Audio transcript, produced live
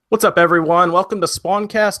What's up, everyone? Welcome to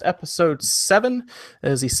Spawncast episode 7.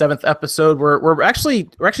 It is the 7th episode. We're actually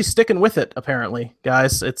sticking with it, apparently,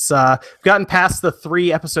 guys. It's we've gotten past the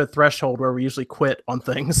 3 episode threshold where we usually quit on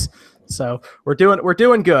things. So we're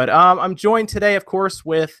doing good. I'm joined today, of course,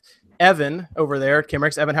 with Evan over there at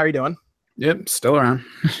Kimmerick's. Evan, how are you doing? Yep, still around.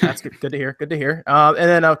 That's good. Good to hear. Good to hear. And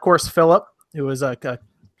then, of course, Philip, who is a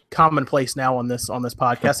commonplace now on this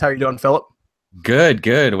podcast. How are you doing, Philip?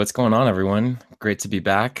 Good. What's going on, everyone? Great to be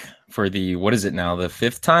back for the, what is it now, the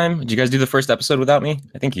 5th time? Did you guys do the first episode without me?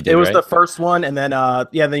 I think you did, It was right? the first one, and then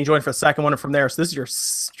then you joined for the second one, and from there, so this is your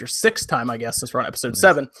 6th time, I guess, since we're on episode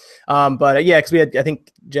 7. Because I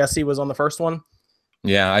think Jesse was on the first one.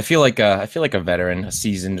 Yeah, I feel like a veteran, a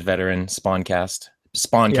seasoned veteran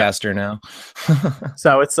Spawncaster now.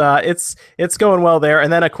 So it's going well there,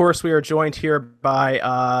 and then of course we are joined here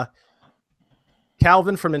by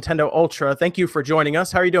Calvin from Nintendo Ultra. Thank you for joining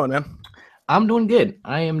us. How are you doing, man? I'm doing good.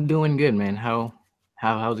 I am doing good, man.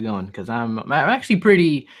 How's it going? Because I'm actually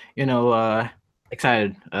pretty,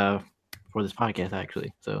 excited for this podcast,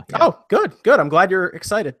 actually. So yeah. Oh, good. I'm glad you're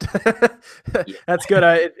excited. That's good.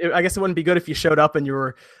 I guess it wouldn't be good if you showed up and you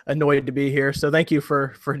were annoyed to be here. So thank you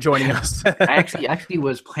for joining us. I actually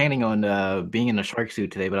was planning on being in a shark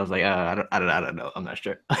suit today, but I was like, I don't know. I'm not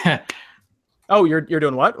sure. Oh, you're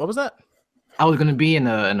doing what? What was that? I was gonna be in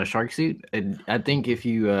a shark suit. I think if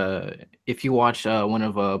you watch one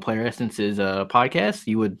of Player Essence's podcasts,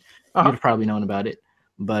 you'd probably known about it.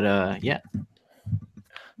 But yeah.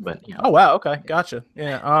 Oh wow, okay, gotcha.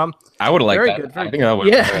 Yeah. I would have liked very that. Good, I think that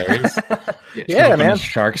would be hilarious. Yeah, man.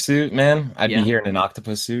 Shark suit, man. I'd be here in an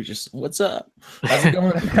octopus suit. Just what's up? How's it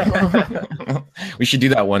going? We should do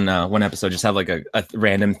that one episode. Just have like a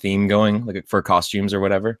random theme going, like for costumes or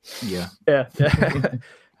whatever. Yeah.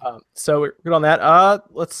 So we're good on that.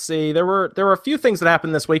 Let's see. There were a few things that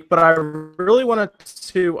happened this week, but I really wanted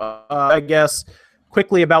to, I guess,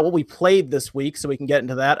 quickly about what we played this week, so we can get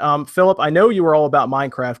into that. Philip, I know you were all about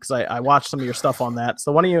Minecraft because I watched some of your stuff on that.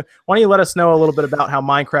 So why don't you let us know a little bit about how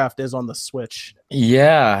Minecraft is on the Switch?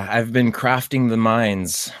 Yeah, I've been crafting the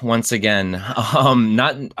mines once again.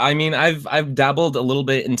 I've dabbled a little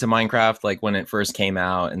bit into Minecraft, like when it first came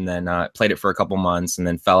out, and then played it for a couple months and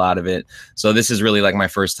then fell out of it. So this is really like my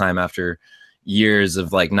first time after years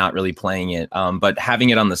of like not really playing it, but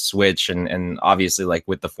having it on the Switch and obviously like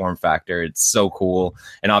with the form factor, it's so cool.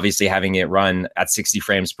 And obviously having it run at 60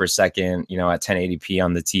 frames per second, at 1080p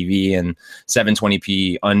on the TV and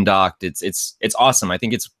 720p undocked, it's awesome. I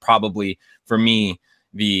think it's probably for me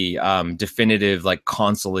the definitive like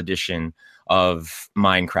console edition of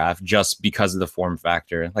Minecraft, just because of the form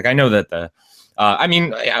factor. Like I know that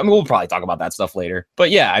we'll probably talk about that stuff later,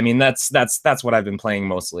 but yeah, I mean that's what I've been playing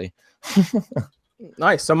mostly.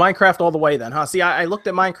 Nice. So Minecraft all the way then, huh? See, I looked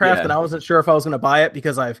at Minecraft and I wasn't sure if I was going to buy it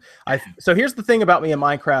because so here's the thing about me in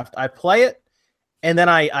Minecraft. I play it and then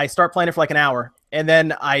I start playing it for like an hour and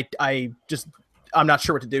then I'm not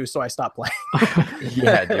sure what to do, so I stop playing.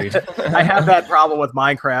 Yeah, dude. I have that problem with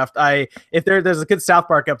Minecraft. There's a good South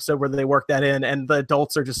Park episode where they work that in, and the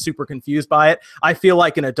adults are just super confused by it. I feel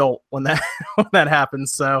like an adult when that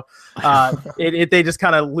happens. So they just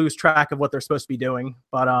kind of lose track of what they're supposed to be doing.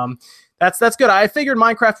 But that's good. I figured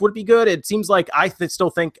Minecraft would be good. It seems like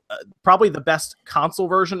still think probably the best console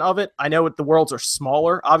version of it. I know the worlds are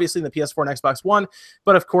smaller, obviously, in the PS4 and Xbox One,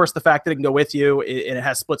 but of course, the fact that it can go with you and it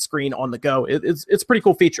has split screen on the go, it's a pretty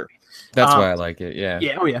cool feature. That's why I like it. Yeah.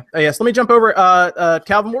 Yeah. Oh yeah. Yes. Let me jump over.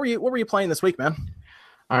 Calvin, what were you playing this week, man?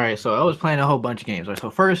 All right, so I was playing a whole bunch of games. Right,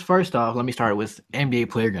 so first off, let me start with NBA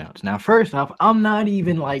Playgrounds. Now, first off, I'm not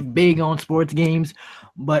even like big on sports games,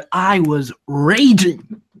 but I was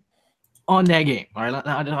raging on that game. All right,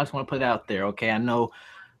 I just want to put it out there. Okay, I know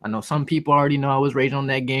some people already know I was raging on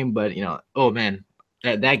that game, but oh man,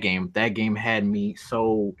 that game had me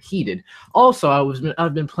so heated. Also,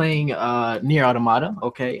 I've been playing Nier Automata.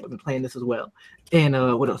 Okay, I've been playing this as well. And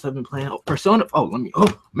what else I've been playing? Persona.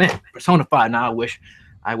 Persona 5. Now I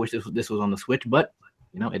wish this was on the Switch, but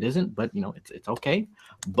it isn't. But it's okay.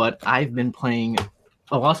 But I've been playing.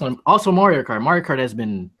 Oh, also Mario Kart. Mario Kart has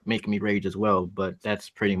been making me rage as well, but that's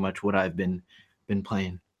pretty much what I've been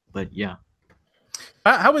playing. But yeah.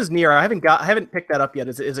 How is Nier? I haven't picked that up yet.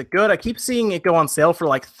 Is it good? I keep seeing it go on sale for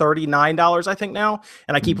like $39, I think now,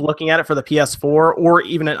 and I keep looking at it for the PS4 or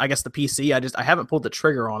even I guess the PC. I haven't pulled the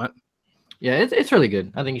trigger on it. Yeah, it's really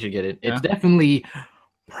good. I think you should get it. It's definitely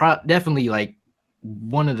like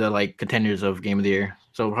one of the like contenders of Game of the Year.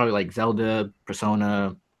 So probably like Zelda,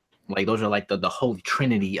 Persona. Like those are like the holy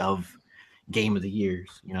trinity of Game of the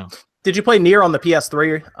Years, Did you play Nier on the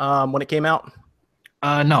PS3 when it came out?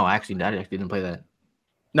 No, I actually didn't play that.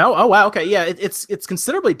 No? Oh wow. Okay. Yeah. It's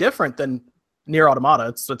considerably different than Nier Automata.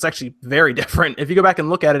 It's actually very different. If you go back and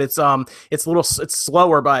look at it, it's it's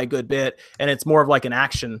slower by a good bit, and it's more of like an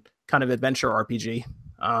action kind of adventure RPG.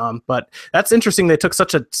 But that's interesting. They took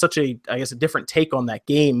such a I guess a different take on that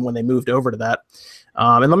game when they moved over to that.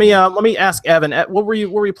 And let me ask Evan, what were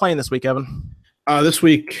you playing this week, Evan? This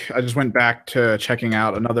week, I just went back to checking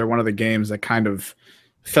out another one of the games that kind of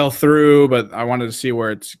fell through, but I wanted to see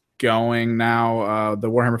where it's going now. The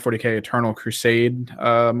Warhammer 40K Eternal Crusade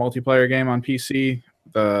multiplayer game on PC.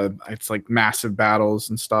 It's like massive battles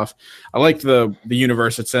and stuff. I like the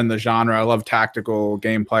universe it's in, the genre. I love tactical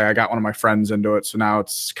gameplay. I got one of my friends into it, so now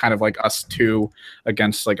it's kind of like us two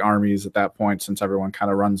against like armies at that point, since everyone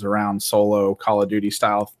kind of runs around solo Call of Duty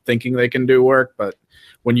style thinking they can do work, but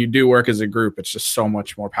when you do work as a group, it's just so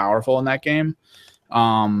much more powerful in that game.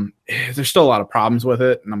 There's still a lot of problems with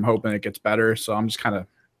it, and I'm hoping it gets better, so I'm just kind of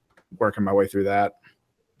working my way through that.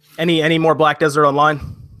 Any more Black Desert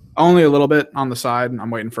Online? Only a little bit on the side.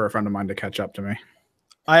 I'm waiting for a friend of mine to catch up to me.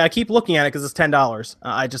 I keep looking at it because it's $10.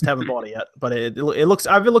 I just haven't bought it yet, but it looks.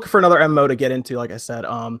 I've been looking for another MMO to get into, like I said.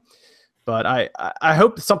 But I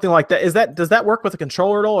hope something like that. Does that work with a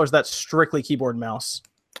controller at all, or is that strictly keyboard and mouse?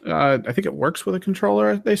 I think it works with a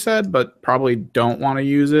controller, they said, but probably don't want to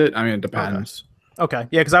use it. I mean, it depends. Okay.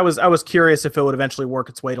 Yeah, because I was curious if it would eventually work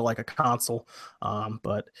its way to like a console.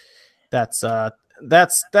 But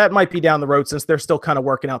that might be down the road, since they're still kind of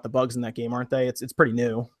working out the bugs in that game, aren't they? It's pretty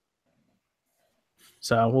new.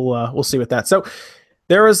 So we'll see with that. So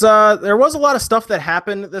there was a lot of stuff that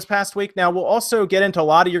happened this past week. Now we'll also get into a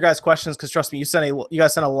lot of your guys' questions, because trust me, you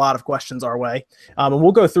guys sent a lot of questions our way, and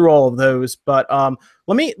we'll go through all of those. But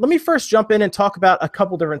let me first jump in and talk about a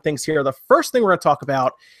couple different things here. The first thing we're going to talk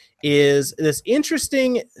about is this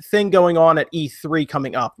interesting thing going on at E3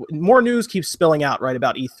 coming up. More news keeps spilling out right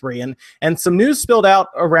about E3, and some news spilled out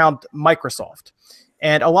around Microsoft.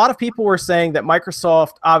 And a lot of people were saying that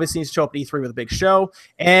Microsoft obviously needs to show up at E3 with a big show.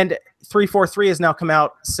 And 343 has now come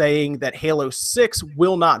out saying that Halo 6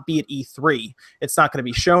 will not be at E3. It's not going to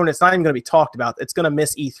be shown. It's not even going to be talked about. It's going to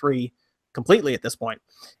miss E3 completely at this point.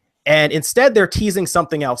 And instead, they're teasing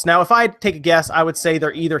something else. Now, if I take a guess, I would say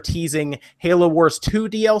they're either teasing Halo Wars 2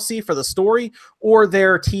 DLC for the story, or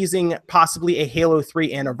they're teasing possibly a Halo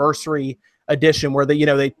 3 anniversary edition where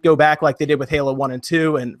they go back like they did with Halo 1 and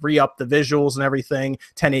 2 and re-up the visuals and everything,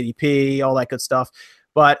 1080p, all that good stuff.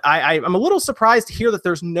 But I'm a little surprised to hear that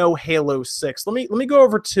there's no Halo 6. Let me go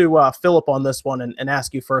over to Philip on this one and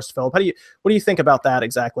ask you first, Philip. What do you think about that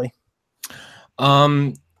exactly?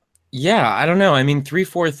 Yeah, I don't know. I mean,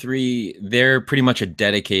 343, they're pretty much a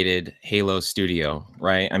dedicated Halo studio,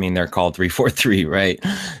 right? I mean, they're called 343, right?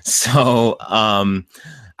 So,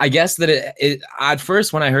 I guess that at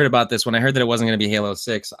first, when I heard about this, when I heard that it wasn't going to be Halo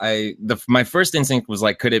 6, my first instinct was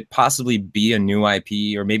like, could it possibly be a new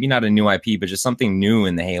IP, or maybe not a new IP, but just something new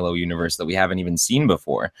in the Halo universe that we haven't even seen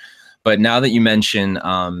before? But now that you mention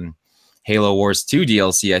Halo Wars 2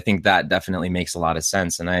 DLC, I think that definitely makes a lot of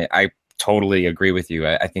sense, and I totally agree with you.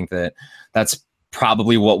 I think that's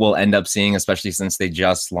probably what we'll end up seeing, especially since they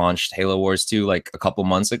just launched Halo Wars 2 like a couple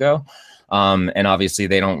months ago, and obviously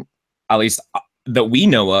they don't, at least that we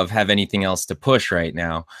know of, have anything else to push right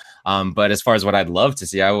now. But as far as what I'd love to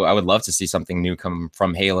see, I would love to see something new come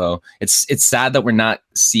from Halo. It's sad that we're not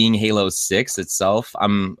seeing Halo 6 itself.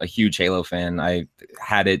 I'm a huge Halo fan. I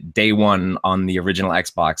had it day one on the original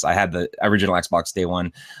Xbox. I had the original Xbox day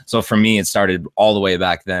one. So for me, it started all the way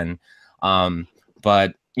back then.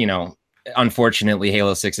 But unfortunately,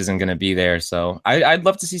 Halo 6 isn't going to be there. So I'd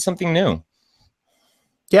love to see something new.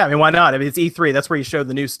 Yeah, I mean, why not? I mean, it's E3. That's where you show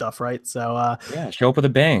the new stuff, right? So yeah, show up with a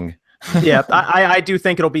bang. Yeah, I do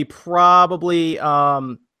think it'll be probably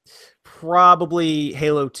Halo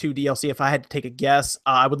 2 DLC if I had to take a guess.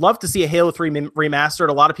 I would love to see a Halo 3 remastered.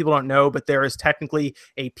 A lot of people don't know, but there is technically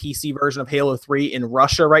a PC version of Halo 3 in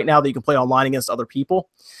Russia right now that you can play online against other people.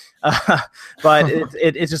 But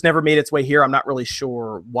it just never made its way here. I'm not really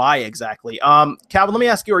sure why exactly. Calvin, let me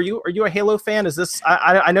ask you: Are you a Halo fan? Is this?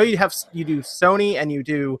 I know you do Sony and you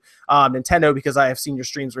do Nintendo, because I have seen your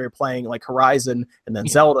streams where you're playing like Horizon and then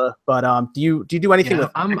Zelda. But do you do anything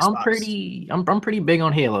with Xbox? I'm pretty big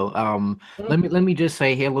on Halo. Let me just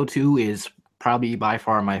say Halo 2 is probably by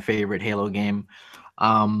far my favorite Halo game.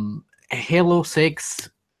 Halo 6,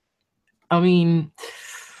 I mean,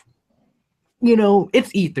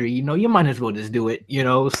 it's E3, you might as well just do it,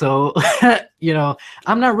 so,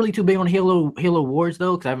 I'm not really too big on Halo Wars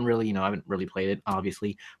though, because I haven't really played it,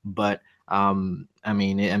 obviously, but, I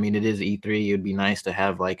mean, it is E3. It'd be nice to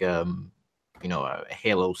have like,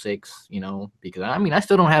 Halo 6, because I mean, I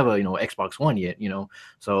still don't have a, Xbox One yet,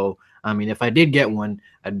 so I mean, if I did get one,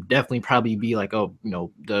 I'd definitely probably be like,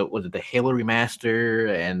 the Halo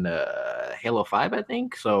remaster and Halo 5, I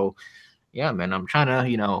think. So yeah, man, I'm trying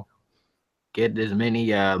to, get as many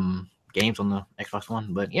games on the Xbox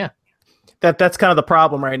One, but yeah. That's kind of the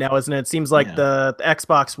problem right now, isn't it? It seems like Yeah. the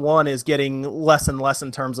Xbox One is getting less and less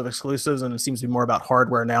in terms of exclusives, and it seems to be more about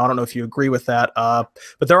hardware now. I don't know if you agree with that,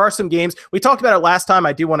 but there are some games. We talked about it last time.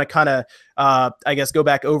 I do want to kind of, I guess, go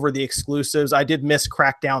back over the exclusives. I did miss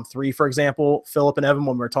Crackdown 3, for example. Philip and Evan,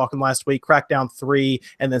 when we were talking last week, Crackdown 3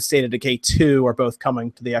 and then State of Decay 2 are both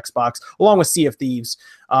coming to the Xbox, along with Sea of Thieves.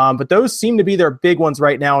 But those seem to be their big ones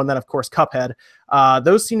right now, and then, of course, Cuphead.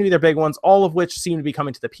 Those seem to be their big ones, all of which seem to be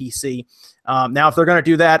coming to the PC. Now, if they're going to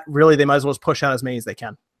do that, really, they might as well just push out as many as they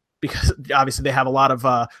can, because obviously they have a lot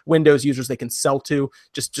of Windows users they can sell to.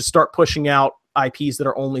 Just start pushing out IPs that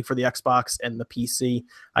are only for the Xbox and the PC.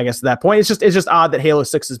 I guess at that point, it's just odd that Halo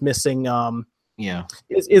 6 is missing.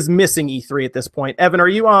 Is missing E3 at this point. Evan, are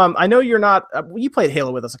you? I know you're not. You played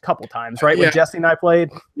Halo with us a couple times, right? Yeah. When Jesse and I played.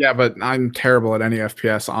 Yeah, but I'm terrible at any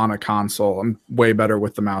FPS on a console. I'm way better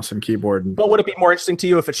with the mouse and keyboard. But would it be more interesting to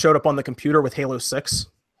you if it showed up on the computer with Halo 6?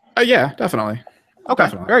 Yeah, definitely. Okay,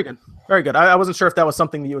 Definitely. very good. Very good. I wasn't sure if that was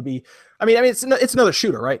something that you would be. I mean, it's another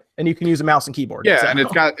shooter, right? And you can use a mouse and keyboard. Yeah, so. and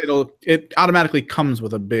it automatically comes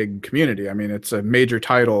with a big community. I mean, it's a major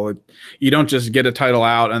title. You don't just get a title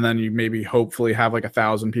out and then you maybe hopefully have like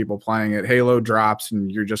 1,000 people playing it. Halo drops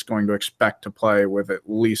and you're just going to expect to play with at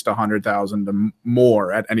least 100,000 to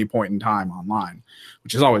more at any point in time online,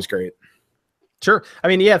 which is always great. Sure. I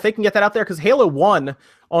mean, yeah, if they can get that out there, because Halo 1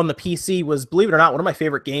 on the PC was, believe it or not, one of my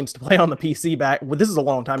favorite games to play on the PC back. Well, this is a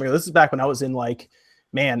long time ago. This is back when I was in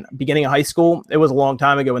beginning of high school. It was a long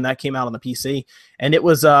time ago when that came out on the PC, and it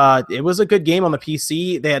was a good game on the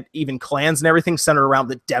PC. They had even clans and everything centered around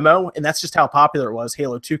the demo, and that's just how popular it was.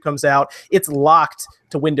 Halo 2 comes out. It's locked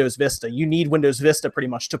to Windows Vista. You need Windows Vista pretty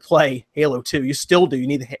much to play Halo 2. You still do. You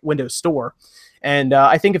need the Windows Store. And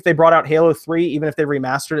I think if they brought out Halo 3, even if they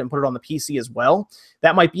remastered it and put it on the PC as well,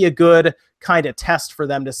 that might be a good kind of test for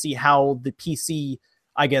them to see how the PC,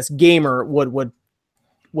 I guess, gamer would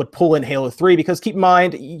pull in Halo 3. Because keep in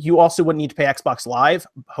mind, you also wouldn't need to pay Xbox Live,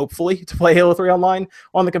 hopefully, to play Halo 3 online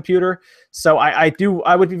on the computer. So I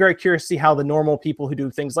would be very curious to see how the normal people who do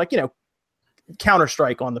things like,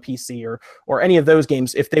 Counter-Strike on the PC or any of those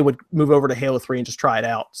games, if they would move over to Halo 3 and just try it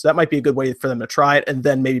out. So that might be a good way for them to try it and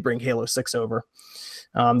then maybe bring Halo 6 over.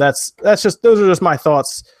 Those are just my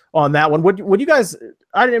thoughts on that one. Would you guys,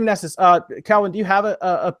 I didn't even ask this, Calvin, do you have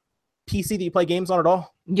a PC that you play games on at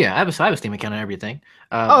all? Yeah, I have a Steam account and everything.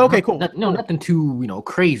 Okay, cool. Nothing too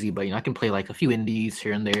crazy, but I can play like a few indies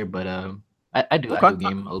here and there. But I do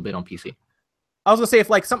game a little bit on PC. I was gonna say, if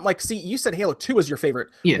something like, see, you said Halo 2 was your favorite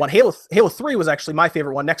one. Halo 3 was actually my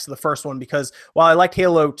favorite one next to the first one, because while I liked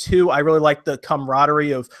Halo 2, I really liked the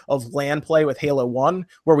camaraderie of LAN play with Halo 1,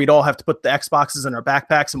 where we'd all have to put the Xboxes in our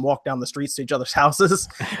backpacks and walk down the streets to each other's houses.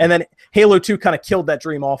 And then Halo 2 kind of killed that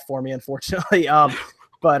dream off for me, unfortunately.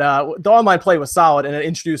 But the online play was solid, and it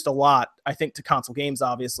introduced a lot, I think, to console games,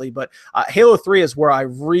 obviously. But Halo 3 is where I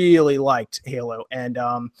really liked Halo, and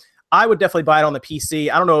I would definitely buy it on the PC.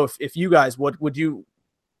 I don't know if you guys would you,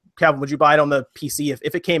 Calvin, would you buy it on the PC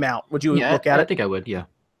if it came out? Would you look at it? I think I would, yeah.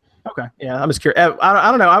 Okay. Yeah, I'm just curious. I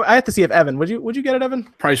don't know. I have to see if Evan, would you get it, Evan?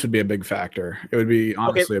 Price would be a big factor. It would be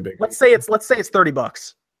honestly a big. Let's say it's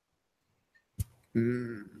 $30.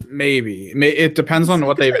 Maybe. It depends on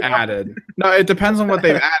what they've added. No, it depends on what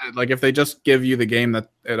they've added. Like if they just give you the game that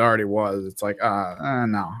it already was, it's like,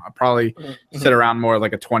 no. I'll probably sit around more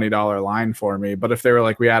like a $20 line for me. But if they were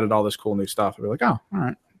like, we added all this cool new stuff, I'd be like, oh, all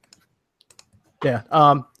right. Yeah.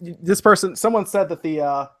 Someone said that the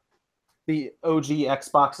OG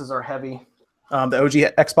Xboxes are heavy. The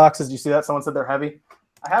OG Xboxes, do you see that? Someone said they're heavy.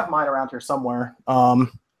 I have mine around here somewhere.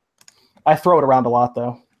 I throw it around a lot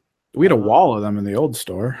though. We had a wall of them in the old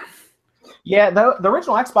store. Yeah, the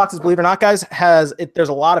original Xboxes, believe it or not, guys, there's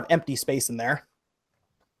a lot of empty space in there.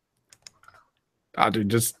 Dude,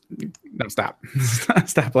 just stop.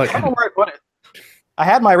 Stop. Like, I don't know where I put it. I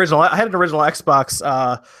had an original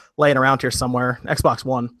Xbox laying around here somewhere, Xbox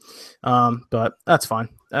One, but that's fine.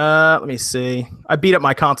 Let me see. I beat up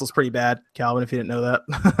my consoles pretty bad, Calvin, if you didn't know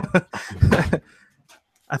that.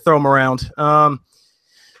 I throw them around.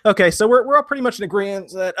 Okay, so we're all pretty much in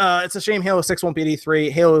agreement that it's a shame Halo 6 won't be at E3.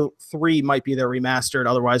 Halo 3 might be their remastered.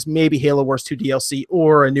 Otherwise, maybe Halo Wars 2 DLC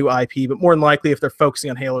or a new IP. But more than likely, if they're focusing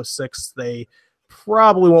on Halo 6, they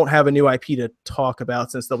probably won't have a new IP to talk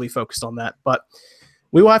about since they'll be focused on that. But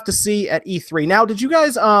we will have to see at E3. Now, did you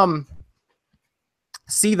guys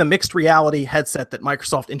see the mixed reality headset that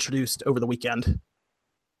Microsoft introduced over the weekend.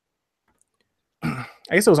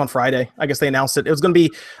 I guess it was on Friday. I guess they announced it. It was going to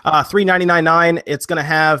be $399.99. It's going to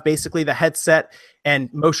have basically the headset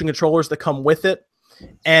and motion controllers that come with it.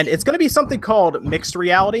 And it's going to be something called mixed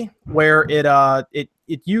reality, where it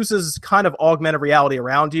uses kind of augmented reality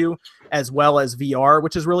around you as well as VR,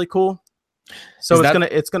 which is really cool. So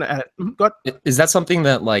it's gonna go ahead. Is that something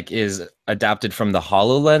that like is adapted from the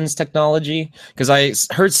HoloLens technology? Because I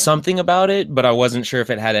heard something about it, but I wasn't sure if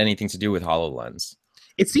it had anything to do with HoloLens.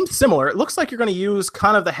 It seems similar. It looks like you're going to use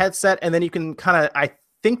kind of the headset, and then you can kind of, I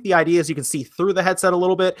think the idea is you can see through the headset a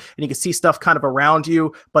little bit, and you can see stuff kind of around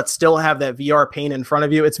you, but still have that VR pane in front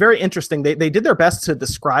of you. It's very interesting. They did their best to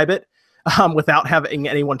describe it without having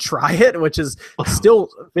anyone try it, which is still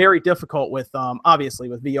very difficult with, obviously,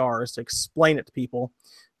 with VR, is to explain it to people,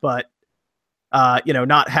 but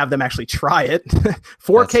not have them actually try it.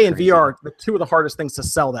 4K and VR are the two of the hardest things to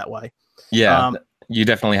sell that way. Yeah. You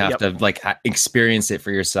definitely have to like experience it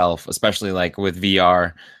for yourself, especially like with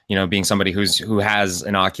VR, being somebody who has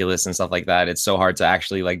an Oculus and stuff like that. It's so hard to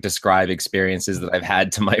actually like describe experiences that I've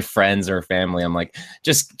had to my friends or family. I'm like,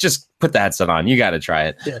 just put the headset on. You got to try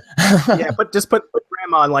it. Yeah, but just put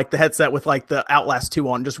grandma on like the headset with like the Outlast 2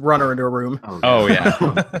 on, just run her into a room. Oh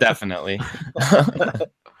yeah, definitely.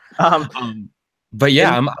 But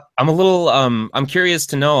yeah, I'm a little I'm curious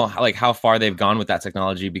to know how far they've gone with that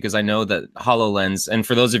technology, because I know that HoloLens, and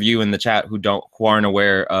for those of you in the chat who aren't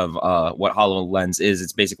aware of what HoloLens is,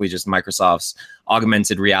 it's basically just Microsoft's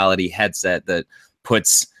augmented reality headset that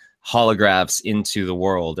puts holographs into the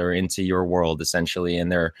world, or into your world essentially,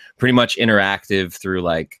 and they're pretty much interactive through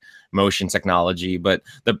like motion technology. But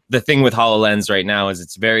the thing with HoloLens right now is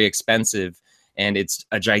it's very expensive, and it's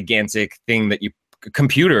a gigantic thing that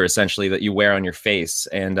computer essentially that you wear on your face.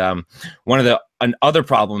 And one of the other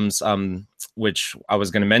problems, which I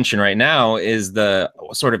was going to mention right now, is the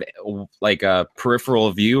sort of like a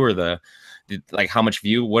peripheral view, or the like how much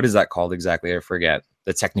view. What is that called exactly? I forget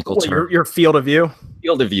the technical term. Your field of view.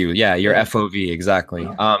 Field of view, yeah, your FOV exactly.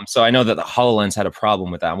 So I know that the HoloLens had a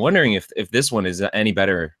problem with that. I'm wondering if this one is any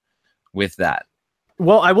better with that.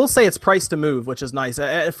 Well, I will say it's priced to move, which is nice.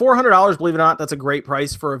 At $400, believe it or not, that's a great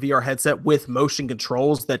price for a VR headset with motion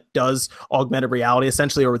controls that does augmented reality,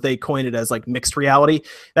 essentially, or they coined it as like mixed reality.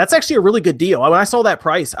 That's actually a really good deal. When I saw that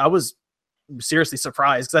price, I was seriously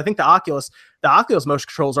surprised, because I think the Oculus motion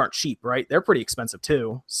controls aren't cheap, right? They're pretty expensive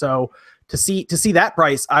too. So to see that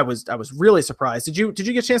price, I was really surprised. Did you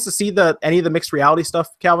get a chance to see any of the mixed reality stuff,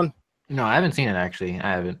 Calvin? No, I haven't seen it actually. I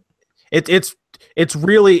haven't. It's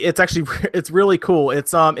really cool.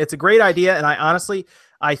 It's a great idea, and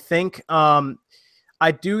I think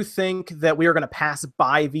I do think that we are going to pass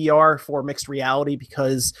by VR for mixed reality,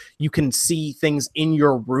 because you can see things in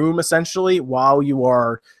your room essentially while you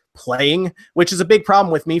are playing, which is a big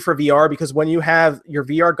problem with me for VR, because when you have your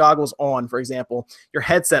VR goggles on, for example, your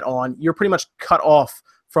headset on, you're pretty much cut off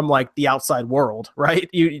from like the outside world, right?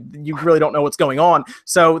 You really don't know what's going on.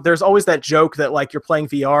 So there's always that joke that like you're playing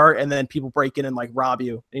VR and then people break in and like rob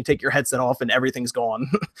you, and you take your headset off and everything's gone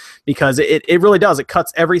because it really does. It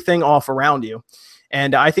cuts everything off around you.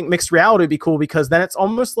 And I think mixed reality would be cool, because then it's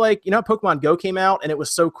almost like, Pokemon Go came out, and it was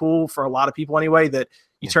so cool for a lot of people anyway, that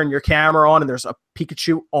you turn your camera on and there's a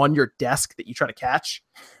Pikachu on your desk that you try to catch.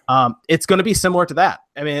 It's going to be similar to that.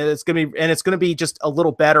 I mean, it's going to be just a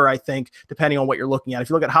little better, I think, depending on what you're looking at. If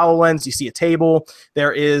you look at HoloLens, you see a table.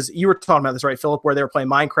 You were talking about this, right, Philip, where they were playing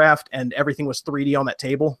Minecraft and everything was 3D on that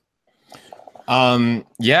table.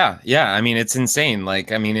 Yeah. I mean, it's insane.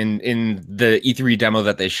 Like, I mean, in the E3 demo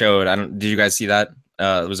that they showed, did you guys see that?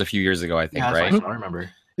 It was a few years ago, I think, right? I remember.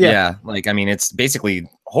 Yeah. Like, I mean, it's basically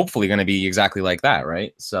hopefully going to be exactly like that,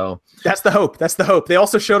 right? So that's the hope. They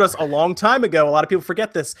also showed us a long time ago, a lot of people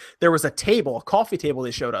forget this, there was a coffee table they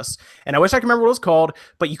showed us, and I wish I could remember what it was called,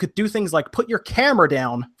 but you could do things like put your camera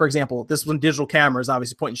down. For example, this was when digital cameras,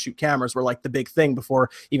 obviously point and shoot cameras, were like the big thing before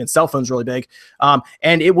even cell phones really big,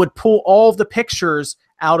 and it would pull all of the pictures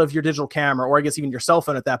out of your digital camera, or I guess even your cell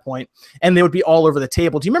phone at that point, and they would be all over the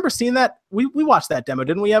table. Do you remember seeing that? We watched that demo,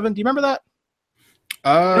 didn't we, Evan? Do you remember that?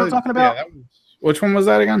 You know what I'm talking about? Yeah, which one was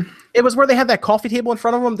that again? It was where they had that coffee table in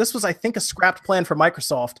front of them. This was, I think, a scrapped plan for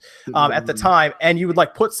Microsoft at the time, and you would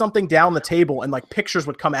like put something down the table, and like pictures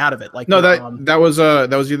would come out of it. Like that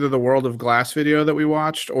was either the World of Glass video that we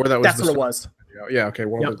watched, or that's what it was. Video. Yeah, okay,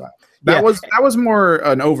 World of Glass. That was more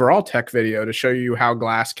an overall tech video to show you how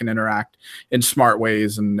glass can interact in smart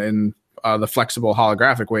ways and in the flexible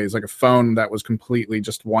holographic ways, like a phone that was completely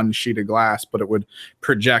just one sheet of glass, but it would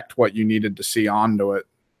project what you needed to see onto it.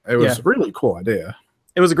 It was a really cool idea.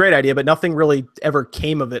 It was a great idea, but nothing really ever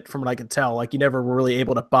came of it from what I could tell. Like you never were really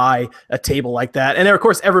able to buy a table like that. And then, of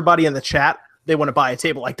course, everybody in the chat, they want to buy a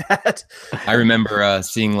table like that. I remember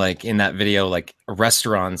seeing like in that video, like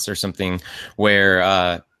restaurants or something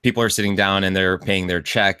where people are sitting down and they're paying their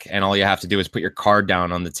check, and all you have to do is put your card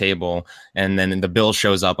down on the table, and then the bill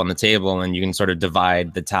shows up on the table, and you can sort of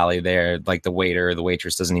divide the tally there. Like the waiter or the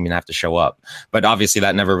waitress doesn't even have to show up. But obviously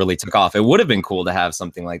that never really took off. It would have been cool to have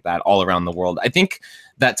something like that all around the world. I think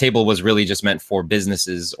that table was really just meant for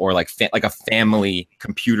businesses or like a family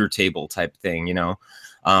computer table type thing, you know?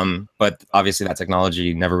 But obviously that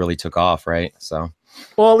technology never really took off, right? So.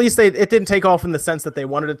 Well, at least it didn't take off in the sense that they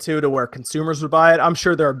wanted it to where consumers would buy it. I'm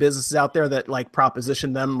sure there are businesses out there that like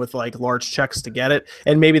proposition them with like large checks to get it,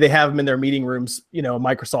 and maybe they have them in their meeting rooms, you know,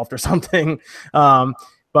 Microsoft or something.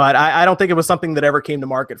 But I don't think it was something that ever came to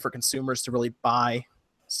market for consumers to really buy.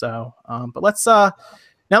 So, but let's now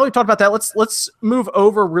that we've talked about that, let's move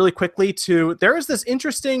over really quickly to there is this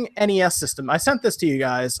interesting NES system. I sent this to you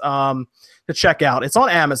guys to check out. It's on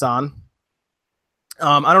Amazon.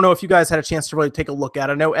 I don't know if you guys had a chance to really take a look at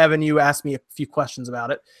it. I know, Evan, you asked me a few questions about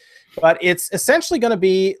it, but it's essentially going to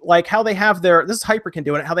be like how they have this is Hyperkin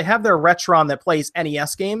doing it, how they have their Retron that plays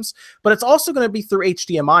NES games, but it's also going to be through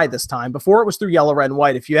HDMI this time. Before it was through yellow, red, and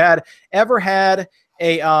white. If you had ever had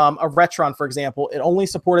a Retron, for example, it only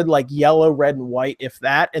supported like yellow, red, and white, if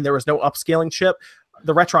that, and there was no upscaling chip.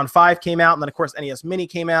 The Retron 5 came out, and then, of course, NES Mini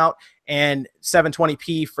came out, and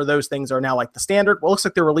 720p for those things are now like the standard. Well, it looks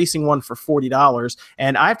like they're releasing one for $40,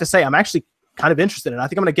 and I have to say I'm actually kind of interested in it. I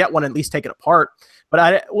think I'm going to get one and at least take it apart.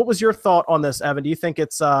 But what was your thought on this, Evan? Do you think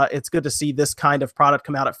it's good to see this kind of product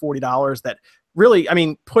come out at $40 that really, I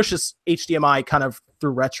mean, pushes HDMI kind of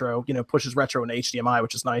through retro, you know, pushes retro into HDMI,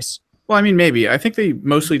 which is nice? Well, I mean, maybe. I think they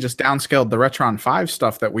mostly just downscaled the Retron 5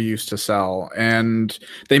 stuff that we used to sell, and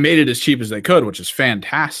they made it as cheap as they could, which is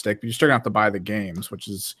fantastic. But you're still going to have to buy the games, which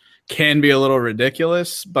can be a little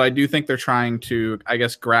ridiculous. But I do think they're trying to, I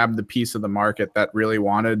guess, grab the piece of the market that really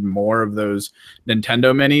wanted more of those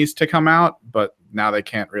Nintendo minis to come out. But now they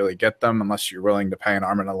can't really get them unless you're willing to pay an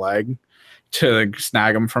arm and a leg to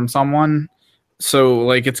snag them from someone. So,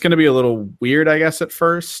 like, it's going to be a little weird, I guess, at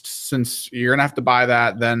first, since you're going to have to buy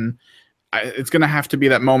that. Then it's going to have to be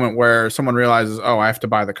that moment where someone realizes, oh, I have to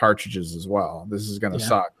buy the cartridges as well. This is going to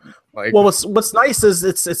suck. Like, well, what's nice is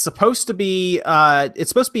it's supposed to be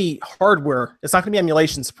hardware. It's not going to be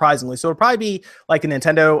emulation, surprisingly. So it'll probably be like a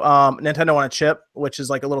Nintendo on a chip, which is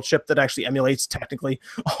like a little chip that actually emulates technically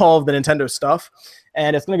all of the Nintendo stuff,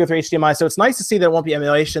 and it's going to go through HDMI. So it's nice to see that it won't be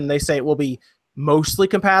emulation. They say it will be mostly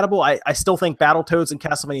compatible. I still think Battletoads and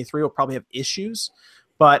Castlevania 3 will probably have issues.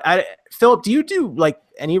 But Philip, do you do like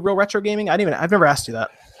any real retro gaming? I've never asked you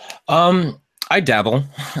that. I dabble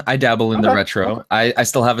in the retro. I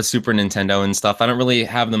still have a Super Nintendo and stuff. I don't really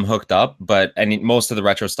have them hooked up, but most of the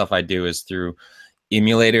retro stuff I do is through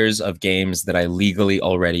emulators of games that I legally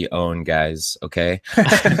already own, guys. Okay.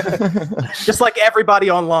 Just like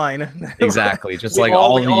everybody online. Exactly. Just we like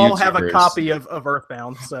all have a copy of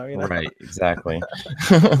Earthbound. So, you know. Right. Exactly.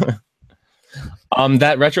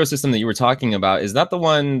 That retro system that you were talking about, is that the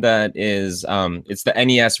one that is it's the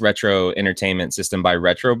NES Retro Entertainment System by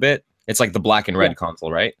Retrobit? It's like the black and red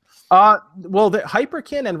console, right? Well, the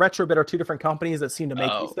Hyperkin and Retrobit are two different companies that seem to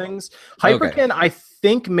make these things. Hyperkin, I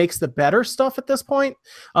think, makes the better stuff at this point.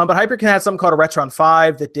 But Hyperkin had something called a Retron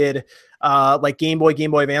 5 that did like Game Boy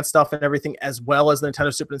Advance stuff and everything, as well as the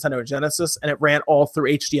Nintendo, Super Nintendo, and Genesis. And it ran all through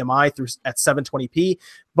HDMI at 720p,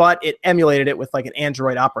 but it emulated it with like an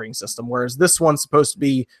Android operating system, whereas this one's supposed to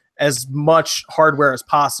be as much hardware as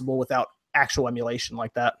possible without actual emulation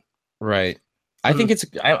like that. Right. I think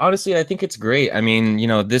honestly, I think it's great. I mean, you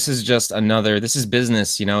know, this is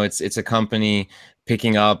business, you know, it's a company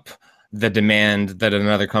picking up the demand that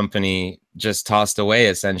another company just tossed away,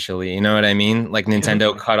 essentially. You know what I mean? Like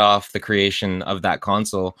Nintendo cut off the creation of that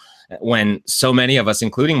console when so many of us,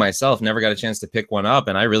 including myself, never got a chance to pick one up.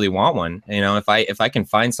 And I really want one. You know, if I can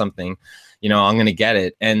find something, you know, I'm going to get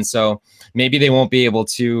it. And so maybe they won't be able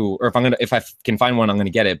to, or if I can find one, I'm going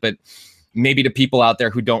to get it. But maybe to people out there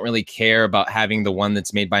who don't really care about having the one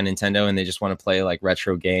that's made by Nintendo and they just want to play like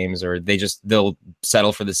retro games, or they'll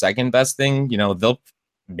settle for the second best thing, you know, they'll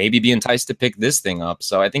maybe be enticed to pick this thing up.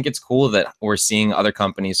 So I think it's cool that we're seeing other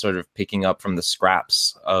companies sort of picking up from the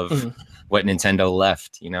scraps of what Nintendo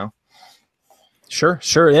left, you know? Sure.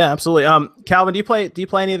 Yeah, absolutely. Calvin, do you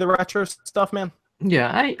play any of the retro stuff, man? Yeah,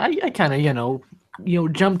 I kind of, you know,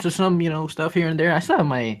 jump to some, you know, stuff here and there. I still have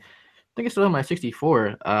I think I still have my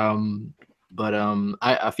 64. But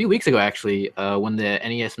a few weeks ago, actually, when the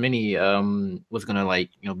NES Mini was gonna, like,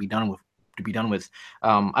 you know, be done with,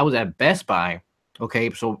 I was at Best Buy,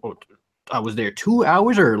 Okay, so I was there 2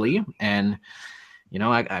 hours early, and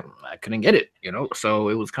I couldn't get it. So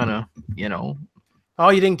it was kind of Oh,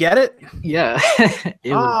 you didn't get it? yeah,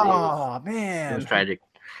 Oh it man, was tragic.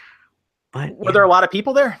 But were there a lot of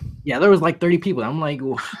people there? Yeah, there was like 30 people. I'm like,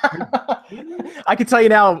 I can tell you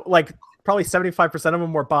now, like probably 75% of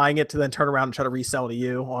them were buying it to then turn around and try to resell to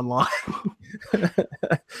you online.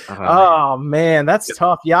 Oh man, that's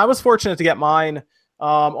tough. Yeah, I was fortunate to get mine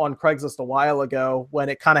on Craigslist a while ago when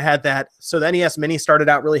it kind of had that. So the NES Mini started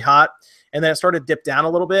out really hot, and then it started to dip down a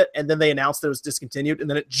little bit, and then they announced that it was discontinued, and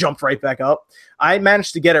then it jumped right back up. I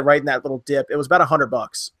managed to get it right in that little dip. It was about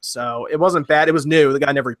 $100, so it wasn't bad. It was new. The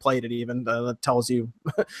guy never replayed it even. That tells you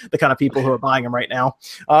the kind of people who are buying them right now.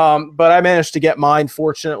 But I managed to get mine.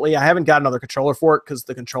 Fortunately, I haven't got another controller for it because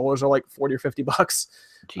the controllers are like $40 or $50.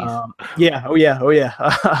 Yeah. Oh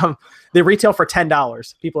yeah. They retail for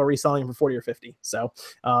 $10. People are reselling them for $40 or $50. So,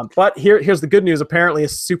 but here's the good news. Apparently, a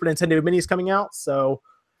Super Nintendo Mini is coming out. So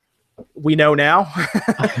we know now,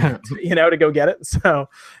 to go get it. So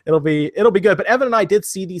it'll be good. But Evan and I did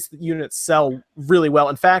see these units sell really well.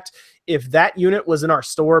 In fact, if that unit was in our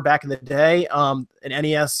store back in the day, an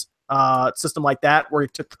NES system like that, where you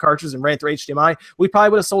took the cartridges and ran through HDMI, we probably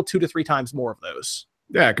would have sold 2 to 3 times more of those.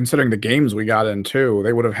 Yeah, considering the games we got in too,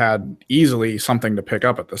 they would have had easily something to pick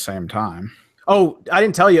up at the same time. Oh, I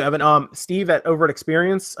didn't tell you, Evan. Steve over at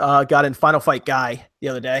Experience got in Final Fight Guy the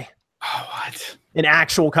other day. Oh, what? An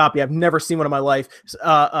actual copy. I've never seen one in my life.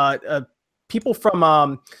 People from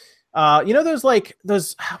those what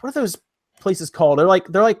are those places called? They're like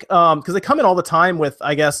because they come in all the time with,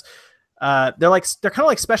 I guess, they're kind of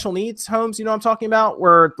like special needs homes. You know what I'm talking about?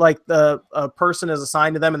 Where like a person is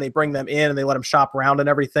assigned to them and they bring them in and they let them shop around and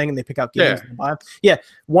everything and they pick out games and buy them. Yeah,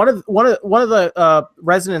 one of the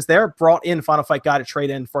residents there brought in Final Fight Guy to trade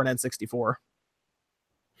in for an N64.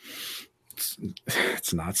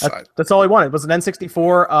 It's not. That's all he wanted was an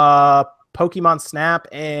N64, Pokemon Snap,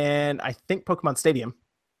 and I think Pokemon Stadium.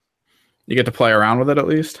 You get to play around with it at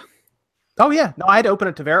least? Oh yeah, no, I had to open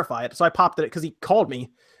it to verify it, so I popped it because he called me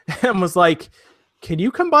and was like, "Can you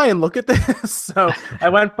come by and look at this?" So I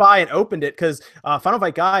went by and opened it because Final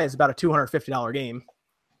Fight Guy is about a $250 game.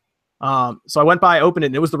 So I went by, opened it,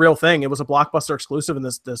 and it was the real thing. It was a Blockbuster exclusive, and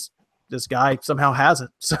this guy somehow has it.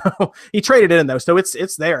 So he traded it in though, so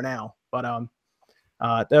it's there now. But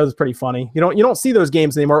that was pretty funny. You don't see those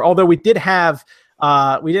games anymore. Although we did have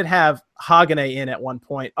Hagane in at one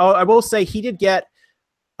point. Oh, I will say he did get.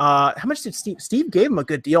 How much did Steve gave him a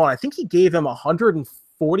good deal, and I think he gave him $140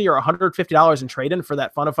 or $150 in trade-in for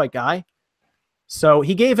that Final Fight Guy. So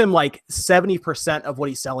he gave him like 70% of what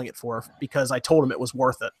he's selling it for because I told him it was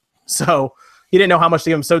worth it. So he didn't know how much to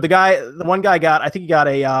give him. So the one guy got, I think he got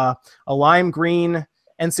a lime green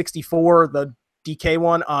N64, the DK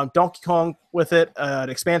one, Donkey Kong with it, an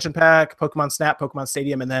expansion pack, Pokemon Snap, Pokemon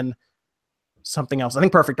Stadium, and then something else. I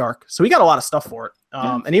think Perfect Dark. So he got a lot of stuff for it,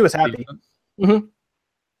 and he was happy. Mm-hmm.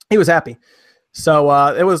 He was happy. So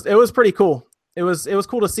it was pretty cool. It was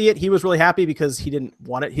cool to see it. He was really happy because he didn't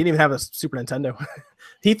want it. He didn't even have a Super Nintendo.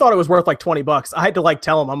 He thought it was worth like $20. I had to like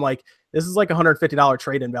tell him, I'm like, this is like $150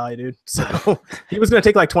 trade-in value, dude. So he was gonna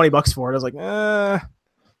take like $20 for it. I was like,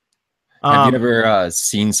 Have you ever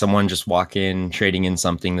seen someone just walk in trading in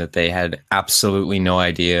something that they had absolutely no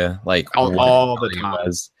idea, like all the time?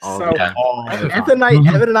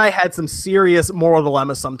 Evan and I had some serious moral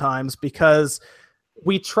dilemmas sometimes because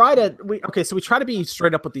we try to be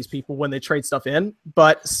straight up with these people when they trade stuff in,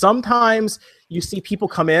 but sometimes you see people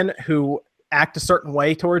come in who act a certain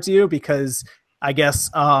way towards you because I guess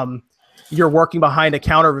you're working behind a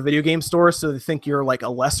counter of a video game store, so they think you're like a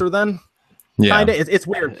lesser than. Yeah. Kinda. It's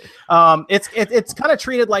weird. It's kind of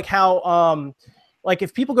treated like how like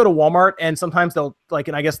if people go to Walmart and sometimes they'll like,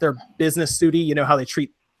 and I guess they're business snooty, you know how they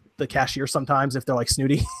treat the cashier sometimes if they're like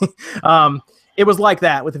snooty. It was like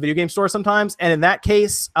that with the video game store sometimes. And in that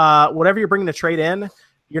case, whatever you're bringing to trade in,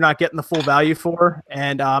 you're not getting the full value for.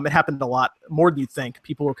 And it happened a lot more than you'd think.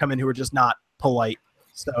 People were coming who were just not polite.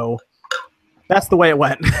 So that's the way it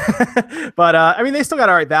went. But I mean, they still got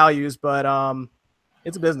all right values, but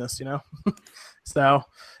it's a business, you know? So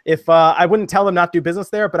if I wouldn't tell them not to do business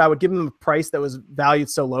there, but I would give them a price that was valued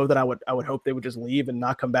so low that I would hope they would just leave and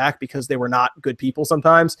not come back because they were not good people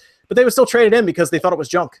sometimes, but they would still trade it in because they thought it was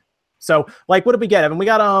junk. So like, what did we get, Evan? We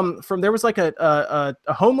got there was like a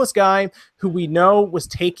homeless guy who we know was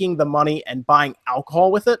taking the money and buying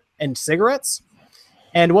alcohol with it and cigarettes.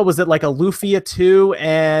 And what was it, like a Lufia 2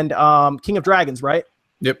 and King of Dragons, right?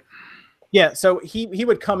 Yep. Yeah, so he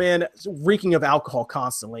would come in reeking of alcohol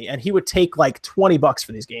constantly, and he would take like $20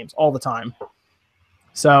 for these games all the time.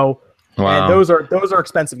 So And those are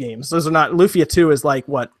expensive games. Those are not. Lufia 2 is like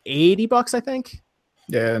what, $80, I think.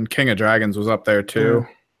 Yeah, and King of Dragons was up there too.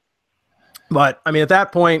 But I mean, at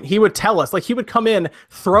that point, he would tell us, like, he would come in,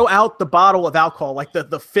 throw out the bottle of alcohol, like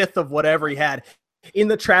the fifth of whatever he had, in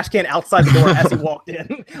the trash can outside the door as he walked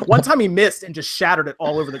in. One time he missed and just shattered it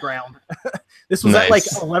all over the ground. This was at like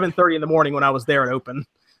 11:30 in the morning when I was there at open.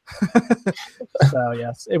 So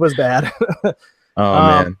yes, it was bad.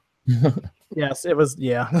 Man. Yes, it was.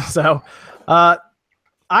 Yeah. So,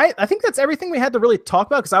 I think that's everything we had to really talk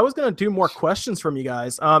about, because I was going to do more questions from you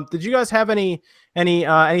guys. Did you guys have anything you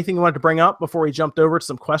wanted to bring up before we jumped over to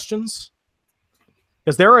some questions?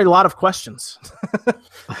 Because there are a lot of questions.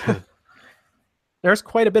 There's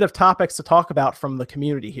quite a bit of topics to talk about from the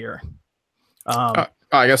community here. I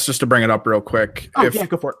guess just to bring it up real quick. Yeah,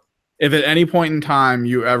 go for it. If at any point in time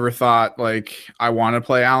you ever thought, like, I want to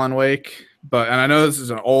play Alan Wake, and I know this is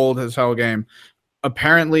an old as hell game,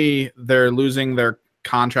 apparently they're losing their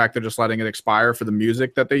contract. They're just letting it expire for the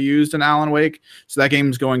music that they used in Alan Wake. So that game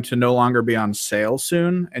is going to no longer be on sale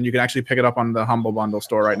soon, and you can actually pick it up on the Humble Bundle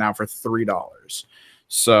store right now for $3.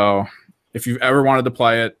 So if you've ever wanted to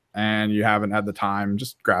play it and you haven't had the time,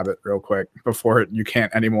 just grab it real quick before you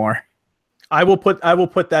can't anymore. I will put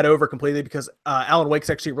that over completely, because Alan Wake's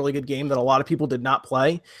actually a really good game that a lot of people did not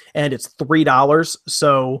play, and it's $3.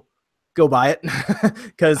 So go buy it,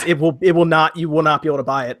 because you will not be able to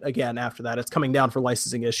buy it again after that. It's coming down for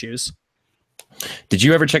licensing issues. Did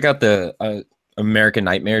you ever check out the American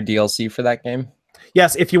Nightmare DLC for that game?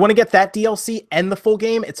 Yes, if you want to get that DLC and the full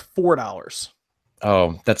game, it's $4.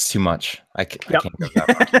 Oh, that's too much. I can't go that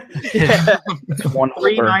much. Yeah.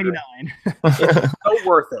 $3.99. It's so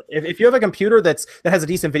worth it. If you have a computer that has a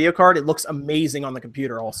decent video card, it looks amazing on the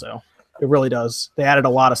computer also. It really does. They added a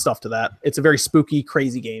lot of stuff to that. It's a very spooky,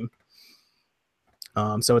 crazy game.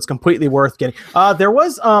 So it's completely worth getting. There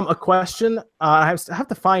was a question. I have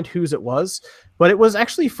to find whose it was, but it was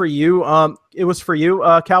actually for you. It was for you,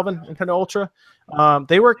 Calvin, Nintendo Ultra.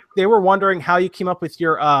 They were wondering how you came up with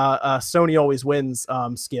your Sony always wins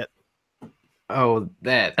skit. Oh,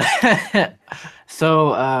 that.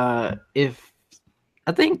 So if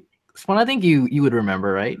I think you would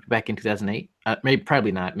remember, right? Back in 2008, maybe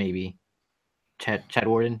probably not. Maybe Chad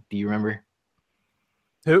Warden. Do you remember?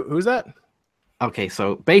 Who's that? Okay,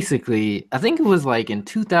 so basically, I think it was like in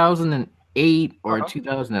 2008 or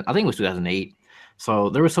 2000. I think it was 2008. So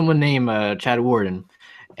there was someone named Chad Warden,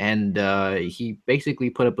 and he basically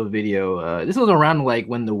put up a video. This was around like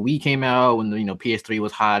when the Wii came out, when the PS3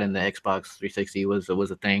 was hot and the Xbox 360 was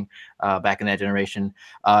a thing back in that generation.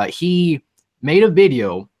 He made a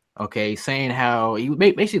video, okay, saying how he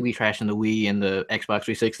basically trashing the Wii and the Xbox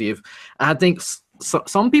 360. I think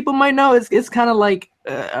some people might know it's kind of like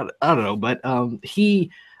I don't know, but he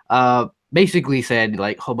basically said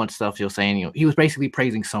like a whole bunch of stuff. He was saying, he was basically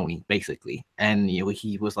praising Sony, basically, and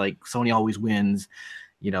he was like, Sony always wins.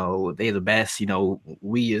 They're the best.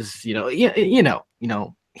 We is he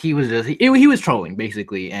was just he was trolling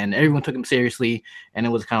basically, and everyone took him seriously, and it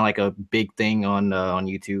was kind of like a big thing on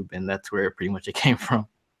YouTube, and that's where pretty much it came from.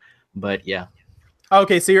 But yeah.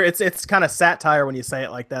 Okay, so it's kind of satire when you say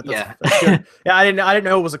it like that. That's good. Yeah, I didn't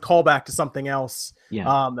know it was a callback to something else. Yeah.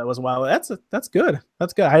 That was wild. That's good.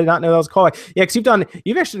 That's good. I did not know that was a callback. Yeah, because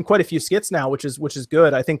you've actually done quite a few skits now, which is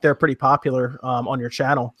good. I think they're pretty popular on your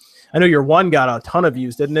channel. I know your one got a ton of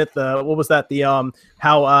views, didn't it? What was that?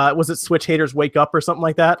 How was it? Switch haters wake up or something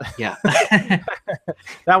like that? Yeah.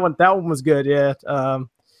 That one was good. Yeah.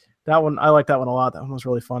 That one, I like that one a lot. That one was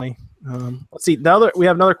really funny. Let's see. We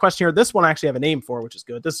have another question here. This one I actually have a name for, which is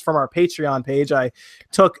good. This is from our Patreon page. I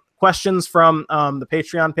took questions from the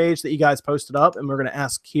Patreon page that you guys posted up, and we're going to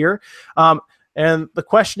ask here. And the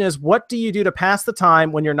question is, what do you do to pass the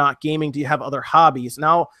time when you're not gaming? Do you have other hobbies?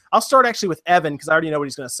 Now, I'll start actually with Evan, because I already know what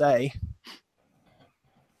he's going to say.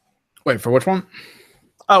 Wait, for which one?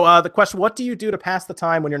 Oh, the question, what do you do to pass the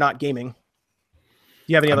time when you're not gaming? Do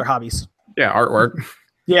you have any other hobbies? Yeah, artwork.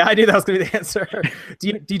 Yeah, I knew that was going to be the answer. Do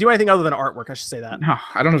you do anything other than artwork? I should say that. No,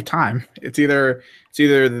 I don't have time. It's either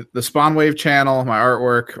the Spawn Wave channel, my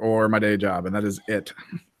artwork, or my day job, and that is it.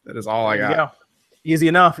 That is all I got. Go. Easy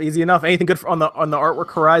enough. Anything good on the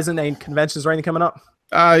artwork horizon? Any conventions or anything coming up?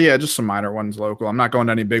 Yeah, just some minor ones local. I'm not going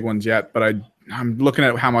to any big ones yet, but I'm looking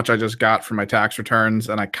at how much I just got for my tax returns,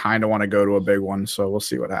 and I kind of want to go to a big one, so we'll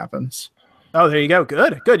see what happens. Oh, there you go.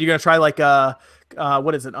 Good. You're gonna try like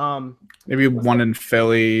what is it? Maybe one in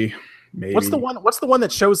Philly. Maybe. What's the one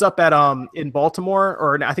that shows up at in Baltimore,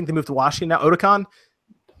 or I think they moved to Washington now? Otakon.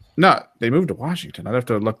 No, they moved to Washington. I'd have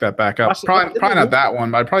to look that back up. Probably not that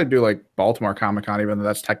one. But I'd probably do like Baltimore Comic Con, even though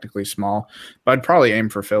that's technically small. But I'd probably aim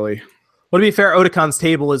for Philly. Well, to be fair, Otacon's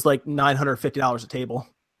table is like $950 a table.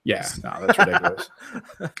 Yeah, no, that's ridiculous.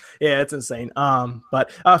 Yeah, it's insane.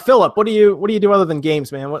 But Philip, what do you do other than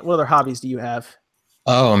games, man? What other hobbies do you have?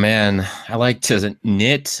 Oh man, I like to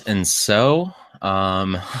knit and sew.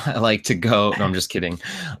 I like to go. No, I'm just kidding.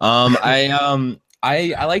 I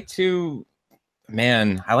like to,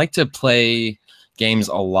 man, I like to play games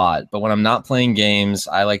a lot. But when I'm not playing games,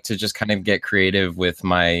 I like to just kind of get creative with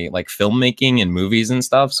my like filmmaking and movies and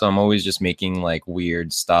stuff. So I'm always just making like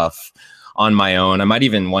weird stuff on my own. I might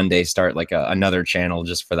even one day start like another channel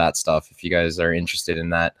just for that stuff if you guys are interested in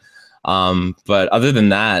that. But other than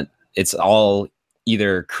that, it's all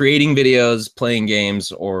either creating videos, playing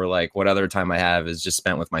games, or like what other time I have is just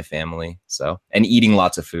spent with my family. So, and eating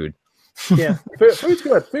lots of food. Yeah, food's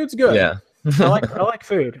good. Food's good. Yeah. I like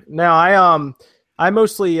food. Now I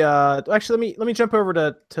mostly actually let me jump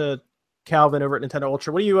over to Calvin over at Nintendo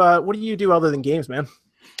Ultra. What do you do other than games, man?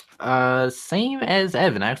 Same as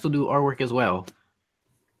Evan. I actually do artwork as well.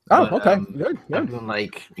 Oh, But, okay. Good. I'm doing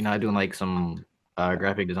like some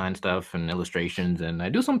graphic design stuff and illustrations, and I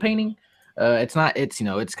do some painting. It's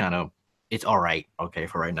all right. Okay,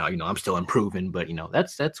 for right now, I'm still improving, but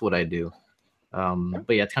that's what I do.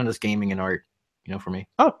 But yeah, it's kind of just gaming and art, for me.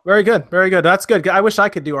 Oh, very good. Very good. That's good. I wish I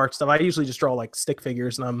could do art stuff. I usually just draw like stick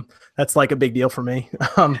figures, and that's like a big deal for me.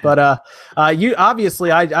 But you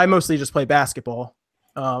obviously, I mostly just play basketball.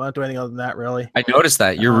 I don't do anything other than that, really. I noticed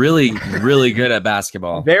that you're really, really good at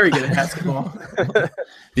basketball. Very good at basketball.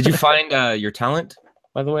 Did you find your talent,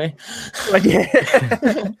 by the way?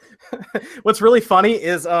 What's really funny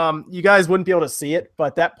is you guys wouldn't be able to see it,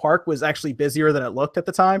 but that park was actually busier than it looked at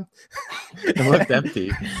the time. It looked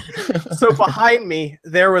empty. So behind me,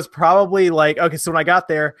 there was probably so when I got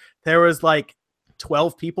there was like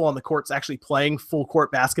 12 people on the courts actually playing full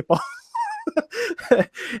court basketball.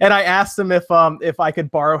 And I asked them if I could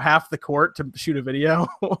borrow half the court to shoot a video.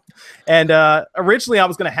 And originally I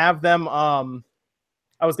was going to have them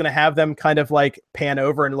kind of like pan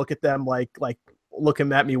over and look at them like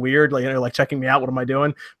looking at me weird, like checking me out. What am I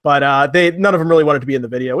doing? But none of them really wanted to be in the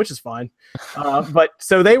video, which is fine. But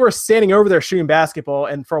so they were standing over there shooting basketball,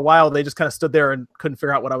 and for a while they just kind of stood there and couldn't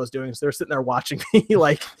figure out what I was doing. So they were sitting there watching me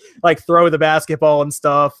like throw the basketball and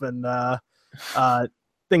stuff, and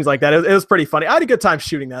things like that. It was pretty funny. I had a good time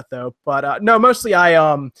shooting that though. But no, mostly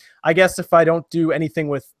I guess if I don't do anything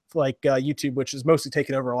with like YouTube, which is mostly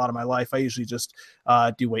taking over a lot of my life, I usually just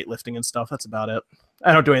do weightlifting and stuff. That's about it.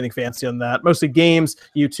 I don't do anything fancy on that. Mostly games,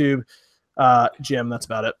 YouTube, gym. That's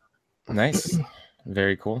about it. Nice.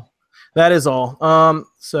 Very cool. That is all.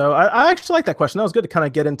 So I actually like that question. That was good to kind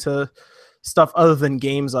of get into stuff other than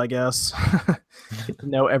games, I guess. Get to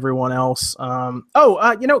know everyone else. Let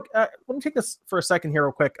me take this for a second here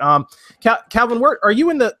real quick. Calvin, where are you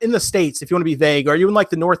in the States? If you want to be vague, are you in like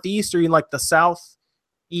the Northeast? Or are you in like the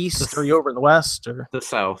Southeast? Are you over in the West? Or The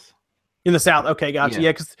South. in the South? Okay, gotcha.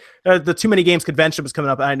 Yeah, because the Too Many Games convention was coming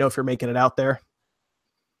up. And I don't know if you're making it out there,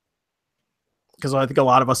 because I think a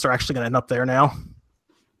lot of us are actually going to end up there now.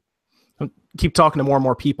 Keep talking to more and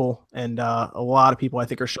more people, and a lot of people I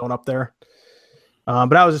think are showing up there.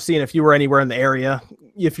 But I was just seeing if you were anywhere in the area.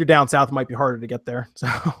 If you're down south, it might be harder to get there. So,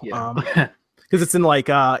 because it's in like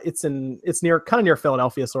it's near kind of near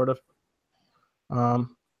Philadelphia, sort of.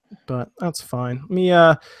 But that's fine. Let me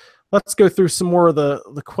let's go through some more of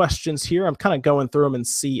the questions here. I'm kind of going through them and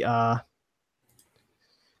see. There's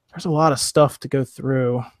a lot of stuff to go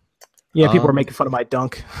through. Yeah, people were making fun of my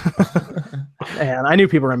dunk. And I knew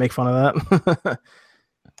people were gonna make fun of that.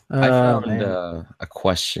 I found a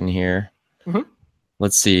question here. Mm-hmm.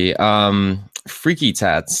 Let's see. Freaky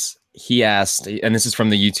Tats, he asked, and this is from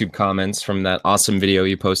the YouTube comments from that awesome video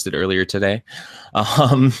you posted earlier today.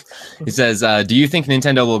 He says, do you think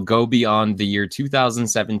Nintendo will go beyond the year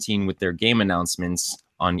 2017 with their game announcements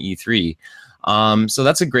on E3? So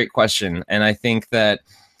that's a great question. And I think that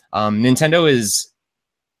Nintendo is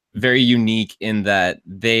very unique in that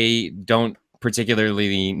they don't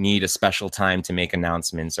particularly need a special time to make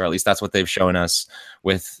announcements, or at least that's what they've shown us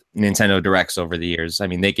with Nintendo Directs over the years. I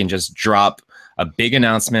mean, they can just drop a big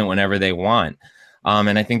announcement whenever they want.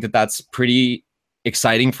 And I think that that's pretty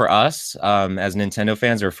exciting for us as Nintendo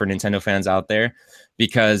fans, or for Nintendo fans out there,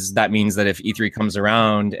 because that means that if E3 comes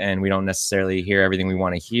around and we don't necessarily hear everything we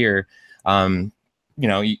want to hear,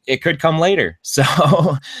 it could come later.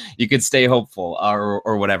 So you could stay hopeful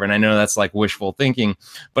or whatever. And I know that's like wishful thinking,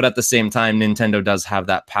 but at the same time, Nintendo does have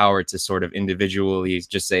that power to sort of individually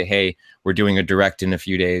just say, hey, we're doing a direct in a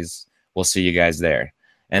few days. We'll see you guys there.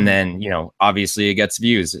 And then, obviously it gets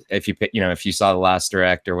views. If you saw the last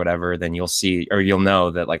direct or whatever, then you'll see, or you'll know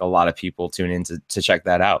that like a lot of people tune in to check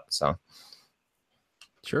that out. So.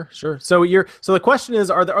 Sure. So the question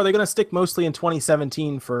is, are they going to stick mostly in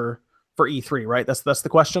 2017 for E3, right? That's the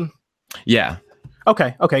question. Yeah.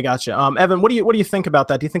 Okay, gotcha. Evan, what do you think about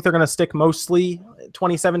that? Do you think they're going to stick mostly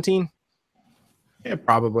 2017? Yeah,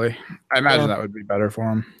 probably. I imagine that would be better for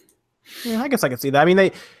them. Yeah, I guess I could see that. I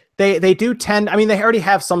mean, they do tend. I mean, they already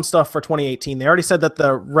have some stuff for 2018. They already said that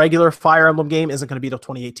the regular Fire Emblem game isn't going to be till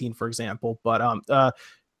 2018, for example. But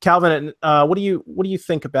Calvin, what do you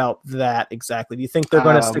think about that exactly? Do you think they're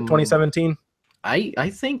going to stick 2017? I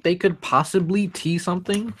think they could possibly tease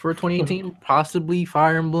something for 2018, possibly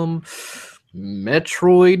Fire Emblem,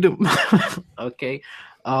 Metroid. Okay.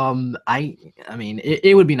 I mean,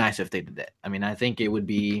 it would be nice if they did that. I mean, I think it would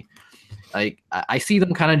be like, I see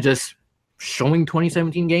them kind of just showing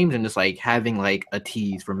 2017 games and just like having like a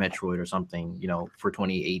tease for Metroid or something, for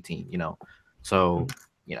 2018, so,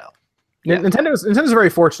 yeah. Nintendo's very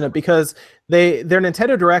fortunate because their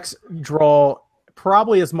Nintendo Directs draw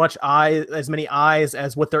probably as many eyes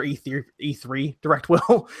as what their E3 Direct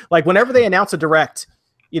will. Like whenever they announce a Direct,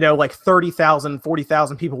 like 30,000,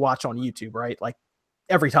 40,000 people watch on YouTube, right? Like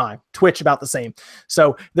every time. Twitch about the same.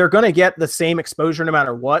 So they're going to get the same exposure no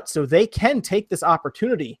matter what. So they can take this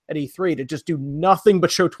opportunity at E3 to just do nothing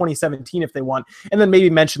but show 2017 if they want, and then maybe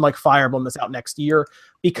mention like Fire Emblem that's out next year,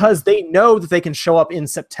 because they know that they can show up in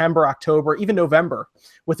September, October, even November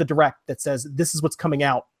with a Direct that says this is what's coming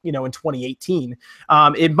out, in 2018.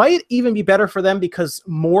 It might even be better for them because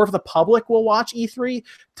more of the public will watch E3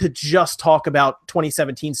 to just talk about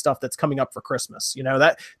 2017 stuff that's coming up for Christmas.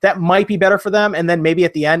 That might be better for them. And then maybe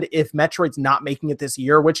at the end, if Metroid's not making it this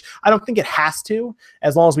year, which I don't think it has to,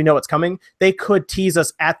 as long as we know it's coming, they could tease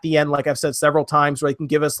us at the end, like I've said several times, where they can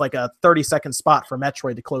give us like a 30-second spot for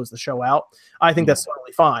Metroid to close the show out. I think that's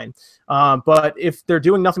totally fine. But if they're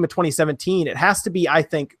doing nothing but 2017, it has to be, I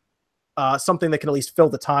think, something that can at least fill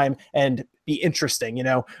the time and be interesting.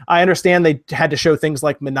 I understand they had to show things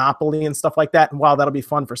like Monopoly and stuff like that. And while that'll be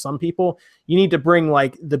fun for some people, you need to bring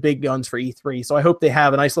like the big guns for E3. So I hope they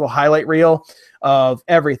have a nice little highlight reel of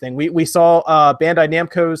everything. We saw Bandai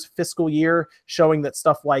Namco's fiscal year showing that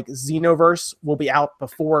stuff like Xenoverse will be out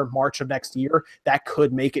before March of next year. That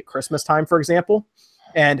could make it Christmas time, for example.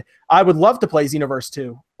 And I would love to play Xenoverse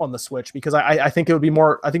 2 on the Switch because I think it'd be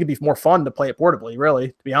more fun to play it portably, really,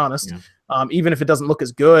 to be honest. Yeah. Even if it doesn't look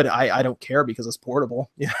as good, I don't care because it's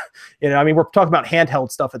portable. Yeah. I mean, we're talking about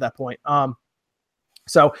handheld stuff at that point.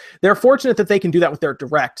 So they're fortunate that they can do that with their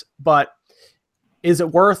Direct, but is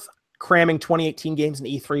it worth cramming 2018 games in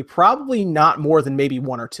E3? Probably not more than maybe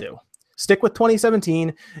one or two. Stick with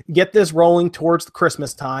 2017, get this rolling towards the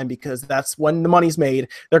Christmas time because that's when the money's made.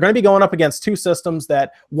 They're going to be going up against two systems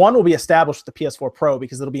that one will be established with the PS4 Pro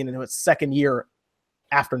because it'll be into its second year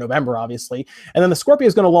after November, obviously. And then the Scorpio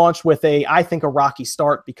is going to launch with I think a rocky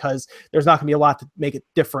start because there's not going to be a lot to make it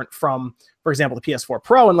different from, for example, the PS4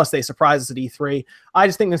 Pro unless they surprise us at E3. I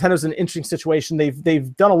just think Nintendo's in an interesting situation.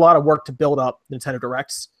 They've done a lot of work to build up Nintendo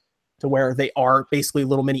Directs to where they are basically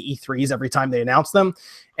little mini E3s every time they announce them,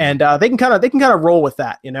 and they can kind of roll with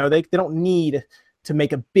that. They don't need to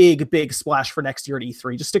make a big splash for next year at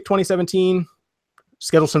E3. Just stick 2017,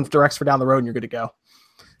 schedule some directs for down the road, and you're good to go.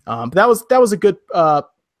 But that was a good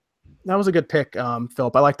pick,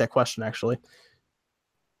 Philip. I like that question actually.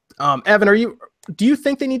 Evan, do you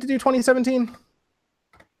think they need to do 2017?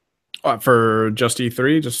 For just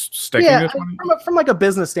E3, just sticking to 20? From like a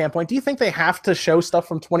business standpoint, do you think they have to show stuff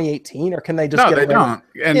from 2018 or can they just No, they don't.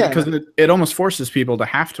 And because it almost forces people to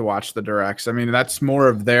have to watch the directs. I mean, that's more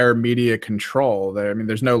of their media control.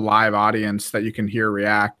 There's no live audience that you can hear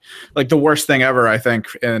react. Like the worst thing ever, I think,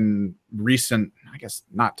 in recent, I guess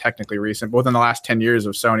not technically recent, but within the last 10 years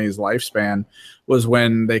of Sony's lifespan was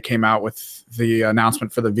when they came out with the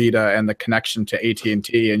announcement for the Vita and the connection to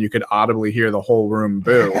AT&T, and you could audibly hear the whole room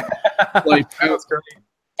boo. Like, that was great.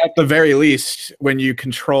 At the very least, when you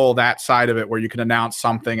control that side of it, where you can announce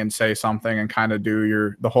something and say something and kind of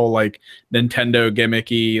do the whole like Nintendo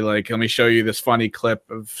gimmicky, like, let me show you this funny clip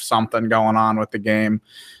of something going on with the game.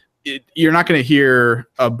 You're not going to hear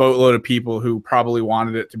a boatload of people who probably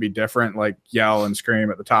wanted it to be different, like yell and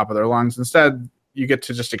scream at the top of their lungs. Instead, you get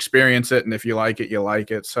to just experience it, and if you like it, you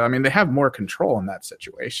like it. So, I mean, they have more control in that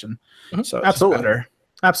situation. Mm-hmm. So, it's absolutely better.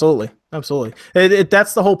 Absolutely.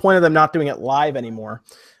 That's the whole point of them not doing it live anymore.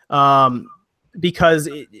 Because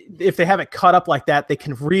if they have it cut up like that, they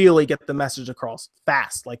can really get the message across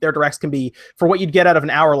fast. Like their directs can be, for what you'd get out of an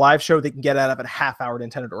hour live show, they can get out of a half-hour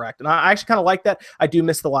Nintendo Direct. And I actually kind of like that. I do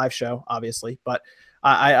miss the live show, obviously, but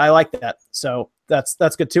I like that. So that's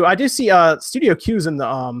good too. I do see Studio Q's in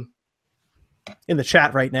the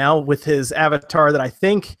chat right now with his avatar that I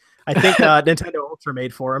think I think Nintendo Ultra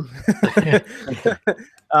made for him.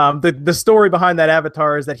 The story behind that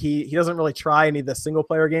avatar is that he doesn't really try any of the single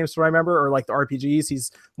player games, to remember, or like the RPGs.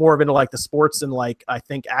 He's more of into like the sports and like I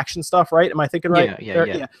think action stuff, right? Am I thinking right?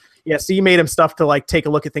 Yeah. So you made him stuff to like take a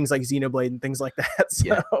look at things like Xenoblade and things like that.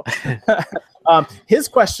 So his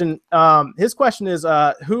question is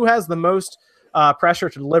who has the most pressure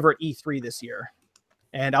to deliver at E3 this year?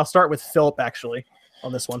 And I'll start with Philip actually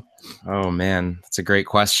on this one. Oh man, that's a great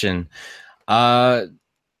question.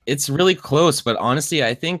 It's really close, but honestly,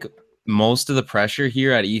 I think most of the pressure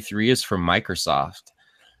here at E3 is from Microsoft.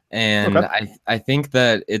 And okay. I think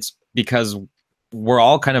that it's because we're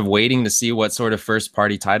all kind of waiting to see what sort of first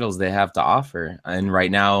party titles they have to offer. And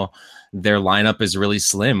right now their lineup is really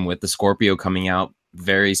slim with the Scorpio coming out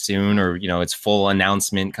very soon, or, you know, its full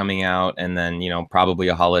announcement coming out, and then, you know, probably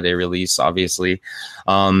a holiday release, obviously.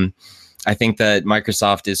 I think that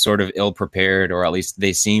Microsoft is sort of ill prepared, or at least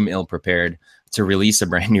they seem ill prepared to release a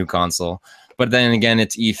brand new console. But then again,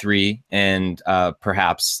 it's E3, and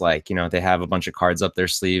perhaps like, you know, they have a bunch of cards up their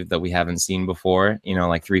sleeve that we haven't seen before, you know,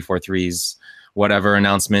 like 343's whatever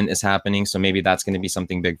announcement is happening. So maybe that's going to be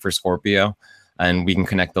something big for Scorpio, and we can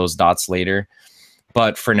connect those dots later.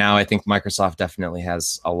 But for now, I think Microsoft definitely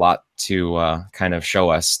has a lot to kind of show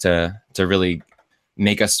us to really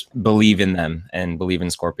make us believe in them and believe in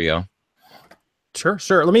Scorpio. Sure.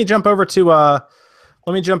 Let me jump over to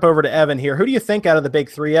Evan here. Who do you think out of the big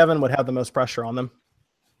three, Evan, would have the most pressure on them?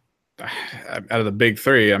 Out of the big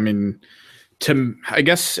three, I mean, I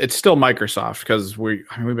guess it's still Microsoft, because we've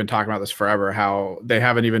been talking about this forever, how they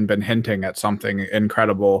haven't even been hinting at something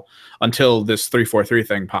incredible until this 343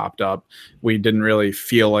 thing popped up. We didn't really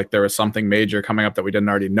feel like there was something major coming up that we didn't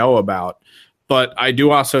already know about. But I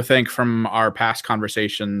do also think from our past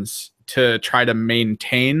conversations, to try to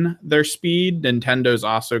maintain their speed, Nintendo's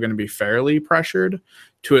also going to be fairly pressured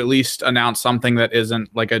to at least announce something that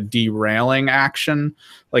isn't like a derailing action.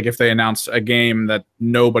 Like if they announce a game that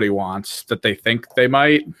nobody wants, that they think they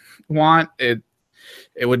might want, it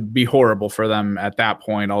would be horrible for them at that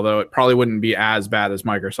point, although it probably wouldn't be as bad as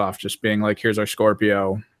Microsoft just being like, here's our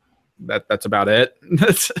Scorpio. That's about it.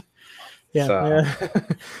 Yeah.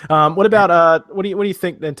 What about what do you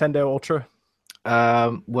think, Nintendo Ultra?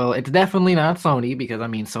 Well, it's definitely not Sony, because I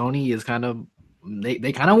mean Sony is kind of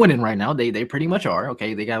they kind of winning right now. They pretty much are.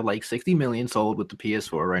 Okay, they got like 60 million sold with the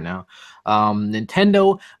PS4 right now.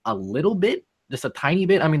 Nintendo a little bit, just a tiny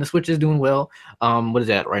bit. I mean the Switch is doing well. What is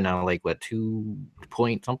that right now? Like what, 2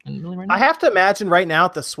 point something million right now? I have to imagine right now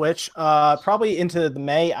at the Switch, probably into the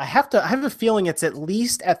May. I have a feeling it's at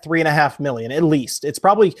least at 3.5 million. At least it's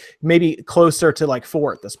probably maybe closer to like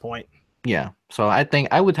 4 at this point. Yeah, so I think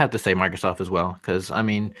I would have to say Microsoft as well, because I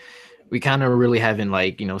mean, we kind of really haven't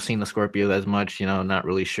like, you know, seen the Scorpio as much, you know, not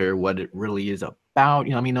really sure what it really is about.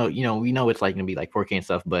 You know, I mean, we know it's like gonna be like 4K and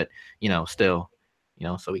stuff, but you know, still, you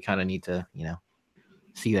know, so we kind of need to, you know,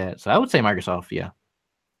 see that. So I would say Microsoft, yeah.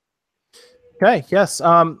 Okay, yes.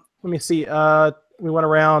 Let me see. We went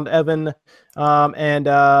around Evan, and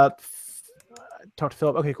talk to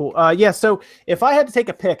Philip. Okay, cool. Yeah, so if I had to take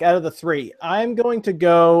a pick out of the three, I'm going to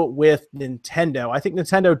go with Nintendo. I think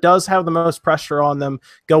Nintendo does have the most pressure on them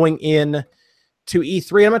going in to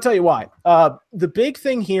E3. I'm going to tell you why. The big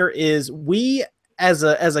thing here is we, as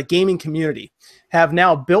a gaming community, have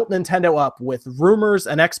now built Nintendo up with rumors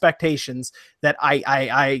and expectations that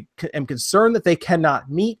I am concerned that they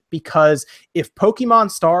cannot meet, because if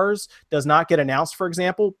Pokemon Stars does not get announced, for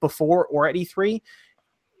example, before or at E3,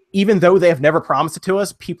 even though they have never promised it to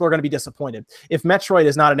us, people are going to be disappointed. If Metroid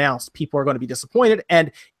is not announced, people are going to be disappointed.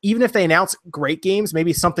 And even if they announce great games,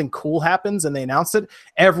 maybe something cool happens and they announce it,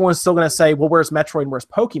 everyone's still going to say, well, where's Metroid and where's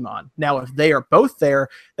Pokemon? Now, if they are both there,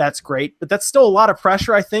 that's great. But that's still a lot of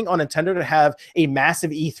pressure, I think, on Nintendo to have a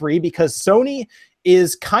massive E3, because Sony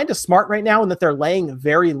is kind of smart right now in that they're laying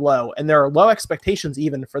very low, and there are low expectations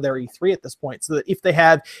even for their E3 at this point. So that if they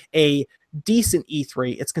have a decent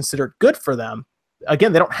E3, it's considered good for them.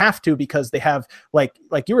 Again, they don't have to, because they have, like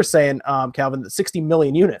you were saying, Calvin, the 60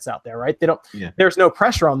 million units out there, right? There's no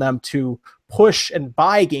pressure on them to push and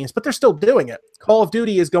buy games, but they're still doing it. Call of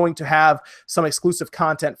Duty is going to have some exclusive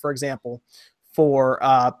content, for example, for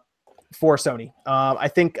Sony. I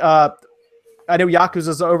think I know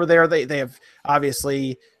Yakuza's over there. They have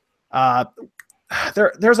obviously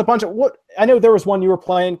there's a bunch of what I know. There was one you were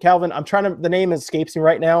playing, Calvin. The name escapes me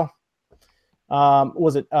right now.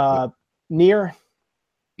 Was it Nier?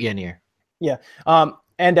 Yeah, Nier. Yeah.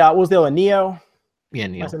 And what was the other one? Neo? Yeah,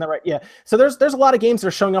 Neo. Am I saying that right? Yeah. So there's a lot of games that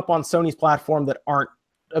are showing up on Sony's platform that aren't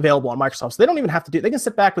available on Microsoft. So they don't even have to they can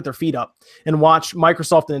sit back with their feet up and watch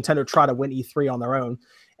Microsoft and Nintendo try to win E3 on their own.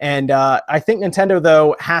 And I think Nintendo,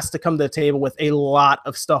 though, has to come to the table with a lot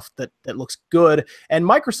of stuff that looks good. And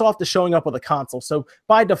Microsoft is showing up with a console. So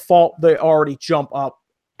by default, they already jump up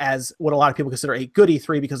as what a lot of people consider a good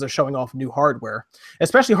E3 because they're showing off new hardware,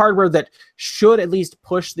 especially hardware that should at least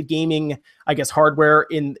push the gaming, I guess, hardware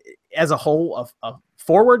in as a whole of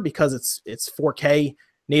forward, because it's 4K,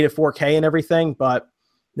 native 4K and everything. But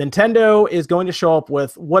Nintendo is going to show up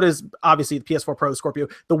with what is obviously the PS4 Pro, the Scorpio,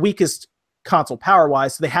 the weakest console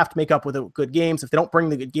power-wise, so they have to make up with the good games. If they don't bring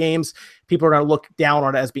the good games, people are going to look down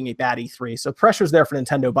on it as being a bad E3. So pressure's there for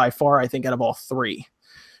Nintendo by far, I think, out of all three.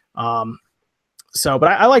 But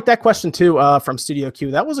I like that question too from Studio Q.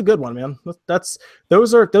 That was a good one, man.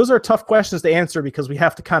 Those are tough questions to answer because you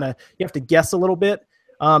have to guess a little bit.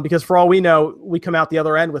 Because for all we know, we come out the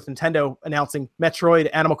other end with Nintendo announcing Metroid,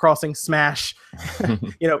 Animal Crossing, Smash,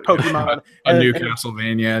 Pokemon, a new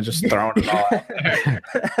Castlevania, just throwing it all out there.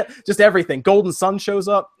 Just everything. Golden Sun shows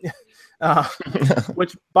up,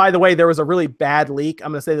 which, by the way, there was a really bad leak.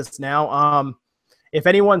 I'm going to say this now. If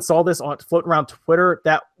anyone saw this floating around Twitter,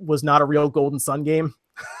 that was not a real Golden Sun game.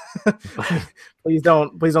 Please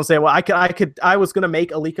don't say, well, I was going to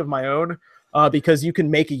make a leak of my own. Because you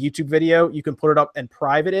can make a YouTube video, you can put it up and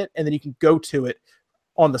private it, and then you can go to it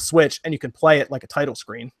on the Switch and you can play it like a title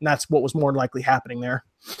screen. And that's what was more likely happening there.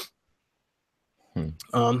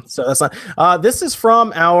 So that's not. This is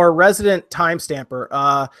from our resident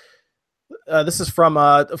timestamper. This is from,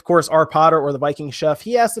 of course, R. Potter or the Viking Chef.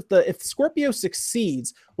 He asked if Scorpio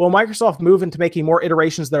succeeds, will Microsoft move into making more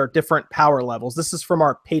iterations that are different power levels? This is from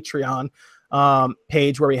our Patreon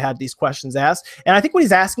page where we had these questions asked. And I think what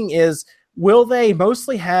he's asking is, will they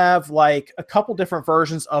mostly have like a couple different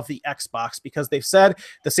versions of the Xbox? Because they've said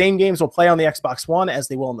the same games will play on the Xbox One as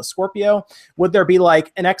they will on the Scorpio. Would there be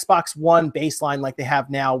like an Xbox One baseline like they have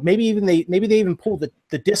now? Maybe they even pull the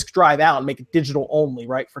disc drive out and make it digital only,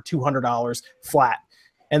 right, for $200 flat.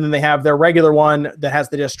 And then they have their regular one that has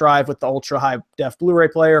the disc drive with the ultra high def Blu-ray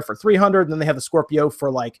player for $300. And then they have the Scorpio for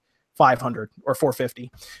like $500 or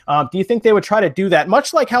 $450. Do you think they would try to do that?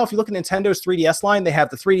 Much like how if you look at Nintendo's 3DS line, they have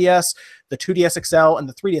the 3DS, the 2DS XL, and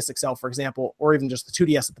the 3DS XL, for example, or even just the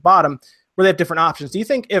 2DS at the bottom, where they have different options. Do you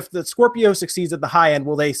think if the Scorpio succeeds at the high end,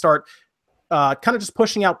 will they start kind of just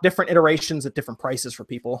pushing out different iterations at different prices for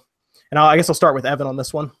people? And I guess I'll start with Evan on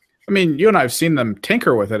this one. I mean, you and I have seen them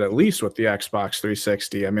tinker with it, at least with the Xbox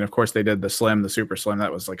 360. I mean, of course, they did the Slim, the Super Slim.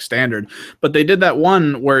 That was like standard. But they did that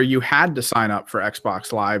one where you had to sign up for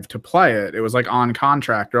Xbox Live to play it. It was like on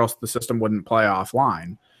contract or else the system wouldn't play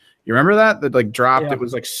offline. You remember that? That like dropped. Yeah. It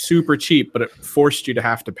was like super cheap, but it forced you to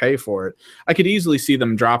have to pay for it. I could easily see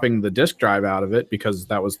them dropping the disc drive out of it because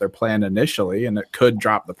that was their plan initially, and it could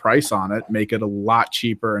drop the price on it, make it a lot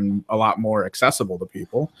cheaper and a lot more accessible to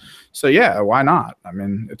people. So yeah, why not? I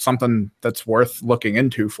mean, it's something that's worth looking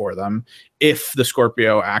into for them if the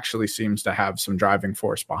Scorpio actually seems to have some driving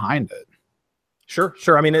force behind it. Sure.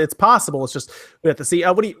 I mean, it's possible. It's just we have to see.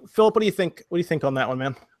 Philip? What do you think? What do you think on that one,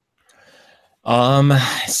 man?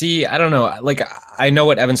 See, I don't know. Like, I know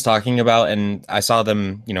what Evan's talking about, and I saw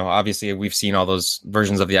them, obviously we've seen all those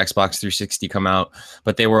versions of the Xbox 360 come out,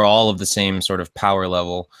 but they were all of the same sort of power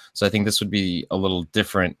level. So I think this would be a little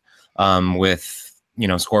different, with,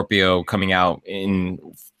 Scorpio coming out in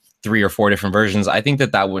 3 or 4 different versions. I think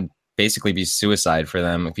that would basically be suicide for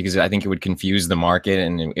them because I think it would confuse the market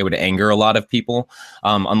and it would anger a lot of people,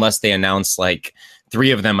 unless they announce like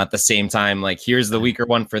 3 of them at the same time. Like, here's the weaker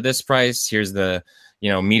one for this price. Here's the,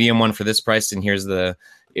 medium one for this price. And here's the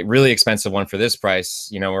really expensive one for this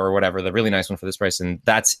price, or whatever, the really nice one for this price. And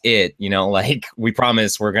that's it, like we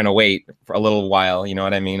promise we're going to wait for a little while, you know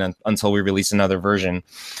what I mean? Until we release another version.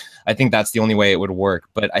 I think that's the only way it would work,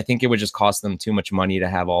 but I think it would just cost them too much money to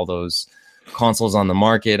have all those consoles on the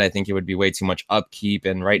market. I think it would be way too much upkeep.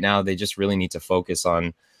 And right now they just really need to focus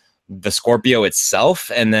on the Scorpio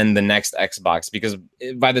itself and then the next Xbox, because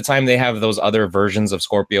by the time they have those other versions of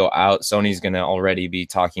Scorpio out, Sony's going to already be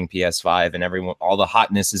talking PS5 and all the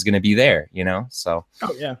hotness is going to be there, so.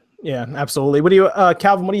 Oh yeah, absolutely. What do you,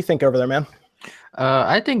 Calvin, what do you think over there, man?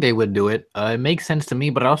 I think they would do it. It makes sense to me,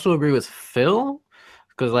 but I also agree with Phil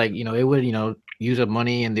because it would, use up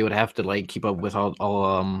money and they would have to like keep up with all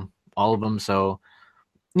of them. So,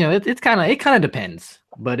 it kind of depends.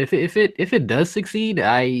 But if it does succeed,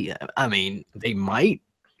 I mean, they might,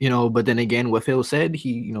 but then again, what Phil said,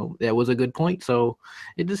 that was a good point. So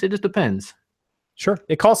it just depends. Sure.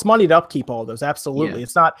 It costs money to upkeep all those. Absolutely.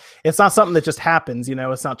 Yeah. It's not something that just happens,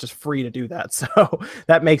 it's not just free to do that. So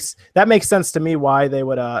that makes sense to me why they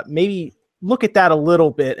would maybe look at that a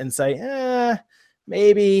little bit and say,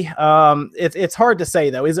 maybe. It's hard to say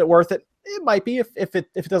though. Is it worth it? It might be if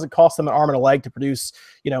it doesn't cost them an arm and a leg to produce,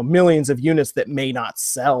 millions of units that may not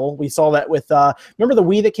sell. We saw that with remember the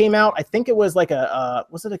Wii that came out? I think it was like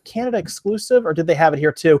was it a Canada exclusive, or did they have it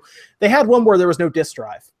here too? They had one where there was no disk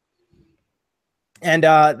drive. And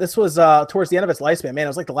this was towards the end of its lifespan. Man, it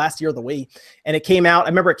was like the last year of the Wii. And it came out. I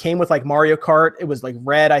remember it came with like Mario Kart. It was like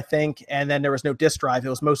red, I think. And then there was no disk drive. It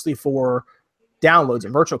was mostly for downloads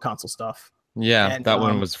and virtual console stuff. Yeah, and, that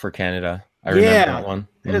one was for Canada. I remember that one.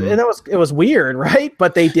 And it was weird, right?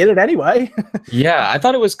 But they did it anyway. Yeah, I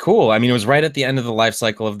thought it was cool. I mean, it was right at the end of the life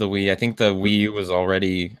cycle of the Wii. I think the Wii U was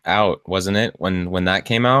already out, wasn't it, when that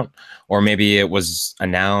came out? Or maybe it was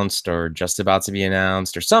announced or just about to be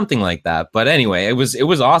announced or something like that. But anyway, it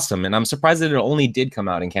was awesome. And I'm surprised that it only did come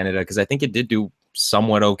out in Canada, because I think it did do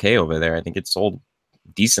somewhat okay over there. I think it sold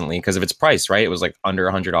decently because of its price, right? It was like under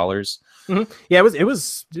 $100. Mm-hmm. Yeah, it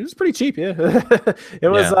was pretty cheap. Yeah,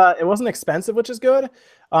 it wasn't expensive, which is good.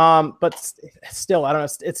 But still, I don't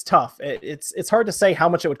know. It's tough. It's hard to say how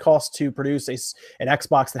much it would cost to produce an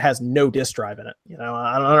Xbox that has no disk drive in it.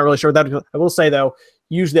 I'm not really sure that. I will say though,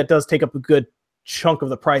 usually that does take up a good chunk of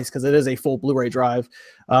the price because it is a full Blu-ray drive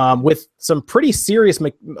with some pretty serious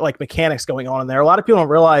mechanics going on in there. A lot of people don't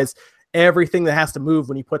realize everything that has to move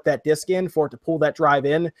when you put that disc in for it to pull that drive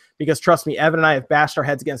in, because trust me, Evan and I have bashed our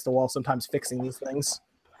heads against the wall sometimes fixing these things,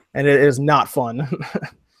 and it is not fun.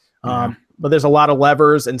 But there's a lot of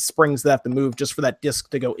levers and springs that have to move just for that disc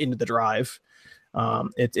to go into the drive.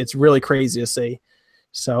 It's really crazy to see.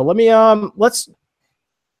 So let's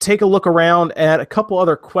take a look around at a couple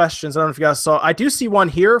other questions. I don't know if you guys saw. I do see one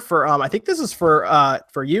here for I think this is for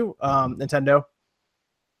you, Nintendo.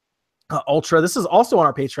 Ultra. This is also on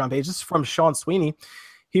our Patreon page. This is from Sean Sweeney.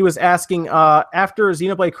 He was asking, after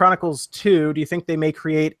Xenoblade Chronicles 2, do you think they may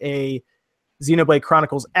create a Xenoblade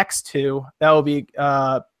Chronicles X2? That would be,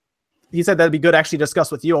 he said that'd be good actually to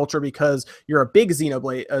discuss with you, Ultra, because you're a big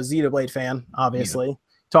Xenoblade fan, obviously. Yeah.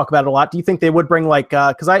 Talk about it a lot. Do you think they would bring all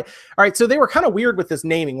right, so they were kind of weird with this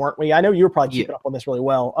naming, weren't we? I know you were probably keeping up on this really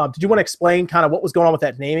well. Did you want to explain kind of what was going on with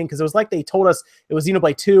that naming? Because it was like they told us it was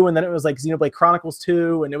Xenoblade 2, and then it was like Xenoblade Chronicles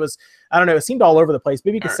 2, and it was, I don't know, it seemed all over the place.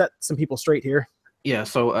 Maybe you could set some people straight here. Yeah,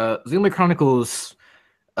 so Xenoblade Chronicles,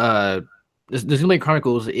 the Xenoblade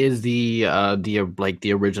Chronicles is the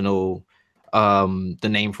original, the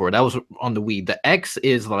name for it. That was on the Wii. The X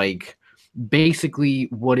is like, basically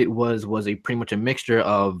what it was pretty much a mixture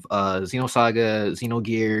of Xenosaga,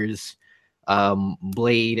 Xenogears,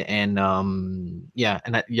 Blade, and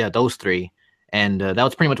those three. And that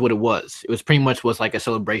was pretty much what it was. It was pretty much like a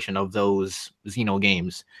celebration of those Xeno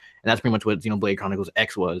games. And that's pretty much what Xenoblade Chronicles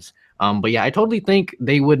X was. But yeah, I totally think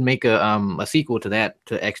they would make a sequel to that,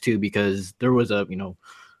 to X2, because there was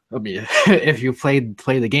if you play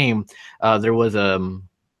the game, there was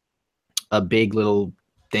a big little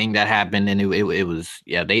thing that happened, and it was,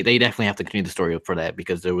 yeah, they definitely have to continue the story for that,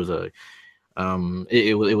 because there was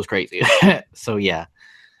it was crazy. So yeah,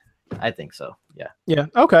 I think so. Yeah.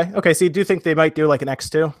 Okay, so you do think they might do like an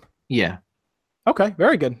X2? Yeah. Okay,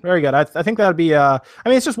 very good. I think that would be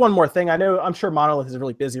it's just one more thing. I'm sure Monolith is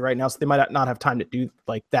really busy right now, so they might not have time to do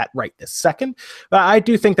like that right this second. But I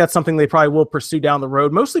do think that's something they probably will pursue down the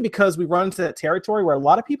road, mostly because we run into that territory where a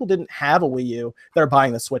lot of people didn't have a Wii U that are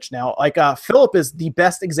buying the Switch now. Like Philip is the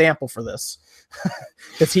best example for this.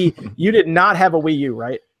 Because you did not have a Wii U,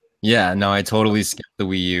 right? Yeah, no, I totally skipped the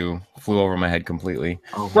Wii U. Flew over my head completely.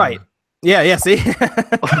 Oh, right. Yeah, see?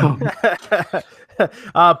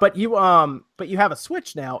 But you have a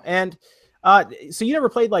Switch now, and so you never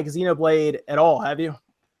played like Xenoblade at all, have you?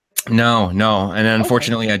 No, and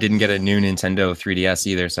unfortunately I didn't get a new Nintendo 3DS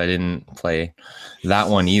either, so I didn't play that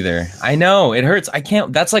one either. I know, it hurts. I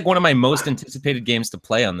can't. That's like one of my most anticipated games to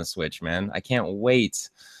play on the Switch, man. I can't wait.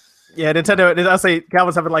 Yeah, Nintendo. I'll say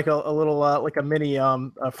Calvin's having like a little like a mini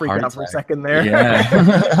freak out for a second there. Yeah.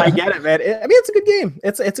 I get it, man. It's a good game.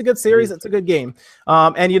 It's a good series. It's a good game.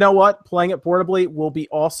 And you know what? Playing it portably will be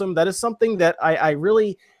awesome. That is something that I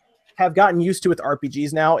really have gotten used to with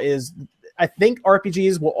RPGs now. Is I think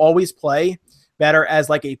RPGs will always play better as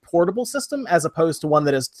like a portable system as opposed to one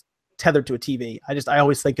that is tethered to a TV. I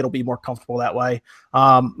always think it'll be more comfortable that way.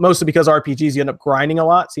 Mostly because RPGs you end up grinding a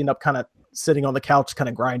lot, so you end up kind of sitting on the couch kind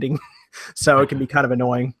of grinding. So it can be kind of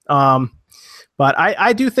annoying. But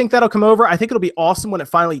I do think that'll come over. I think it'll be awesome when it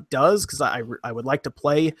finally does, because I would like to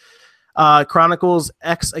play Chronicles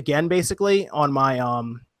X again, basically, on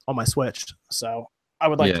my Switch. So I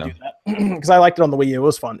would like to do that because I liked it on the Wii U. It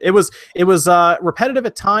was fun. It was repetitive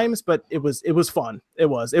at times, but it was fun. It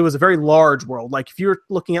was a very large world. Like if you're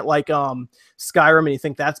looking at like Skyrim and you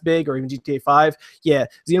think that's big, or even GTA 5, yeah,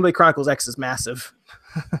 Xenoblade Chronicles X is massive.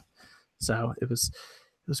 So it was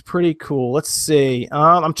was pretty cool. Let's see.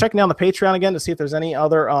 I'm checking down the Patreon again to see if there's any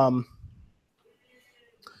other I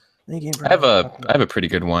have a pretty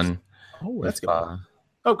good one. Oh, that's good.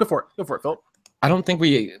 Oh, go for it, Phil. I don't think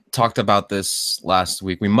we talked about this last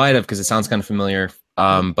week. We might have because it sounds kind of familiar.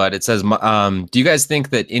 But it says, do you guys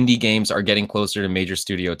think that indie games are getting closer to major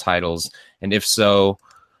studio titles? And if so,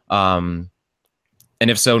 not,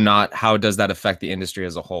 how does that affect the industry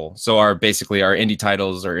as a whole? So are indie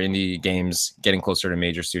titles or indie games getting closer to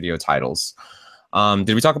major studio titles?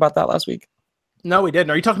 Did we talk about that last week? No, we didn't.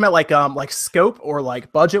 Are you talking about like scope or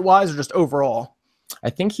like budget wise or just overall? I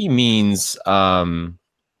think he means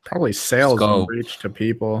probably sales scope. And reach to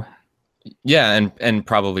people. Yeah, and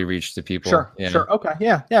probably reach to people. Sure. Yeah. Sure. Okay.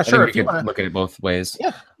 Yeah. Sure. If you could look at it both ways.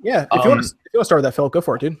 Yeah. If you want to start with that, Phil, go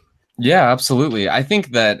for it, dude. Yeah, absolutely. I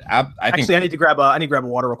think that I need to grab a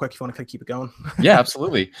water real quick if you want to keep it going. Yeah,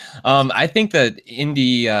 absolutely. I think that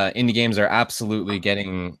indie games are absolutely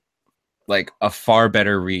getting like a far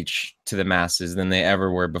better reach to the masses than they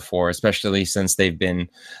ever were before, especially since they've been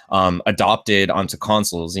adopted onto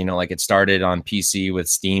consoles. You know, like it started on PC with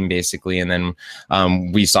Steam basically, and then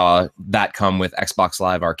we saw that come with Xbox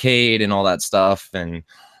Live Arcade and all that stuff, and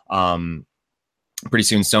pretty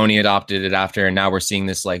soon Sony adopted it after, and now we're seeing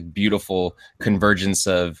this like beautiful convergence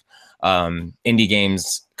of indie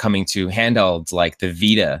games coming to handhelds like the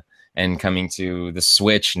Vita and coming to the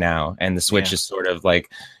Switch now, and the Switch is sort of like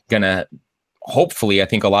gonna, hopefully, I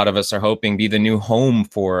think a lot of us are hoping, be the new home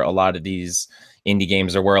for a lot of these indie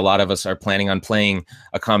games, or where a lot of us are planning on playing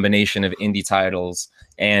a combination of indie titles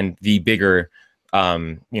and the bigger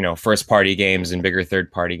first party games and bigger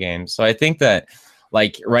third party games. So I think that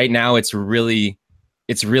like right now it's really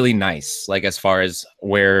nice, like as far as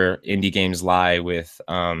where indie games lie with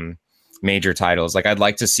major titles. Like I'd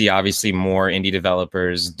like to see obviously more indie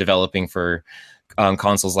developers developing for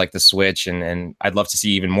consoles like the Switch, and I'd love to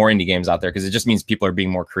see even more indie games out there, because it just means people are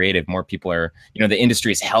being more creative. More people are, the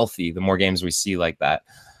industry is healthy. The more games we see like that,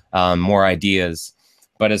 more ideas.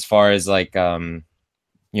 But as far as like, their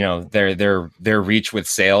reach with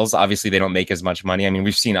sales, obviously they don't make as much money. I mean,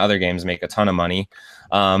 we've seen other games make a ton of money,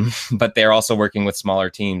 but they're also working with smaller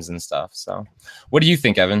teams and stuff. So what do you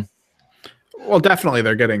think, Evan? Well, definitely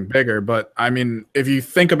they're getting bigger, but I mean, if you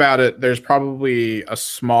think about it, there's probably a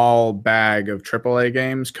small bag of AAA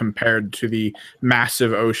games compared to the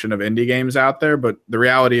massive ocean of indie games out there. But the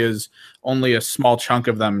reality is only a small chunk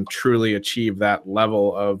of them truly achieve that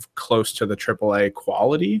level of close to the AAA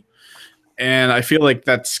quality. And I feel like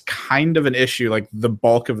that's kind of an issue, like the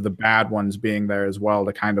bulk of the bad ones being there as well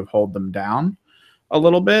to kind of hold them down a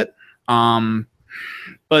little bit.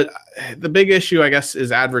 But the big issue, I guess,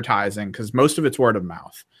 is advertising, because most of it's word of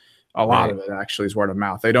mouth. A lot of it actually is word of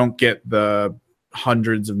mouth. They don't get the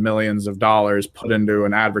hundreds of millions of dollars put into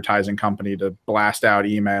an advertising company to blast out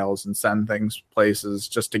emails and send things places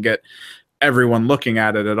just to get everyone looking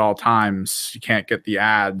at it at all times. You can't get the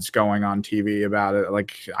ads going on TV about it.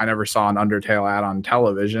 Like, I never saw an Undertale ad on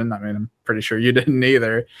television. I mean, I'm pretty sure you didn't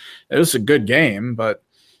either. It was a good game, but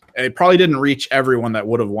it probably didn't reach everyone that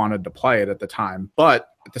would have wanted to play it at the time. But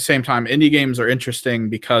at the same time, indie games are interesting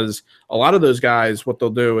because a lot of those guys, what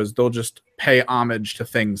they'll do is they'll just pay homage to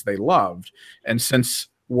things they loved. And since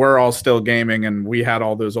we're all still gaming and we had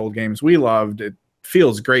all those old games we loved, it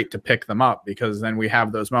feels great to pick them up, because then we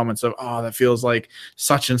have those moments of, oh, that feels like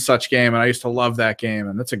such and such game, and I used to love that game,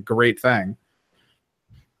 and that's a great thing.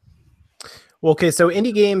 Well, okay, so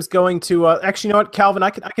indie games going to actually, you know what, Calvin,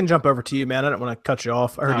 I can jump over to you, man. I don't want to cut you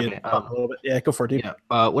off. I heard you a little bit. Yeah, go for it, dude.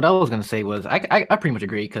 Yeah, what I was gonna say was I pretty much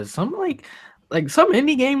agree, because some like some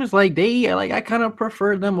indie games, like they like, I kind of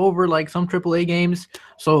prefer them over like some AAA games.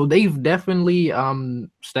 So they've definitely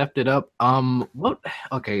stepped it up.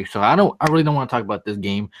 Okay, so I really don't want to talk about this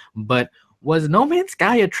game, but was No Man's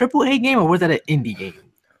Sky a AAA game, or was that an indie game?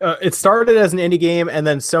 It started as an indie game, and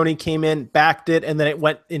then Sony came in, backed it, and then it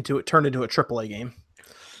turned into a AAA game.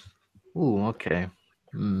 Ooh, okay.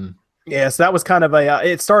 Yeah, so that was kind of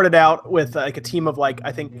it started out with like a team of like,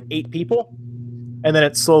 I think 8 people, and then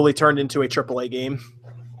it slowly turned into a AAA game.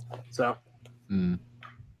 So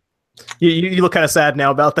you look kind of sad now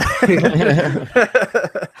about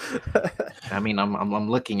that. I mean, I'm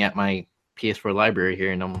looking at my PS4 library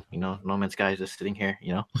here, and No Man's Sky is just sitting here,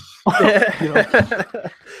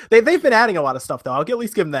 They've been adding a lot of stuff, though. I'll at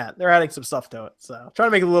least give them that. They're adding some stuff to it, so trying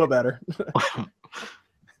to make it a little better.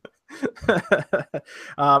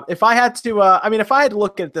 If I had to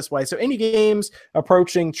look at it this way, so indie games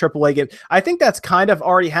approaching AAA games, I think that's kind of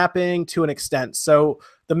already happening to an extent. So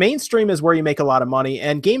the mainstream is where you make a lot of money,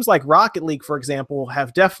 and games like Rocket League, for example,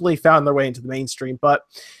 have definitely found their way into the mainstream. But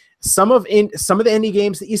some of the indie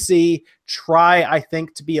games that you see try, I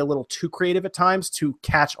think, to be a little too creative at times to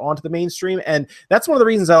catch on to the mainstream. And that's one of the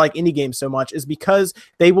reasons I like indie games so much, is because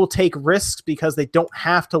they will take risks because they don't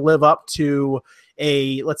have to live up to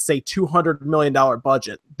a, let's say, $200 million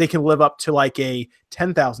budget. They can live up to like a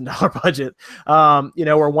 $10,000 budget,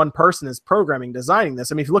 where one person is programming, designing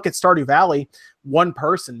this. I mean, if you look at Stardew Valley, one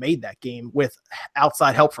person made that game with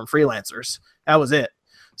outside help from freelancers. That was it.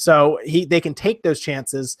 So they can take those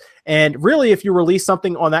chances. And really, if you release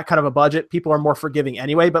something on that kind of a budget, people are more forgiving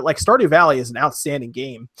anyway. But like Stardew Valley is an outstanding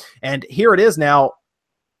game. And here it is now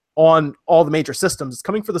on all the major systems. It's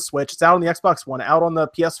coming for the Switch. It's out on the Xbox One, out on the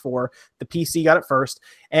PS4. The PC got it first.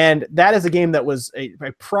 And that is a game that was a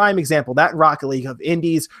prime example, that Rocket League, of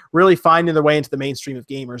indies really finding their way into the mainstream of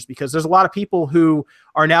gamers, because there's a lot of people who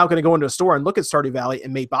are now going to go into a store and look at Stardew Valley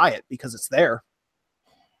and may buy it because it's there.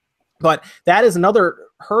 But that is another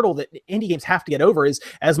hurdle that indie games have to get over, is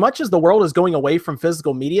as much as the world is going away from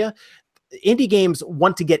physical media, indie games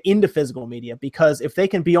want to get into physical media, because if they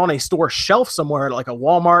can be on a store shelf somewhere like a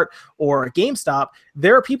Walmart or a GameStop,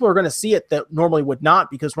 there are people who are going to see it that normally would not,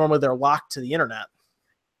 because normally they're locked to the internet.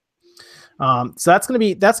 So that's going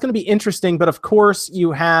to be interesting. But of course,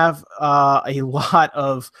 you have a lot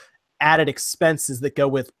of added expenses that go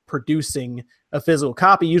with producing a physical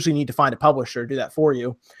copy. You usually need to find a publisher to do that for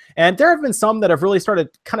you. And there have been some that have really started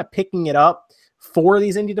kind of picking it up for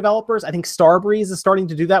these indie developers. I think Starbreeze is starting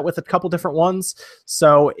to do that with a couple different ones.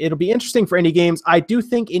 So it'll be interesting for indie games. I do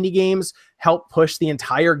think indie games help push the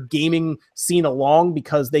entire gaming scene along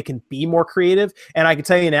because they can be more creative. And I can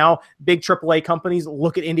tell you now, big AAA companies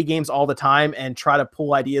look at indie games all the time and try to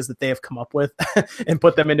pull ideas that they have come up with and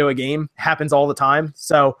put them into a game. Happens all the time.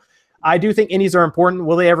 So I do think indies are important.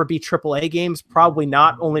 Will they ever be AAA games? Probably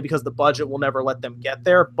not, only because the budget will never let them get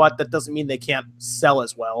there, but that doesn't mean they can't sell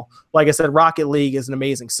as well. Like I said, Rocket League is an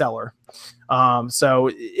amazing seller. So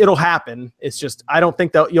it'll happen. It's just, I don't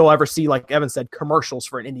think that you'll ever see, like Evan said, commercials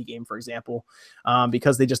for an indie game, for example,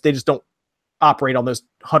 because they just don't operate on those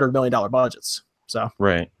 $100 million budgets. So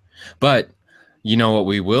right. But you know what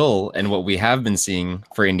we will and what we have been seeing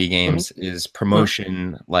for indie games is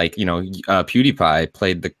promotion. Like, PewDiePie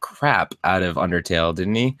played the crap out of Undertale,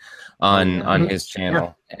 didn't he, on his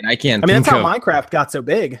channel? Yeah. And I can't. I mean, that's how Minecraft got so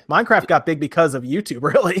big. Minecraft got big because of YouTube,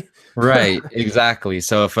 really. Right, exactly.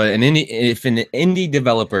 So if an indie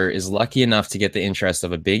developer is lucky enough to get the interest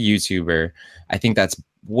of a big YouTuber, I think that's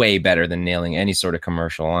way better than nailing any sort of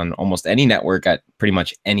commercial on almost any network at pretty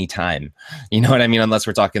much any time. You know what I mean? Unless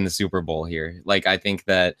we're talking the Super Bowl here. Like, I think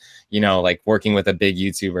that, like working with a big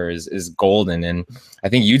YouTuber is golden. And I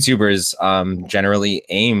think YouTubers generally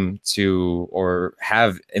aim to, or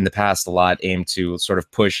have in the past a lot, aimed to sort of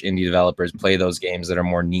push indie developers, play those games that are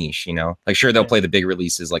more niche, like sure, they'll play the big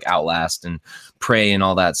releases like Outlast and Prey and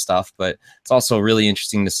all that stuff. But it's also really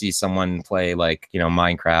interesting to see someone play like,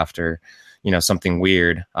 Minecraft or, something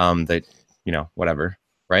weird that, whatever.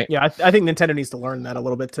 Right. Yeah. I think Nintendo needs to learn that a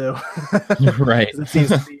little bit too. Right. It seems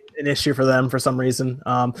to be an issue for them for some reason.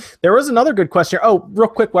 There was another good question. Oh, real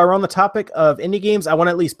quick, while we're on the topic of indie games, I want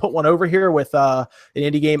to at least put one over here with an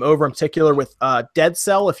indie game over in particular with Dead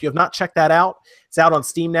Cell. If you have not checked that out, it's out on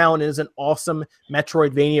Steam now, and it is an awesome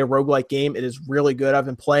Metroidvania roguelike game. It is really good. I've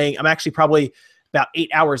been playing. I'm actually probably about 8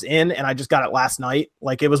 hours in, and I just got it last night.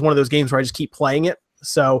 Like, it was one of those games where I just keep playing it.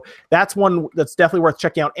 So that's one that's definitely worth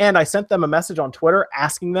checking out. And I sent them a message on Twitter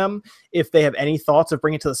asking them if they have any thoughts of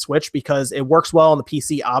bringing it to the Switch, because it works well on the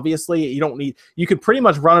PC. Obviously, you can pretty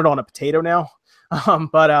much run it on a potato now.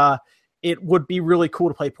 But it would be really cool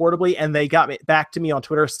to play portably. And they got back to me on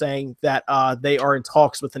Twitter saying that they are in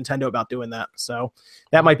talks with Nintendo about doing that. So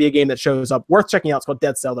that might be a game that shows up. Worth checking out. It's called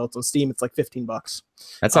Dead Cell, though. It's on Steam. It's like $15.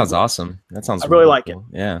 That sounds awesome. That sounds. I really like cool.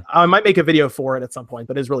 it. Yeah. I might make a video for it at some point,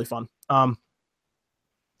 but it's really fun.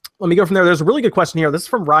 Let me go from there. There's a really good question here. This is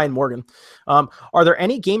from Ryan Morgan. Are there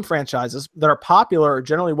any game franchises that are popular or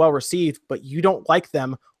generally well received, but you don't like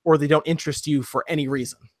them or they don't interest you for any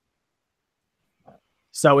reason?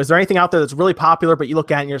 So is there anything out there that's really popular, but you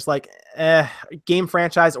look at it and you're just like, game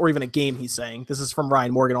franchise or even a game, he's saying. This is from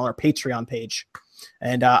Ryan Morgan on our Patreon page.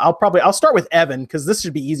 And I'll start with Evan, because this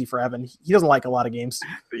should be easy for Evan. He doesn't like a lot of games.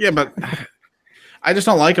 Yeah, but I just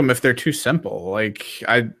don't like them if they're too simple. Like,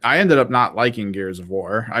 I ended up not liking Gears of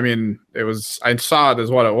War. I mean, I saw it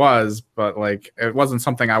as what it was, but like, it wasn't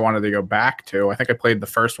something I wanted to go back to. I think I played the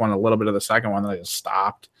first one, a little bit of the second one, and I just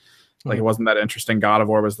stopped. Like, it wasn't that interesting. God of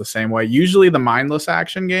War was the same way. Usually the mindless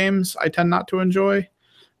action games I tend not to enjoy,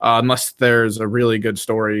 unless there's a really good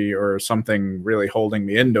story or something really holding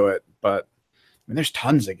me into it. But mean, there's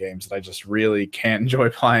tons of games that I just really can't enjoy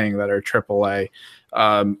playing that are AAA.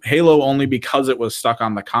 Halo only because it was stuck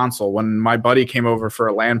on the console. When my buddy came over for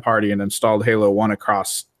a LAN party and installed Halo 1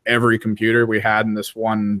 across every computer we had in this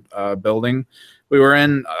one building we were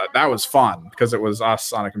in, that was fun because it was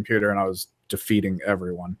us on a computer and I was defeating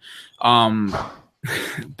everyone.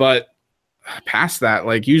 But past that,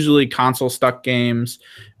 like usually console stuck games,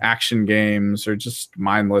 action games, or just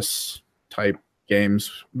mindless type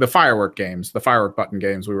games, the firework button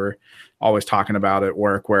games we were always talking about at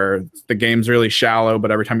work, where the game's really shallow,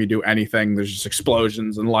 but every time you do anything, there's just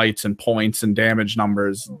explosions and lights and points and damage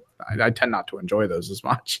numbers. I tend not to enjoy those as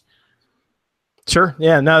much. Sure.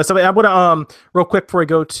 Yeah. No. So I want to real quick before I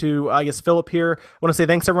go to I guess Philip here. I want to say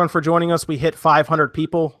thanks everyone for joining us. We hit 500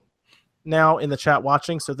 people now in the chat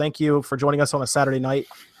watching, so thank you for joining us on a Saturday night,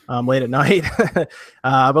 late at night.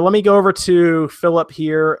 But let me go over to Philip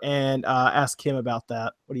here and ask him about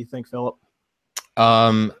that. What do you think, Philip?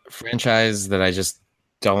 Franchise that I just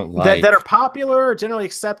don't like that are popular or generally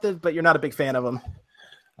accepted, but you're not a big fan of them.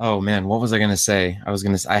 Oh man, what was I gonna say?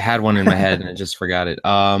 I had one in my head and I just forgot it.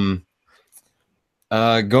 Go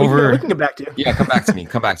over. We can get back to you. Yeah, come back to me.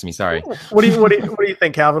 Come back to me. Sorry. What do you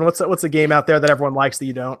think, Calvin? What's a game out there that everyone likes that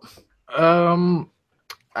you don't?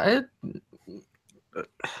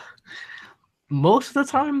 Most of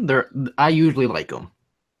the time, I usually like them.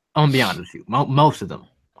 I'm gonna be honest with you. Most of them,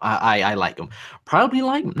 I like them. Probably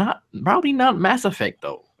not Mass Effect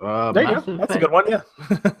though. There you go. That's a good one. Yeah.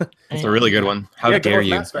 That's a really good one. How dare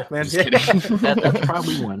you? Mass Effect, man. That's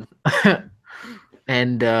probably one.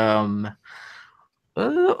 And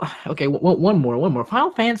okay, one more.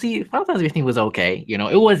 Final Fantasy 15 was okay. You know,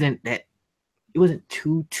 it wasn't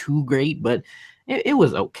too great, but it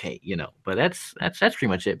was okay. You know, but that's pretty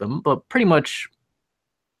much it. But pretty much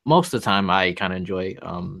most of the time, I kind of enjoy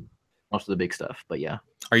most of the big stuff. But yeah.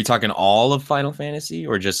 Are you talking all of Final Fantasy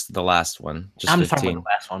or just the last one? I'm just talking about the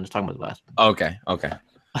last one. I'm just talking about the last one. Okay,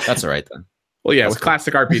 that's all right then. Well, yeah, with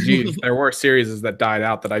classic RPGs, there were series that died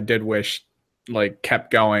out that I did wish like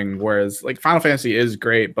kept going, whereas like Final Fantasy is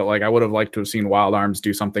great, but like I would have liked to have seen Wild Arms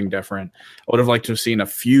do something different. I would have liked to have seen a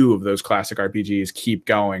few of those classic RPGs keep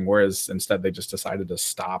going, whereas instead they just decided to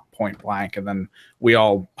stop point blank, and then we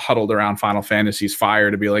all huddled around Final Fantasy's fire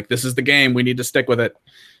to be like, this is the game, we need to stick with it.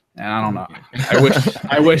 And I don't know,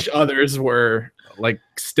 I wish others were like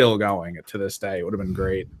still going to this day. It would have been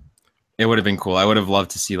great. It would have been cool. I would have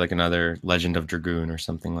loved to see like another Legend of Dragoon or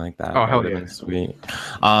something like that. Oh, hell yeah. Been sweet.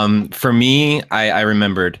 For me, I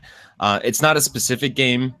remembered, it's not a specific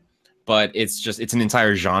game, but it's an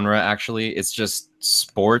entire genre. Actually, it's just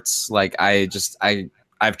sports. Like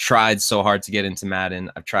I've tried so hard to get into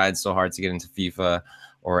Madden. I've tried so hard to get into FIFA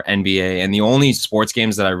or NBA. And the only sports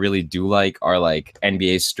games that I really do like are like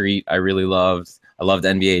NBA Street. I loved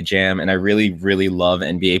NBA Jam, and I really, really love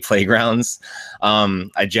NBA Playgrounds.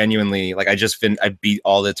 I genuinely like. I beat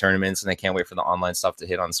all the tournaments, and I can't wait for the online stuff to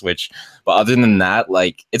hit on Switch. But other than that,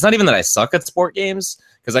 like, it's not even that I suck at sport games,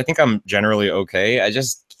 because I think I'm generally okay. I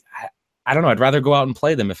don't know. I'd rather go out and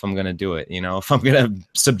play them if I'm gonna do it. You know, if I'm gonna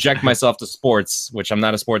subject myself to sports, which I'm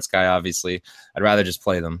not a sports guy, obviously, I'd rather just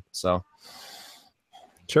play them. So,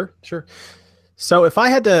 sure. So if I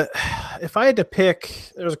had to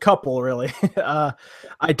pick, there's a couple really.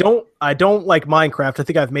 I don't like Minecraft. I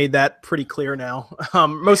think I've made that pretty clear now.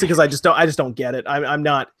 Mostly because I just don't get it. I'm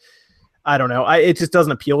not. I don't know. It just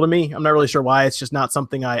doesn't appeal to me. I'm not really sure why. It's just not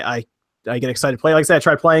something I get excited to play. Like I said, I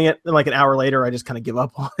tried playing it, and like an hour later, I just kind of give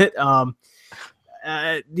up on it.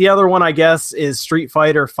 The other one, I guess, is Street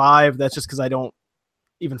Fighter 5. That's just because I don't.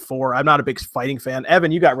 Even 4. I'm not a big fighting fan.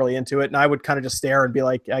 Evan, you got really into it, and I would kind of just stare and be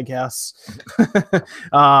like, I guess.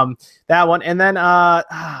 That one. And then,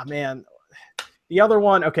 man, the other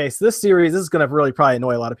one. Okay, so this is going to really probably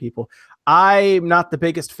annoy a lot of people. I'm not the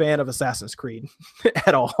biggest fan of Assassin's Creed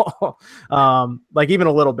at all. Like even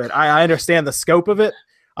a little bit. I understand the scope of it.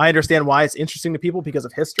 I understand why it's interesting to people because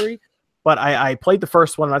of history. But I played the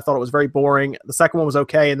first one and I thought it was very boring. The second one was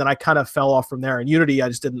okay, and then I kind of fell off from there. And Unity, I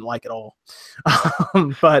just didn't like at all.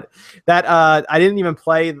 But that I didn't even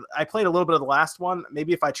play. I played a little bit of the last one.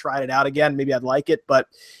 Maybe if I tried it out again, maybe I'd like it. But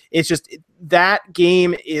it's just that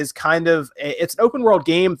game is kind of it's an open world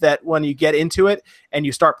game that when you get into it and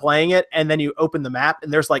you start playing it, and then you open the map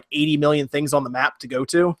and there's like 80 million things on the map to go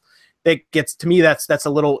to. It gets to me that's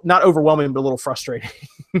a little not overwhelming, but a little frustrating.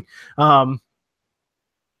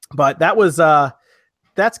 But that was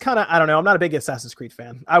that's kind of I don't know. I'm not a big Assassin's Creed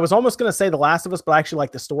fan. I was almost gonna say The Last of Us, but I actually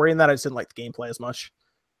like the story in that. I just didn't like the gameplay as much.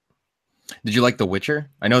 Did you like The Witcher?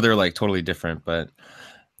 I know they're like totally different, but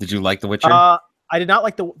did you like The Witcher? I did not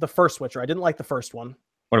like the first Witcher. I didn't like the first one.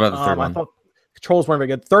 What about the third one? I thought Controls weren't very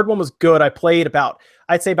good. Third one was good. I played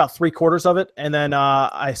I'd say about 3/4 of it, and then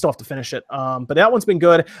I still have to finish it. But that one's been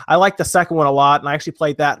good. I like the second one a lot, and I actually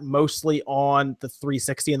played that mostly on the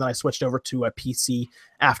 360, and then I switched over to a PC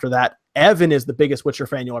after that. Evan is the biggest Witcher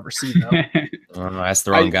fan you'll ever see, though. Oh, that's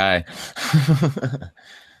the wrong guy.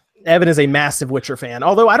 Evan is a massive Witcher fan.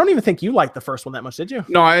 Although I don't even think you liked the first one that much, did you?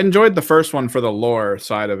 No, I enjoyed the first one for the lore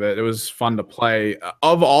side of it. It was fun to play.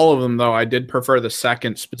 Of all of them, though, I did prefer the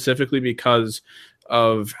second specifically because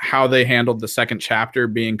of how they handled the second chapter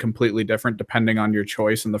being completely different depending on your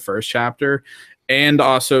choice in the first chapter. And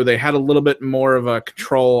also they had a little bit more of a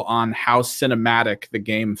control on how cinematic the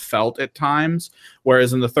game felt at times.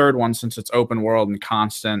 Whereas in the third one, since it's open world and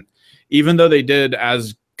constant, even though they did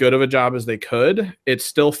as good of a job as they could, it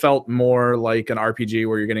still felt more like an RPG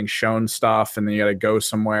where you're getting shown stuff and then you got to go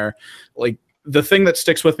somewhere. Like, the thing that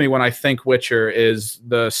sticks with me when I think Witcher is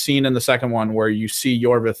the scene in the second one where you see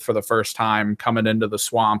Yorvith for the first time coming into the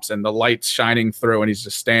swamps and the light's shining through and he's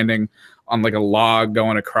just standing on like a log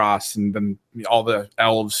going across, and then all the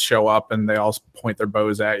elves show up and they all point their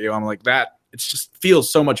bows at you. I'm like, that it just feels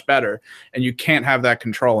so much better, and you can't have that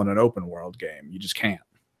control in an open world game. You just can't.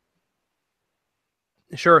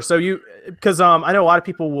 Sure. So because I know a lot of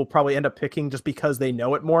people will probably end up picking, just because they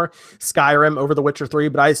know it more, Skyrim over The Witcher 3,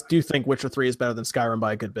 but I do think Witcher 3 is better than Skyrim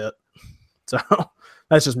by a good bit. So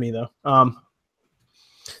that's just me, though. I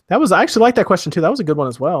actually like that question too. That was a good one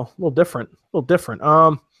as well. A little different.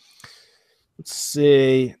 Let's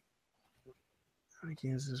see.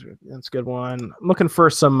 That's a good one. I'm looking for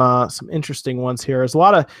some interesting ones here. There's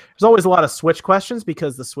always a lot of Switch questions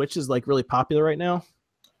because the Switch is like really popular right now.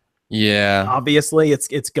 Yeah, obviously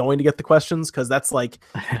it's going to get the questions because that's like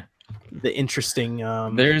the interesting.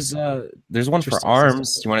 There's one for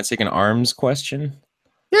ARMS. Do you want to take an ARMS question?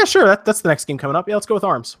 Yeah, sure. That's the next game coming up. Yeah, let's go with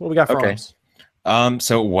ARMS. What do we got for ARMS?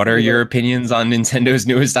 So what are your opinions on Nintendo's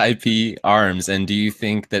newest IP, ARMS, and do you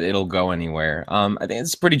think that it'll go anywhere? I think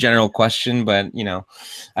it's a pretty general question, but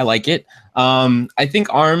I like it. I think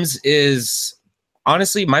ARMS is.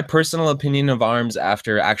 Honestly, my personal opinion of ARMS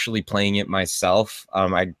after actually playing it myself,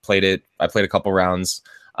 I played a couple rounds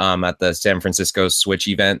at the San Francisco Switch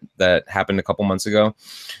event that happened a couple months ago.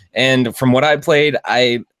 And from what I played,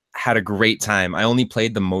 I had a great time. I only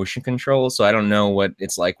played the motion controls, so I don't know what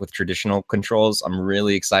it's like with traditional controls. I'm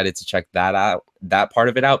really excited to check that part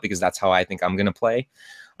of it out, because that's how I think I'm going to play.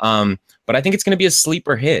 But I think it's going to be a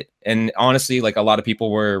sleeper hit. And honestly, like, a lot of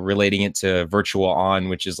people were relating it to Virtual On,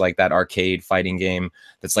 which is like that arcade fighting game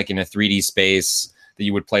that's like in a 3D space that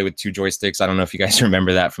you would play with 2 joysticks. I don't know if you guys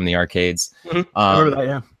remember that from the arcades. Mm-hmm. I remember that,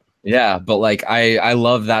 yeah. Yeah, but like I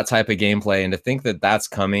love that type of gameplay, and to think that that's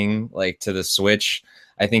coming like to the Switch,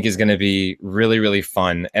 I think is going to be really, really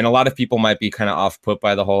fun. And a lot of people might be kind of off put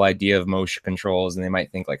by the whole idea of motion controls, and they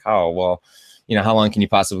might think like, oh, well, how long can you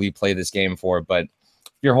possibly play this game for? But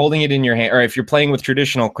you're holding it in your hand, or if you're playing with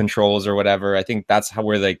traditional controls or whatever, I think that's how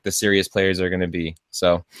where like the serious players are going to be.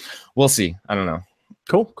 So we'll see. I don't know.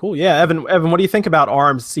 Cool. Yeah. Evan, what do you think about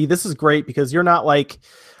ARMS? See, this is great because you're not like,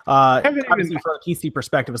 obviously from a PC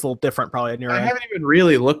perspective, it's a little different probably in your end. I haven't even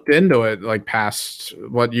really looked into it like past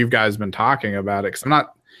what you guys been talking about it, because I'm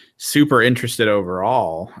not super interested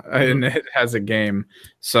overall in it as a game.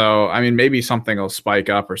 So, I mean, maybe something will spike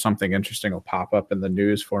up or something interesting will pop up in the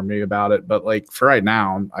news for me about it. But like for right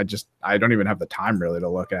now, I don't even have the time really to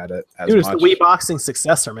look at it as Dude, it's much. the Wii boxing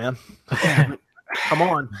successor, man. Come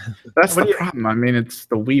on. That's the problem. I mean, it's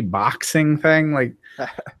the Wii boxing thing. Like,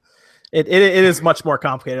 it is much more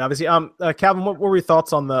complicated, obviously. Calvin, what were your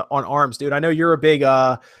thoughts on ARMS, dude? I know you're a big,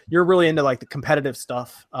 you're really into like the competitive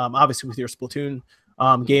stuff. Obviously with your Splatoon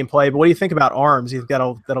gameplay, but what do you think about ARMS? You think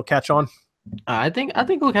that'll catch on? I think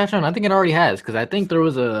it'll catch on. I think it already has, because I think there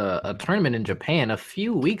was a tournament in Japan a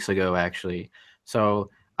few weeks ago, actually. So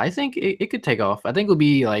I think it could take off. I think it'll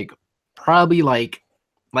be like probably like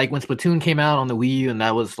when Splatoon came out on the Wii U and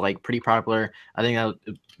that was like pretty popular. I think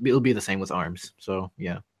it'll be the same with ARMS. So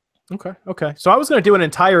yeah. Okay. So I was going to do an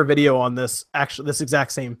entire video on this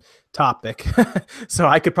exact same topic. So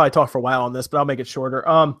I could probably talk for a while on this, but I'll make it shorter.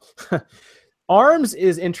 ARMS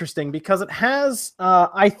is interesting because it has,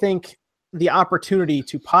 I think, the opportunity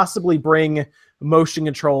to possibly bring motion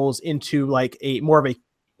controls into like a more of a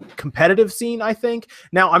competitive scene, I think.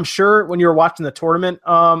 Now, I'm sure when you were watching the tournament,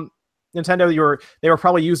 Nintendo, they were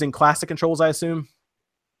probably using classic controls, I assume.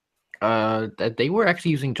 They were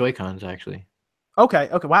actually using Joy-Cons, actually. Okay.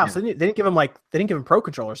 Wow. Yeah. So they didn't give him pro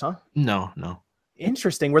controllers, huh? No.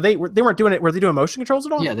 Interesting. They weren't doing it? Were they doing motion controls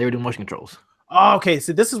at all? Yeah, they were doing motion controls. Oh, okay.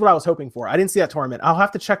 So this is what I was hoping for. I didn't see that tournament. I'll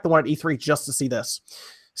have to check the one at E3 just to see this.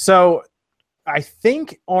 So I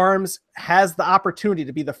think ARMS has the opportunity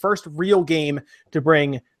to be the first real game to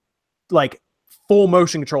bring like full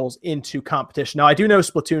motion controls into competition. Now, I do know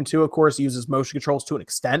Splatoon 2, of course, uses motion controls to an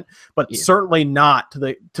extent, but certainly not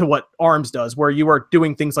to what ARMS does, where you are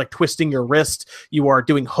doing things like twisting your wrist, you are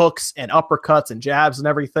doing hooks and uppercuts and jabs and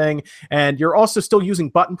everything, and you're also still using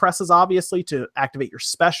button presses, obviously, to activate your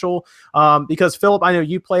special. Because, Philip, I know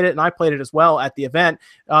you played it, and I played it as well at the event.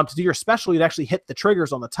 To do your special, you'd actually hit the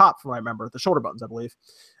triggers on the top, from what I remember, the shoulder buttons, I believe.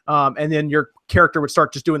 And then your character would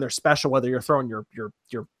start just doing their special, whether you're throwing your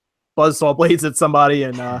buzzsaw blades at somebody,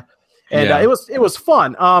 and it was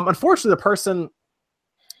fun. Unfortunately, the person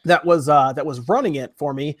that was running it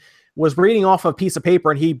for me was reading off a piece of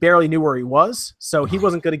paper, and he barely knew where he was, so he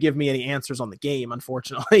wasn't going to give me any answers on the game,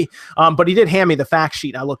 unfortunately. But he did hand me the fact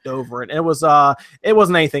sheet, and I looked over it, and it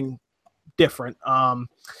wasn't anything different.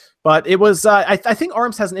 But it was I think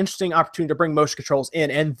ARMS has an interesting opportunity to bring motion controls in,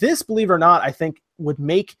 and this, believe it or not, I think would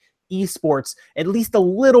make esports at least a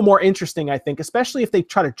little more interesting, I think, especially if they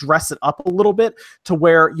try to dress it up a little bit to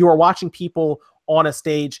where you are watching people on a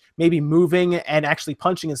stage maybe moving and actually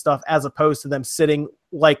punching and stuff, as opposed to them sitting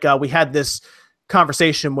like we had this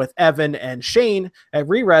conversation with Evan and Shane at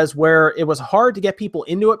Rerez, where it was hard to get people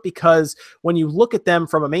into it because when you look at them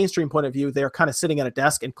from a mainstream point of view, they're kind of sitting at a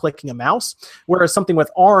desk and clicking a mouse, whereas something with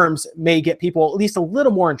ARMS may get people at least a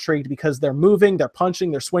little more intrigued because they're moving, they're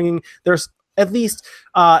punching, they're swinging. There's at least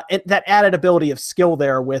that added ability of skill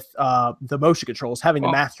there with the motion controls, having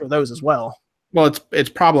to master those as well. Well, it's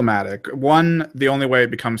problematic. One, the only way it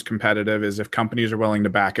becomes competitive is if companies are willing to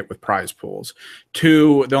back it with prize pools.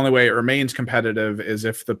 Two, the only way it remains competitive is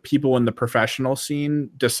if the people in the professional scene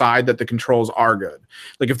decide that the controls are good.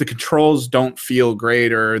 Like if the controls don't feel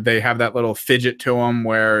great, or they have that little fidget to them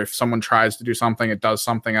where if someone tries to do something, it does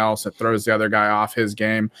something else, it throws the other guy off his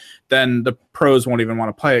game, then the pros won't even want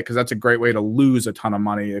to play it, because that's a great way to lose a ton of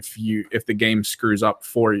money if the game screws up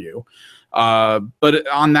for you. But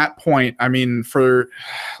on that point, I mean,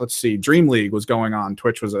 let's see, Dream League was going on.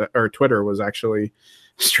 Twitter was actually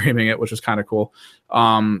streaming it, which was kind of cool.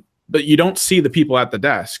 But you don't see the people at the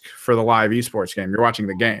desk for the live esports game. You're watching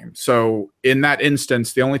the game. So in that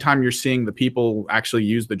instance, the only time you're seeing the people actually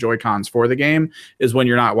use the Joy-Cons for the game is when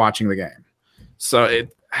you're not watching the game. So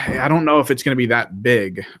I don't know if it's going to be that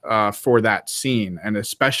big for that scene, and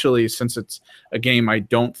especially since it's a game I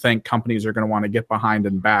don't think companies are going to want to get behind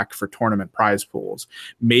and back for tournament prize pools.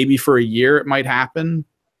 Maybe for a year it might happen,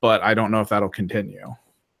 but I don't know if that'll continue.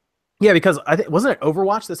 Yeah, because wasn't it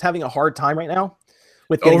Overwatch that's having a hard time right now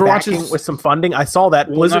with getting backing with some funding? I saw that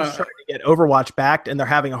Blizzard's trying to get Overwatch backed, and they're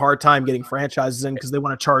having a hard time getting franchises in because they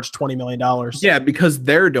want to charge $20 million. Yeah, because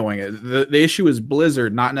they're doing it. The issue is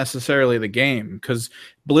Blizzard, not necessarily the game, because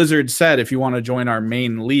Blizzard said if you want to join our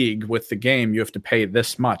main league with the game, you have to pay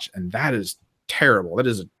this much, and that is terrible. That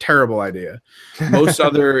is a terrible idea. Most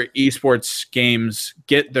other esports games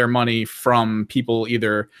get their money from people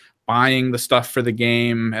either buying the stuff for the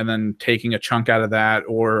game and then taking a chunk out of that,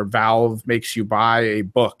 or Valve makes you buy a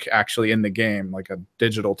book actually in the game, like a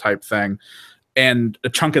digital type thing, and a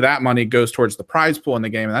chunk of that money goes towards the prize pool in the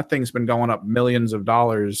game, and that thing's been going up millions of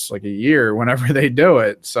dollars like a year whenever they do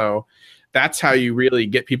it. So that's how you really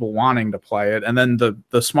get people wanting to play it. And then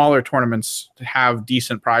the smaller tournaments have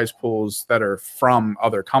decent prize pools that are from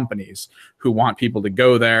other companies who want people to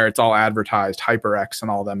go there. It's all advertised, HyperX and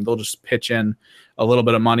all them. They'll just pitch in a little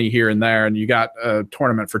bit of money here and there, and you got a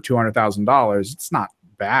tournament for $200,000. It's not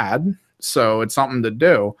bad. So it's something to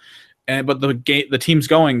do. But the teams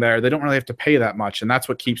going there, they don't really have to pay that much, and that's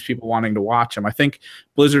what keeps people wanting to watch them. I think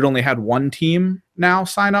Blizzard only had one team now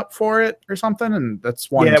sign up for it or something, and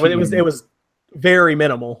that's one. Yeah, team. But it was very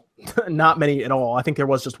minimal, not many at all. I think there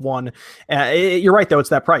was just one. You're right, though; it's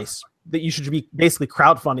that price that you should be basically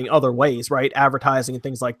crowdfunding other ways, right? Advertising and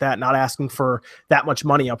things like that, not asking for that much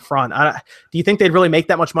money up front. Do you think they'd really make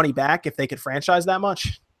that much money back if they could franchise that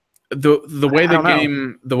much? The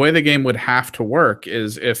way the game would have to work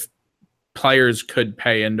is if players could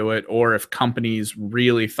pay into it, or if companies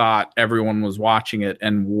really thought everyone was watching it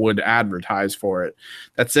and would advertise for it.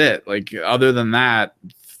 That's it. Like, other than that,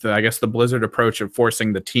 I guess the Blizzard approach of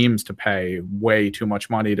forcing the teams to pay way too much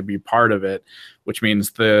money to be part of it, which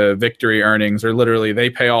means the victory earnings are literally they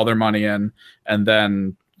pay all their money in, and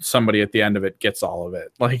then somebody at the end of it gets all of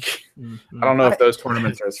it. Like, I don't know if those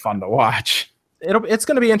tournaments are as fun to watch. It's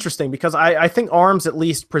going to be interesting because I think ARMS at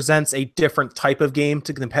least presents a different type of game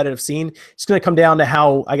to the competitive scene. It's going to come down to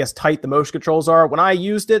how, I guess, tight the motion controls are. When I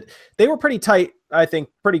used it, they were pretty tight, I think,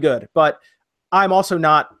 pretty good. But I'm also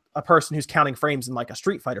not a person who's counting frames in like a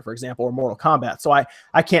Street Fighter, for example, or Mortal Kombat. So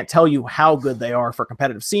I can't tell you how good they are for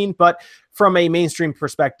competitive scene, but from a mainstream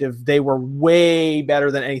perspective, they were way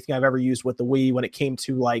better than anything I've ever used with the Wii when it came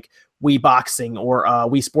to like Wii Boxing or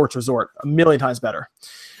Wii Sports Resort. A million times better.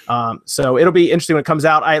 So it'll be interesting when it comes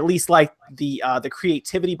out. I at least like the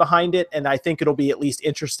creativity behind it, and I think it'll be at least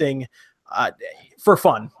interesting for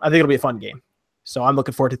fun. I think it'll be a fun game. So I'm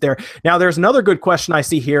looking forward to it there. Now, there's another good question I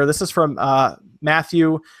see here. This is from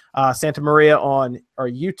Matthew Santa Maria on our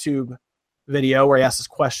YouTube video where he asked this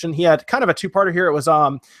question. He had kind of a two-parter here. It was,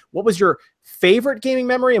 what was your favorite gaming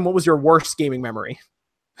memory and what was your worst gaming memory?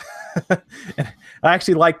 I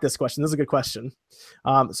actually like this question. This is a good question.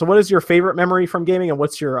 So what is your favorite memory from gaming and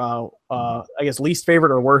what's your, I guess, least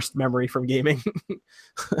favorite or worst memory from gaming?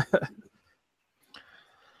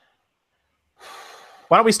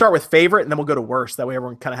 Why don't we start with favorite and then we'll go to worst? That way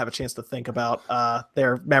everyone kind of have a chance to think about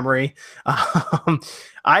their memory.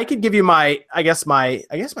 I could give you my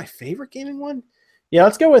favorite gaming one. Yeah,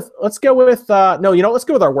 let's go with let's go with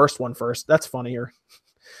our worst one first. That's funnier.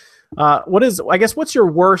 What's your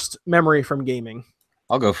worst memory from gaming?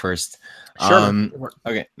 I'll go first. Sure.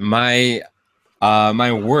 Okay. My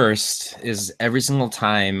worst is every single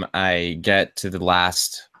time I get to the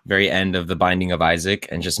last very end of The Binding of Isaac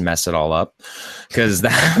and just mess it all up, because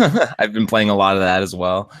I've been playing a lot of that as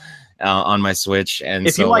well on my Switch. And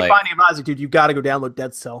if you like Binding of Isaac, dude, you got to go download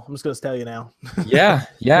Dead Cell. I'm just gonna tell you now. yeah,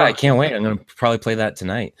 I can't wait. I'm gonna probably play that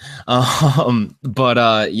tonight. Like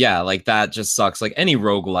that just sucks. Like any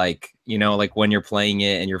roguelike, like when you're playing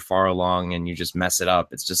it and you're far along and you just mess it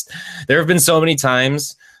up. It's just, there have been so many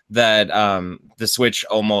times that the Switch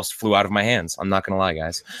almost flew out of my hands. I'm not gonna lie,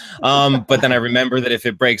 guys. But then I remember that if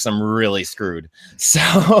it breaks, I'm really screwed. So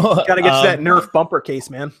gotta get you that Nerf bumper case,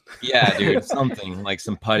 man. Yeah, dude, something like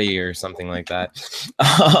some putty or something like that.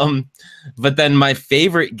 But then my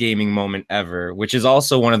favorite gaming moment ever, which is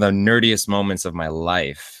also one of the nerdiest moments of my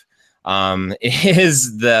life,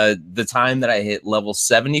 is the time that I hit level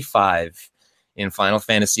 75 in Final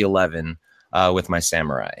Fantasy 11 with my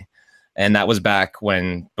samurai. And that was back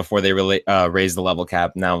before they raised the level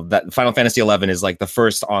cap. Now that Final Fantasy 11 is like the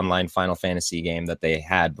first online Final Fantasy game that they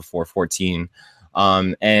had before 14.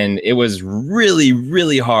 And it was really,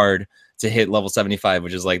 really hard to hit level 75,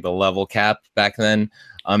 which is like the level cap back then.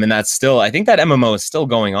 And that's still, I think that MMO is still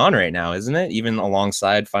going on right now, isn't it? Even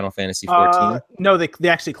alongside Final Fantasy 14. No, they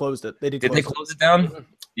actually closed it. Did they close it down? Mm-hmm.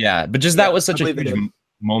 Yeah, but that was such a huge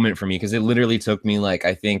moment for me, because it literally took me like,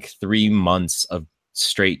 I think 3 months of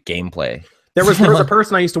straight gameplay. There was a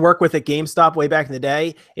person I used to work with at GameStop way back in the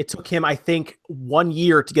day. It took him, I think, 1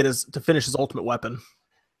 year to finish his ultimate weapon.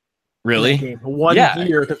 Really? 1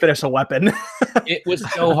 year to finish a weapon. It was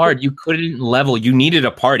so hard. You couldn't level. You needed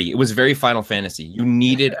a party. It was very Final Fantasy. You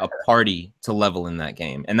needed a party to level in that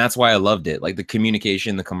game, and that's why I loved it. Like the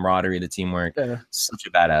communication, the camaraderie, the teamwork. Yeah. Such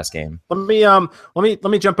a badass game.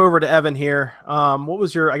 Let me jump over to Evan here. What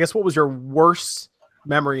was your worst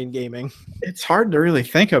memory in gaming? It's hard to really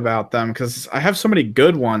think about them because I have so many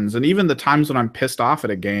good ones, and even the times when I'm pissed off at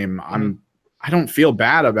a game, I don't feel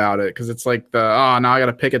bad about it because it's like now I got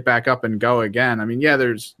to pick it back up and go again. I mean, yeah,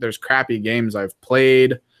 there's crappy games I've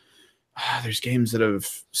played. There's games that have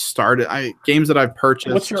started. Games that I've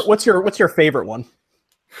purchased. What's your favorite one?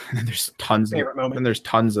 And there's tons. And there's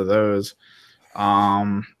tons of those.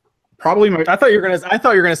 Probably I thought you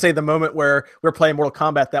were gonna say the moment where we're playing Mortal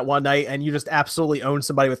Kombat that one night and you just absolutely owned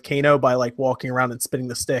somebody with Kano by like walking around and spinning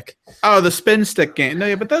the stick. Oh, the spin stick game. No,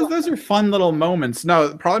 yeah, but those are fun little moments.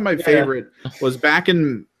 No, probably my favorite was back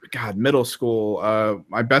in middle school.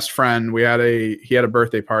 My best friend, he had a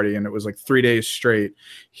birthday party and it was like 3 days straight.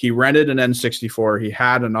 He rented an N64. He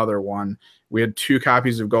had another one. We had 2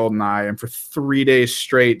 copies of GoldenEye, and for 3 days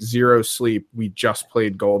straight, 0 sleep, we just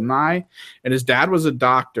played GoldenEye. And his dad was a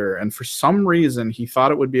doctor, and for some reason, he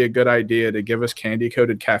thought it would be a good idea to give us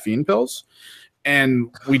candy-coated caffeine pills.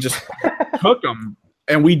 And we just took them,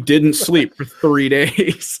 and we didn't sleep for 3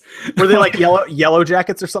 days. Were they like yellow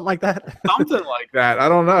jackets or something like that? Something like that. I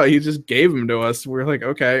don't know. He just gave them to us. We were like,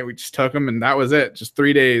 okay. We just took them, and that was it. Just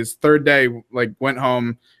 3 days. Third day, like went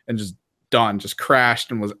home and just done. Just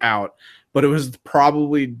crashed and was out. But it was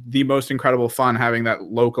probably the most incredible fun having that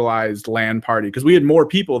localized LAN party because we had more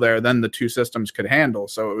people there than the 2 systems could handle.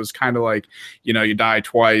 So it was kind of like, you die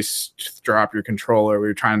twice, drop your controller. We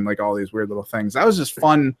were trying like all these weird little things. That was just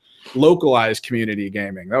fun, localized community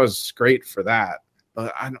gaming. That was great for that.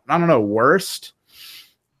 But I don't know, worst.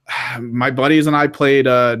 My buddies and I played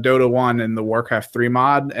Dota 1 in the Warcraft 3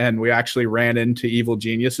 mod, and we actually ran into Evil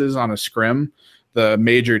Geniuses on a scrim, the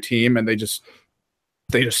major team, and they just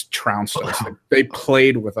trounced us. They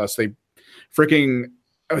played with us. They freaking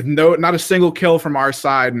no, not a single kill from our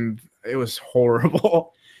side, and it was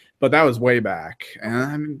horrible. But that was way back, and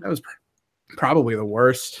I mean that was probably the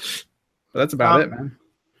worst. But that's about it, man.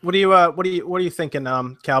 What are you thinking,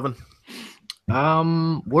 Calvin?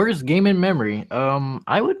 Worst game in memory.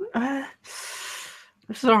 I would.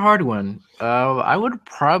 This is a hard one. I would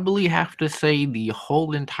probably have to say the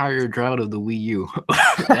whole entire drought of the Wii U.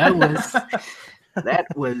 that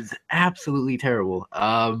was absolutely terrible.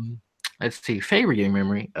 Let's see. Favorite game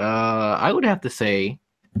memory. I would have to say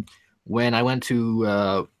when I went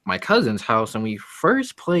to my cousin's house and we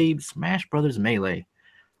first played Smash Brothers Melee.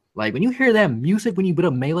 Like when you hear that music when you put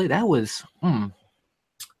up Melee, that was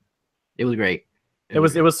it was great. It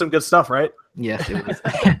was some good stuff, right? Yes, it was.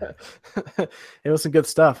 It was some good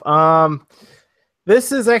stuff.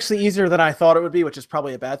 This is actually easier than I thought it would be, which is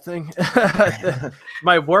probably a bad thing.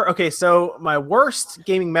 So my worst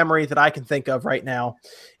gaming memory that I can think of right now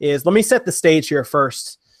is, let me set the stage here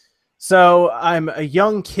first. So I'm a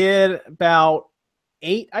young kid, about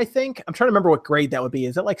 8, I think. I'm trying to remember what grade that would be.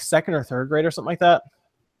 Is it like 2nd or 3rd grade or something like that?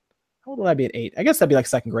 How old would I be at 8? I guess that'd be like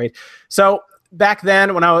 2nd grade. So back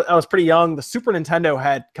then, when I was pretty young, the Super Nintendo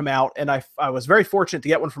had come out, and I was very fortunate to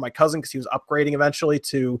get one for my cousin because he was upgrading eventually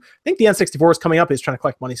to, I think the N64 was coming up. He was trying to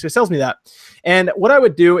collect money, so he sells me that. And what I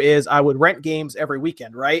would do is I would rent games every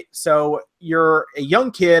weekend, right? So you're a young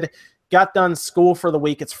kid, got done school for the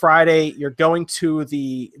week. It's Friday. You're going to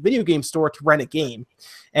the video game store to rent a game.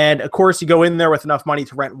 And, of course, you go in there with enough money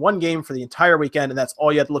to rent one game for the entire weekend, and that's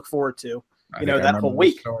all you had to look forward to, that whole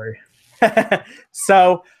week.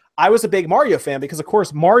 So I was a big Mario fan because, of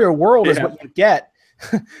course, Mario World is what you get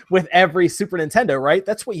with every Super Nintendo, right?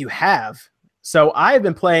 That's what you have. So I have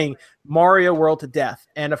been playing Mario World to death.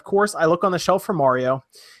 And, of course, I look on the shelf for Mario,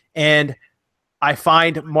 and I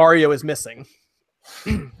find Mario is missing.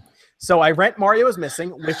 So I rent Mario is Missing,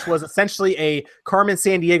 which was essentially a Carmen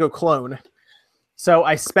Sandiego clone. So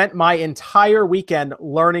I spent my entire weekend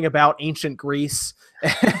learning about ancient Greece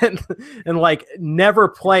and like never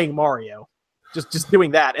playing Mario. Just doing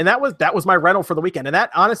that. And that was my rental for the weekend. And that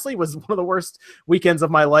honestly was one of the worst weekends of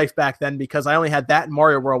my life back then because I only had that in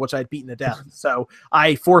Mario World, which I had beaten to death. So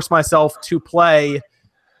I forced myself to play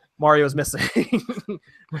Mario is Missing,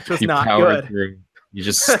 which was not good. Through. You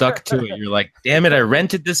just stuck to it. You're like, damn it, I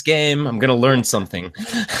rented this game. I'm going to learn something.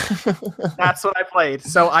 That's what I played.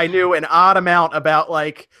 So I knew an odd amount about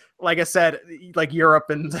like I said, like Europe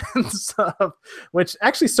and stuff, which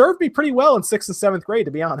actually served me pretty well in 6th and 7th grade,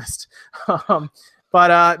 to be honest.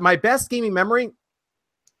 But my best gaming memory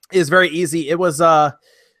is very easy. It was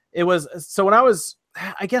so when I was,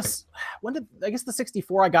 I guess the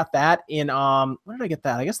 64, I got that in, when did I get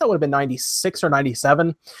that? I guess that would have been 96 or 97.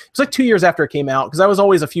 It was like 2 years after it came out because I was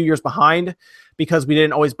always a few years behind because we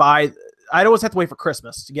didn't always buy. I'd always have to wait for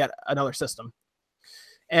Christmas to get another system.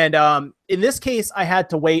 And in this case, I had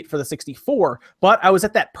to wait for the 64, but I was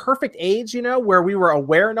at that perfect age, where we were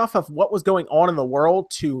aware enough of what was going on in the world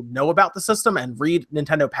to know about the system and read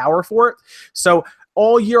Nintendo Power for it. So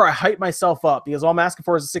all year I hype myself up because all I'm asking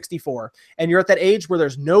for is a 64. And you're at that age where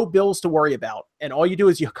there's no bills to worry about. And all you do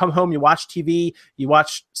is you come home, you watch TV, you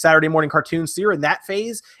watch Saturday morning cartoons. So you're in that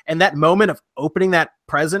phase and that moment of opening that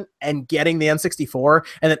present and getting the N64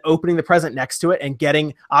 and then opening the present next to it and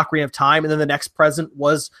getting Ocarina of Time. And then the next present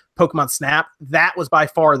was Pokemon Snap. That was by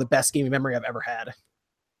far the best gaming memory I've ever had.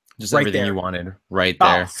 Just right everything there. You wanted right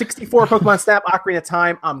there. 64 Pokemon Snap, Ocarina of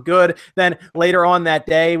Time. I'm good. Then later on that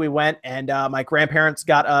day, we went and my grandparents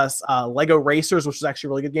got us Lego Racers, which was actually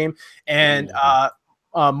a really good game, and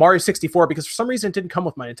Mario 64 because for some reason it didn't come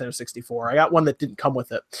with my Nintendo 64. I got one that didn't come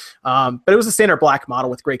with it, but it was a standard black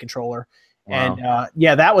model with great controller. Wow.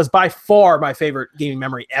 And that was by far my favorite gaming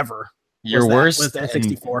memory ever. Your worst was the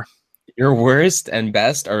N64. Your worst and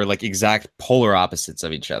best are like exact polar opposites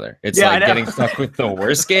of each other. It's like getting stuck with the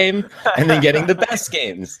worst game and then getting the best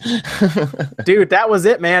games. Dude, that was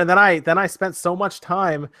it, man. And then I spent so much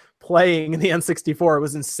time playing the N64. It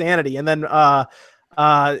was insanity. And then it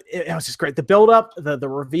was just great. The build up, the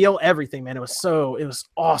reveal, everything, man. It was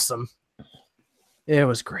awesome. It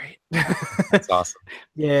was great. That's awesome.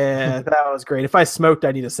 Yeah, that was great. If I smoked,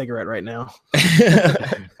 I'd need a cigarette right now.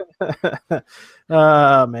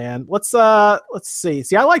 Oh man. Let's see.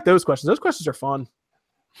 See, I like those questions. Those questions are fun.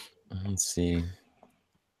 Let's see.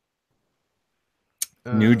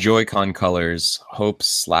 New Joy-Con colors,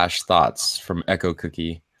 hopes/thoughts from Echo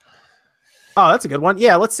Cookie. Oh, that's a good one.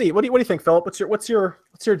 Yeah, let's see. What do you think, Philip? What's going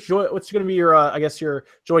to be your I guess your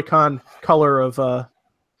Joy-Con color of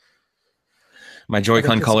my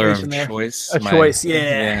Joy-Con color of choice. Choice,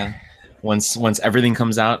 yeah. once everything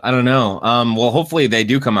comes out. I don't know. Well, hopefully they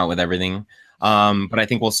do come out with everything. But I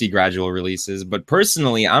think we'll see gradual releases. But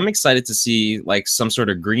personally, I'm excited to see like some sort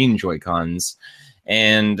of green Joy-Cons,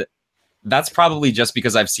 and that's probably just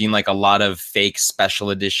because I've seen like a lot of fake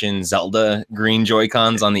special edition Zelda green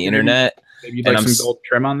Joy-Cons on the internet. Maybe you'd like some gold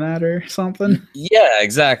trim on that or something. Yeah,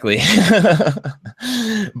 exactly.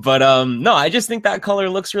 But no, I just think that color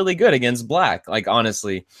looks really good against black. Like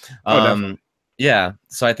honestly, yeah.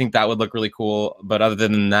 So I think that would look really cool. But other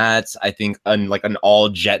than that, I think like an all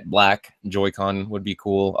jet black Joy-Con would be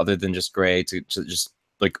cool. Other than just gray, to just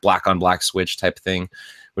like black on black switch type thing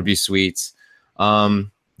would be sweet.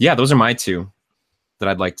 Yeah, those are my two that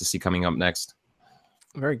I'd like to see coming up next.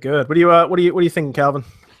 Very good. What do you thinking, Calvin?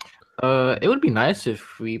 It would be nice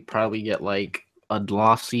if we probably get like a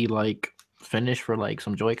glossy like finish for like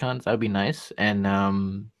some Joy-Cons. That'd be nice.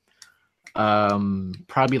 And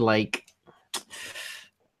probably like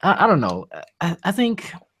I don't know. I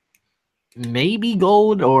think maybe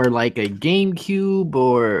gold or like a GameCube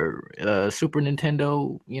or Super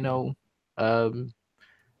Nintendo,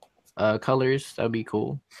 colors. That'd be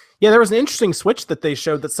cool. Yeah, there was an interesting Switch that they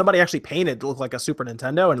showed that somebody actually painted to look like a Super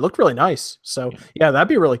Nintendo, and it looked really nice. So yeah, that'd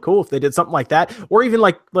be really cool if they did something like that, or even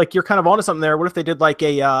like you're kind of onto something there. What if they did like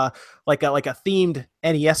a themed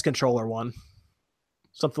NES controller one,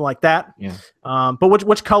 something like that? Yeah. But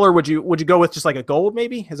which color would you go with? Just like a gold,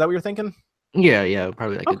 maybe? Is that what you're thinking? Yeah,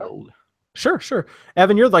 probably like a gold. Sure.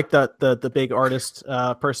 Evan, you're like the big artist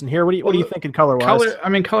person here. What are you thinking color wise?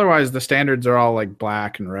 Color wise, the standards are all like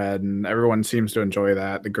black and red, and everyone seems to enjoy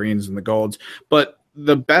that, the greens and the golds. But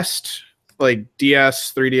the best like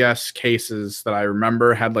DS, 3DS cases that I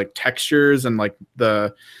remember had like textures and like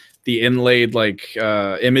the inlaid like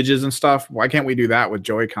images and stuff. Why can't we do that with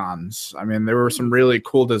Joy-Cons? I mean, there were some really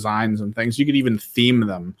cool designs and things. You could even theme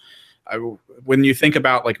them. When you think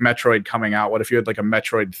about like Metroid coming out, what if you had like a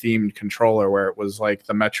Metroid themed controller where it was like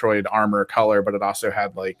the Metroid armor color, but it also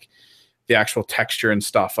had like the actual texture and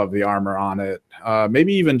stuff of the armor on it?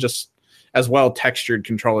 Maybe even just as well textured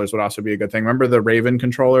controllers would also be a good thing. Remember the Raven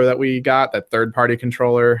controller that we got, that third-party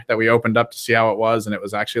controller that we opened up to see how it was, and it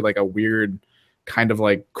was actually like a weird kind of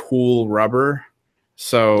like cool rubber.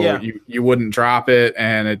 So yeah. you wouldn't drop it,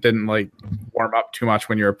 and it didn't like warm up too much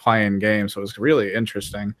when you were playing games. So it was really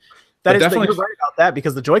interesting. You're right about that,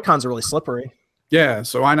 because the Joy-Cons are really slippery. Yeah,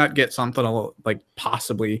 so why not get something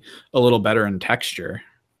possibly a little better in texture?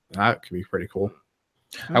 That could be pretty cool.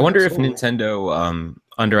 I wonder if Nintendo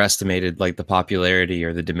underestimated like the popularity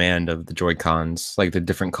or the demand of the Joy-Cons, like the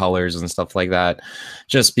different colors and stuff like that.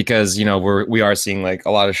 Just because we are seeing like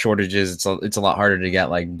a lot of shortages. It's a lot harder to get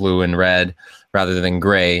like blue and red rather than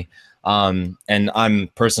gray. And I'm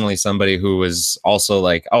personally somebody who was also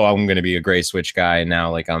like, oh, I'm going to be a gray Switch guy. And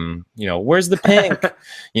now like, where's the pink?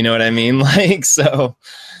 You know what I mean? Like, so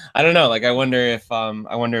I don't know. Like, I wonder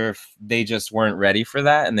if they just weren't ready for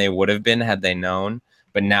that, and they would have been had they known.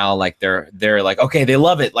 But now like, they're like, okay, they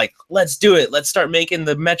love it. Like, let's do it. Let's start making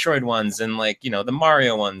the Metroid ones and like, the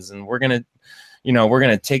Mario ones. And we're going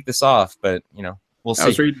to take this off, but we'll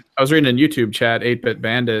see. I was reading in YouTube chat, 8-Bit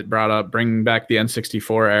Bandit brought up bringing back the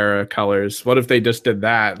N64 era colors. What if they just did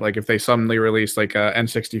that? Like if they suddenly released like a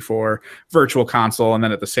N64 virtual console, and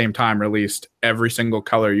then at the same time released every single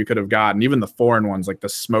color you could have gotten, even the foreign ones like the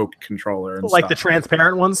smoke controller and like stuff. The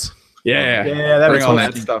transparent ones. Yeah, that bring all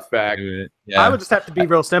that stuff back. Yeah. I would just have to be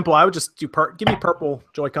real simple. I would just do give me purple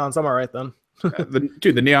Joy-Cons. I'm all right then.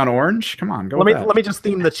 the neon orange. Come on, let me just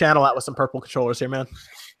theme the channel out with some purple controllers here, man.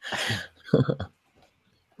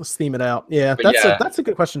 Let's theme it out. Yeah, that's a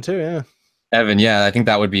good question too. Yeah, Evan. Yeah, I think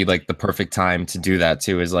that would be like the perfect time to do that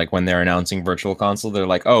too. Is like when they're announcing Virtual Console, they're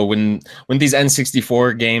like, oh, when these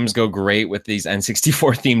N64 games go great with these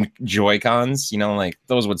N64 themed Joy-Cons, like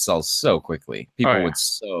those would sell so quickly. People would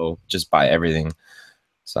so just buy everything.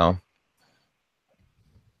 So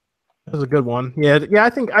that was a good one. Yeah. I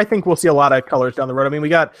think we'll see a lot of colors down the road. I mean, we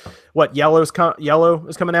got yellow is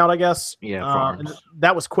coming out, I guess. Yeah. And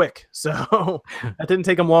that was quick, so that didn't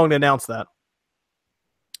take them long to announce that.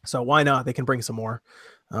 So why not? They can bring some more.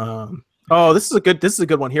 This is a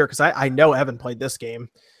good one here, because I know Evan played this game.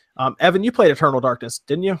 Evan, you played Eternal Darkness,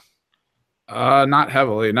 didn't you? Not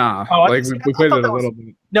heavily, nah. We played it a little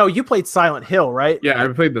bit. No, you played Silent Hill, right? Yeah, I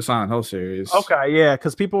played the Silent Hill series. Okay, yeah,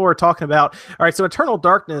 because people were talking about. All right, so Eternal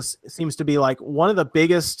Darkness seems to be like one of the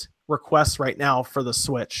biggest requests right now for the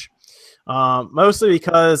Switch. Mostly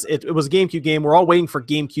because it was a GameCube game. We're all waiting for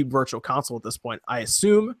GameCube Virtual Console at this point. I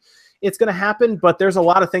assume it's going to happen, but there's a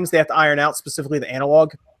lot of things they have to iron out, specifically the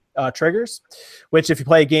analog triggers, which if you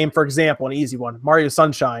play a game, for example, an easy one, Mario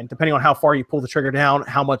Sunshine, depending on how far you pull the trigger down,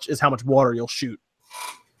 how much water you'll shoot.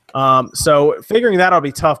 So figuring that out will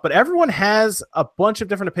be tough, but everyone has a bunch of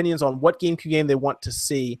different opinions on what GameCube game they want to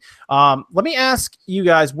see. Let me ask you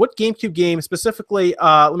guys, what GameCube game specifically,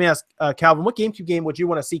 let me ask Calvin, what GameCube game would you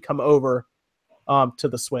want to see come over to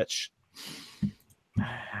the Switch?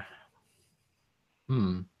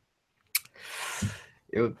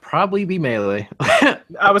 It would probably be Melee. I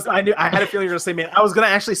had a feeling you were going to say Melee. I was going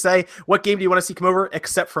to actually say, what game do you want to see come over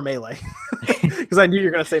except for Melee? Because I knew you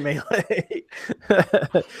were going to say Melee.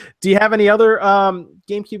 Do you have any other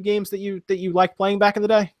GameCube games that you liked playing back in the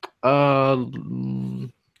day?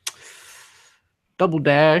 Double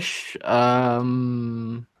Dash,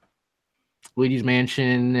 Luigi's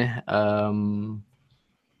Mansion,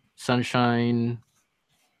 Sunshine.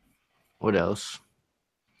 What else?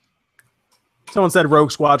 Someone said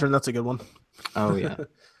Rogue Squadron. That's a good one. Oh yeah.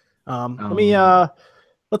 Let me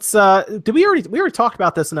let's did we already talked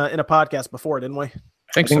about this in a podcast before, didn't we?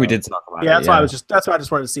 I think we did talk about it. That's why I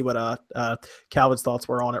just wanted to see what Calvin's thoughts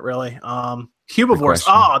were on it, really. Cubivores.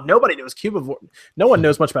 Oh, nobody knows Cubivore. No one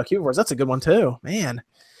knows much about Cubivores. That's a good one too. Man.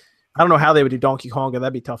 I don't know how they would do Donkey Konga.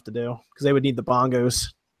 That'd be tough to do because they would need the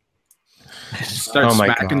bongos. Start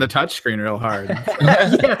smacking the touchscreen real hard. yeah.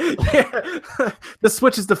 The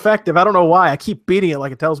Switch is defective. I don't know why. I keep beating it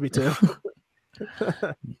like it tells me to.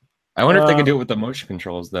 I wonder if they can do it with the motion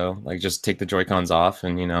controls though. Like just take the Joy-Cons off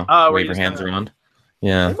and wave your hands around.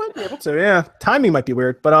 Yeah. They might be able to, yeah. Timing might be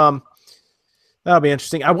weird, but that'll be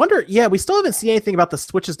interesting. I wonder, we still haven't seen anything about the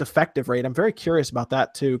Switch's defective rate. I'm very curious about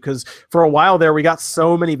that too, because for a while there we got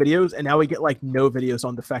so many videos and now we get like no videos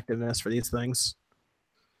on defectiveness for these things.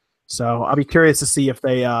 So I'll be curious to see if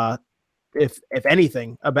they, if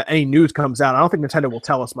anything about any news comes out. I don't think Nintendo will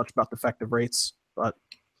tell us much about defective rates, but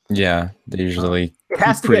yeah, they usually it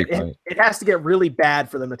has to get really bad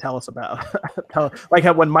for them to tell us about. Like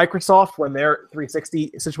when Microsoft, when their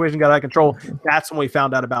 360 situation got out of control, that's when we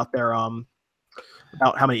found out about their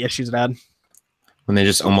about how many issues it had. When they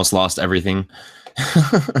just almost lost everything.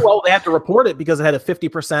 Well, they had to report it because it had a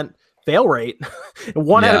 50% fail rate.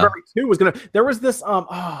 One out of every two was gonna. There was this.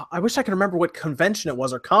 I wish I could remember what convention it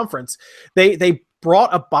was or conference. They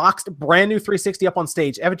brought a boxed brand new 360 up on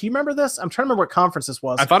stage. Evan, do you remember this? I'm trying to remember what conference this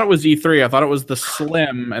was. I thought it was E3. I thought it was the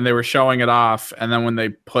Slim, and they were showing it off. And then when they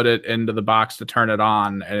put it into the box to turn it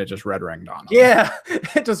on, and it just red ringed on. Yeah,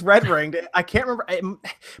 it just red ringed. I can't remember,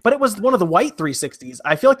 but it was one of the white 360s.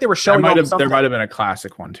 I feel like they were showing. There might have been a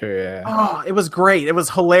classic one too. Yeah. Oh, it was great. It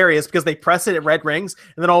was hilarious because they press it, it red rings,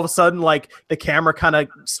 and then all of a sudden, like the camera kind of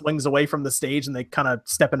swings away from the stage, and they kind of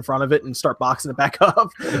step in front of it and start boxing it back up.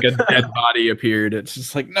 Like a dead body appeared. It's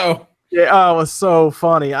just like, no. Yeah, it was so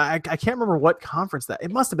funny. I can't remember what conference that.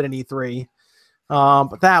 It must have been an E3.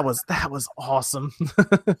 But that was awesome.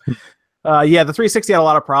 Yeah, the 360 had a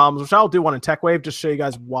lot of problems, which I'll do one in TechWave just to show you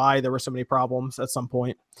guys why there were so many problems at some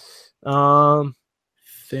point.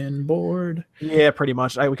 Thin board. Yeah, pretty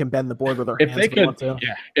much. We can bend the board with our hands.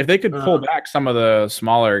 If they could pull back some of the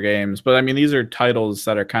smaller games, but I mean, these are titles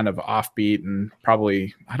that are kind of offbeat and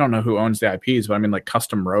probably, I don't know who owns the IPs, but I mean, like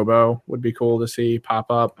Custom Robo would be cool to see pop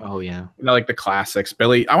up. Oh yeah, like the classics. I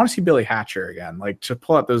want to see Billy Hatcher again, like to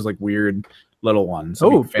pull out those like weird little ones.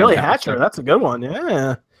 Oh, Billy Hatcher, that's a good one.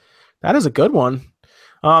 Yeah, that is a good one.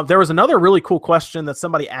 There was another really cool question that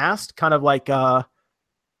somebody asked, kind of like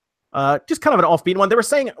just kind of an offbeat one. They were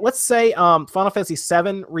saying, let's say Final Fantasy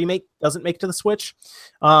VII remake doesn't make it to the Switch.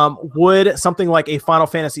 Would something like a Final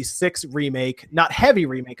Fantasy VI remake, not heavy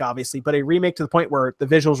remake, obviously, but a remake to the point where the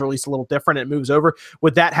visuals are at least a little different and it moves over,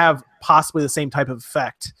 would that have possibly the same type of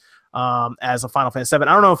effect as a Final Fantasy VII?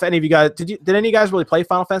 I don't know if any of you guys, did any of you guys really play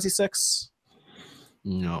Final Fantasy VI?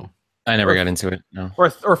 No. I never got into it, no.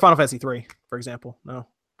 Or Final Fantasy III, for example, no.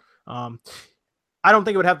 I don't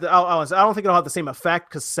think it would have I don't think it'll have the same effect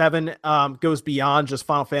because 7 goes beyond just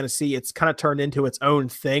Final Fantasy. It's kind of turned into its own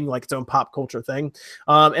thing, like its own pop culture thing.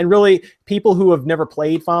 And really, people who have never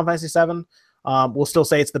played Final Fantasy 7 will still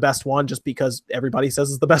say it's the best one just because everybody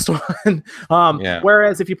says it's the best one.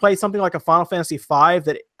 Whereas if you play something like a Final Fantasy 5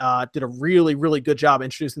 that did a really, really good job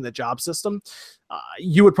introducing the job system,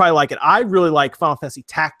 you would probably like it. I really like Final Fantasy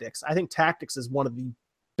Tactics. I think Tactics is one of the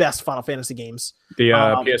best Final Fantasy games. The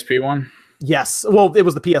PSP one? Yes. Well, it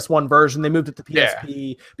was the PS1 version. They moved it to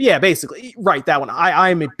PSP. Yeah, basically. Right, that one.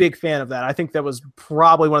 I'm a big fan of that. I think that was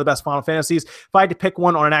probably one of the best Final Fantasies. If I had to pick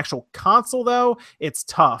one on an actual console, though, it's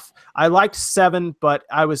tough. I liked 7, but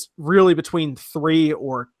I was really between 3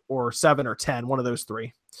 or 7 or 10, one of those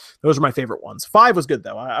 3. Those are my favorite ones. 5 was good,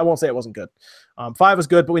 though. I won't say it wasn't good. 5 was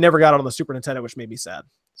good, but we never got it on the Super Nintendo, which made me sad.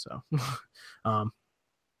 So,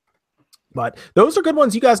 but those are good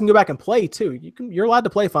ones you guys can go back and play too. You're allowed to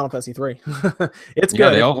play Final Fantasy 3. It's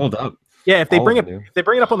good. They all hold up. Yeah, if they All bring of it, them do. if they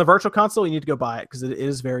bring it up on the virtual console, you need to go buy it because it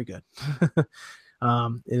is very good. It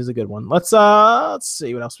is a good one. Let's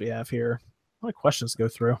see what else we have here. A lot of questions to go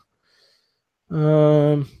through.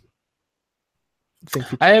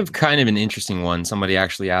 I have kind of an interesting one. Somebody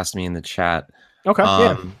actually asked me in the chat. Okay,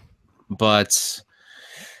 yeah. But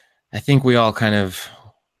I think we all kind of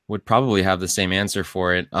would probably have the same answer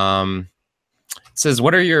for it. It says,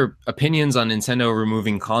 what are your opinions on Nintendo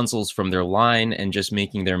removing consoles from their line and just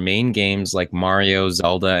making their main games like Mario,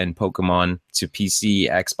 Zelda, and Pokemon to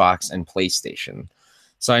PC, Xbox, and PlayStation?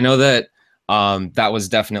 So I know that that was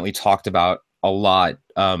definitely talked about a lot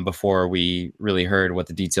before we really heard what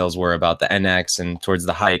the details were about the NX and towards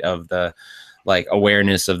the height of the like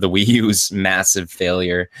awareness of the Wii U's massive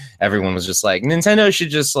failure. Everyone was just like, Nintendo should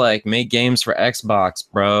just like make games for Xbox,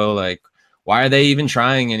 bro. Like, why are they even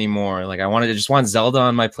trying anymore? Like, I just want Zelda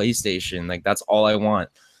on my PlayStation. Like, that's all I want.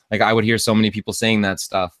 Like, I would hear so many people saying that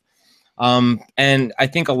stuff. And I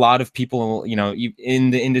think a lot of people, you know,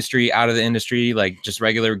 in the industry, out of the industry, like just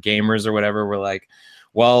regular gamers or whatever, were like,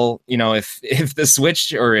 well, you know, if the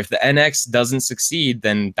Switch or if the NX doesn't succeed,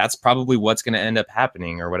 then that's probably what's going to end up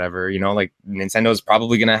happening or whatever. You know, like Nintendo's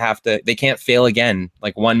probably going to have to, they can't fail again.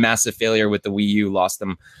 Like one massive failure with the Wii U lost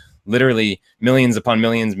them literally millions upon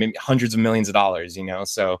millions, maybe hundreds of millions of dollars, you know?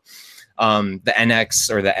 So the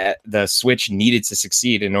NX or the Switch needed to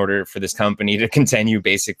succeed in order for this company to continue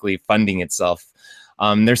basically funding itself.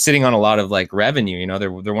 They're sitting on a lot of like revenue, you know,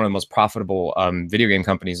 they're one of the most profitable video game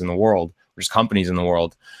companies in the world, or just companies in the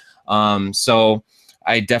world. So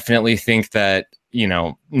I definitely think that, you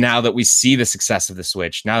know, now that we see the success of the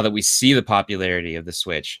Switch, now that we see the popularity of the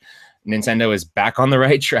Switch, Nintendo is back on the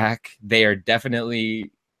right track. They are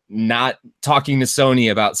definitely not talking to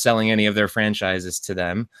Sony about selling any of their franchises to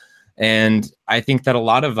them. And I think that a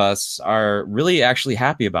lot of us are really actually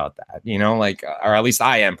happy about that, you know, like, or at least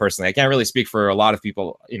I am personally. I can't really speak for a lot of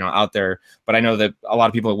people, you know, out there, but I know that a lot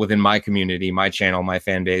of people within my community, my channel, my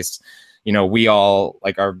fan base, you know, we all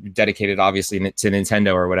like are dedicated obviously to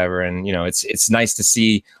Nintendo or whatever. And, you know, it's nice to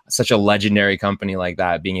see such a legendary company like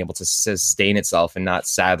that being able to sustain itself and not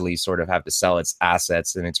sadly sort of have to sell its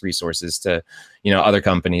assets and its resources to, you know, other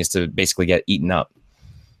companies to basically get eaten up.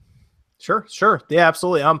 Sure. Yeah,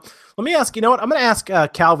 absolutely. Let me ask, you know what? I'm going to ask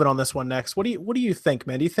Calvin on this one next. What do you think,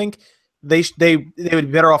 man? Do you think they would be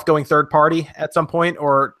better off going third party at some point,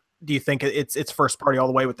 or do you think it's first party all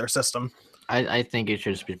the way with their system? I think it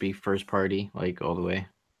should just be first party, like all the way.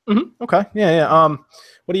 Mm-hmm. Okay. Yeah.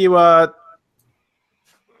 What do you let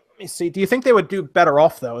me see? Do you think they would do better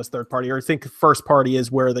off though as third party, or you think first party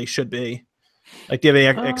is where they should be? Like, do you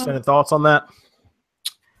have any extended thoughts on that?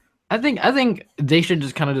 I think they should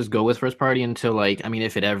just kind of just go with first party until, like, I mean,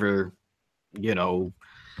 if it ever, you know,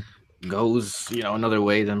 goes, you know, another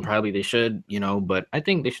way, then probably they should, you know, but I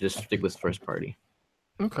think they should just stick with first party.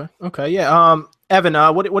 Okay. Yeah. Evan,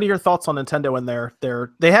 what are your thoughts on Nintendo and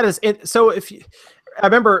they had so I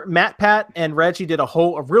remember Matt, Pat, and Reggie did a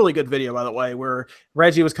really good video, by the way, where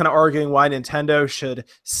Reggie was kind of arguing why Nintendo should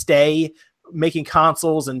stay making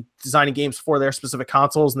consoles and designing games for their specific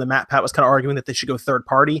consoles, and then Matt, Pat was kind of arguing that they should go third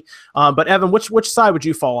party. But Evan, which side would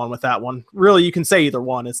you fall on with that one? Really, you can say either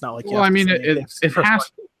one. It's not like well, I mean,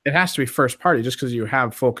 it has to be first party just because you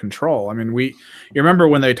have full control. I mean, you remember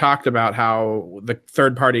when they talked about how the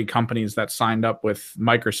third party companies that signed up with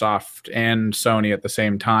Microsoft and Sony at the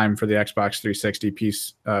same time for the Xbox 360,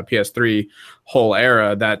 PS3 whole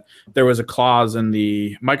era, that there was a clause in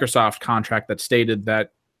the Microsoft contract that stated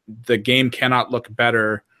that the game cannot look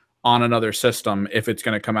better on another system if it's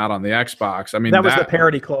going to come out on the Xbox. I mean, that was the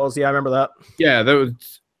parity clause. Yeah, I remember that. Yeah,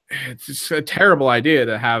 it's a terrible idea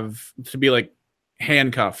to be like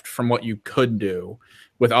handcuffed from what you could do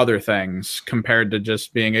with other things compared to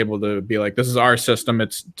just being able to be like, this is our system,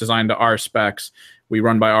 it's designed to our specs, we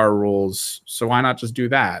run by our rules, so why not just do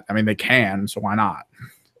that? I mean, they can, so why not?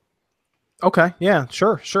 Okay, yeah,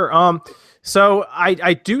 sure. So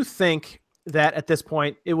I do think that at this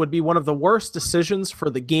point it would be one of the worst decisions for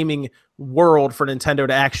the gaming world for Nintendo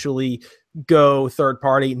to actually go third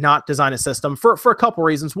party, not design a system for a couple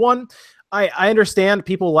reasons. One, I understand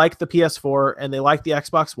people like the PS4 and they like the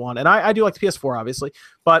Xbox One, and I do like the PS4 obviously,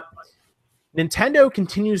 but Nintendo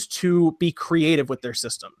continues to be creative with their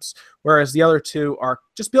systems, whereas the other two are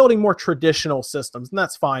just building more traditional systems, and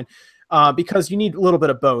that's fine because you need a little bit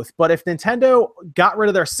of both. But if Nintendo got rid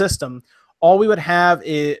of their system, all we would have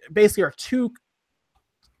is basically are two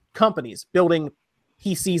companies building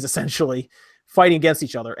PCs essentially fighting against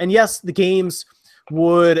each other. And yes, the games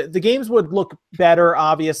would look better.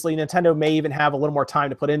 Obviously, Nintendo may even have a little more time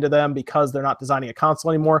to put into them because they're not designing a console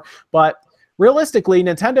anymore. But realistically,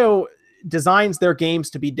 Nintendo designs their games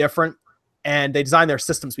to be different and they design their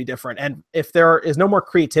systems to be different. And if there is no more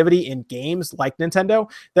creativity in games like Nintendo,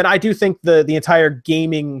 then I do think the entire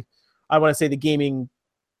gaming, I want to say the gaming,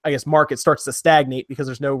 I guess, market starts to stagnate because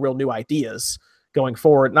there's no real new ideas going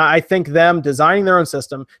forward. And I think them designing their own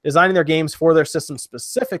system, designing their games for their system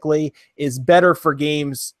specifically, is better for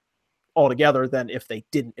games altogether than if they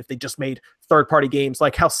just made third-party games.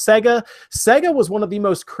 Like how Sega was one of the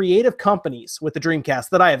most creative companies with the Dreamcast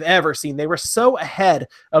that I have ever seen. They were so ahead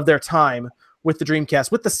of their time with the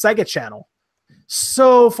Dreamcast, with the Sega Channel,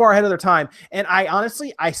 so far ahead of their time. And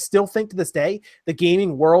I still think to this day, the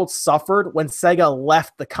gaming world suffered when Sega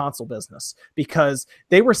left the console business, because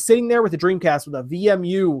they were sitting there with the Dreamcast with a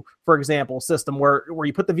VMU, for example, system where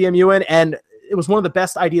you put the VMU in, and it was one of the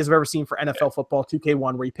best ideas I've ever seen for NFL football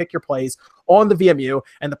 2K1, where you pick your plays on the VMU,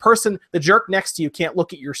 and the jerk next to you can't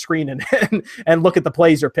look at your screen and look at the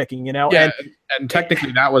plays you're picking, you know? Yeah, and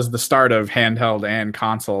technically that was the start of handheld and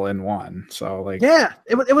console in one. So like, yeah,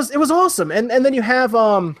 it was awesome. And then you have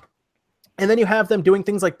them doing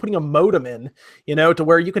things like putting a modem in, you know, to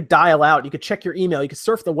where you could dial out, you could check your email, you could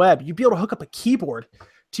surf the web, you'd be able to hook up a keyboard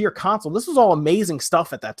to your console. This was all amazing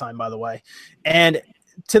stuff at that time, by the way. And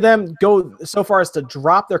to them go so far as to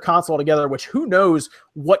drop their console altogether, which who knows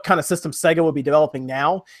what kind of system Sega would be developing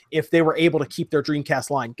now if they were able to keep their Dreamcast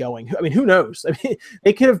line going. I mean, who knows? I mean,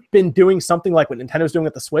 they could have been doing something like what Nintendo's doing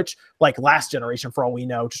with the Switch, like last generation, for all we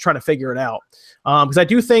know, just trying to figure it out. Because I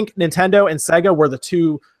do think Nintendo and Sega were the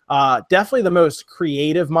two definitely the most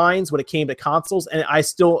creative minds when it came to consoles, and I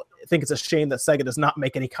still think it's a shame that Sega does not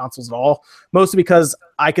make any consoles at all, mostly because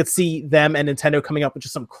I could see them and Nintendo coming up with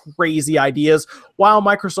just some crazy ideas, while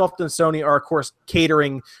Microsoft and Sony are, of course,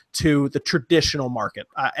 catering to the traditional market.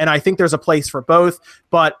 And I think there's a place for both,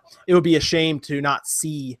 but it would be a shame to not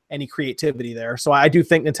see any creativity there. So I do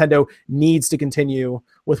think Nintendo needs to continue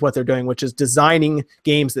with what they're doing, which is designing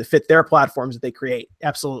games that fit their platforms that they create.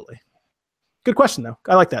 Absolutely. Good question, though.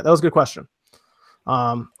 I like that. That was a good question.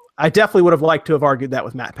 I definitely would have liked to have argued that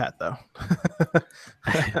with MatPat, though.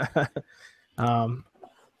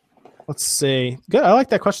 Let's see. Good. I like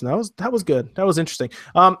that question. That was good. That was interesting.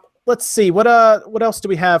 Let's see. What else do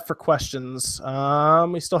we have for questions?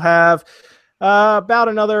 We still have about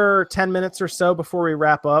another 10 minutes or so before we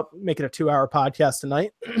wrap up. Make it a 2-hour podcast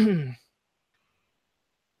tonight.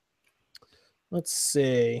 Let's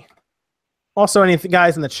see. Also, any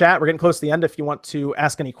guys in the chat, we're getting close to the end. If you want to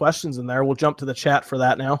ask any questions in there, we'll jump to the chat for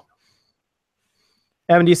that now.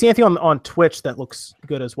 Evan, do you see anything on Twitch that looks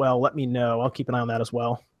good as well? Let me know. I'll keep an eye on that as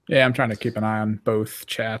well. Yeah, I'm trying to keep an eye on both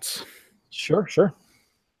chats. Sure.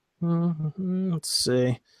 Let's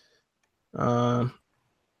see. So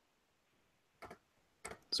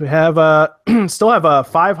we have still have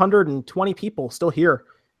 520 people still here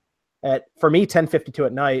at, for me, 10:52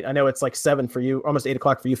 at night. I know it's like 7 for you, almost 8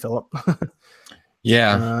 o'clock for you, Philip.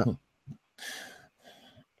 Yeah.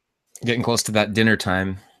 Getting close to that dinner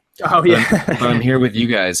time. Oh, yeah. But I'm here with you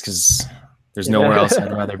guys because there's nowhere else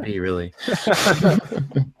I'd rather be, really.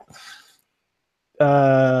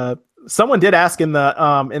 Someone did ask in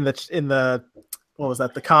the what was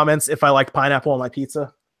that, the comments, if I liked pineapple on my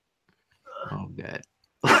pizza. Oh, God.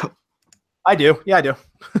 I do. Yeah, I do.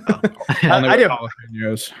 I do.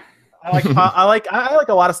 I like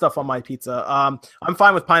a lot of stuff on my pizza. I'm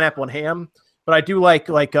fine with pineapple and ham, but I do like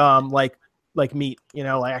meat, you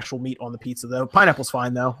know, like actual meat on the pizza though. Pineapple's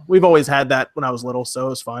fine though. We've always had that when I was little, so it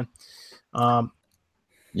was fine.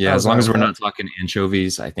 Yeah, as long as we're not talking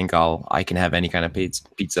anchovies, I think I can have any kind of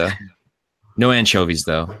pizza. No anchovies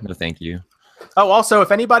though. No, thank you. Oh, also,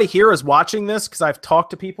 if anybody here is watching this, because I've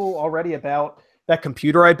talked to people already about that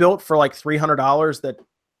computer I built for like $300 that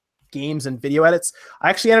games and video edits, I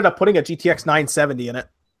actually ended up putting a GTX 970 in it.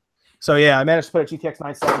 So yeah, I managed to put a GTX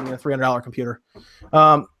 970 in a $300 computer.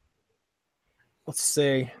 Let's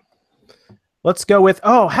see. Let's go with,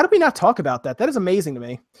 how did we not talk about that? That is amazing to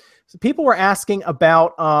me. So people were asking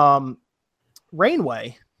about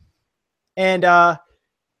Rainway. And all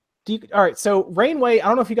right, so Rainway, I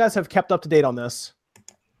don't know if you guys have kept up to date on this,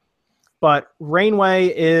 but Rainway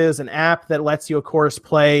is an app that lets you, of course,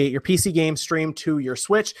 play your PC game stream to your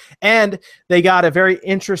Switch. And they got a very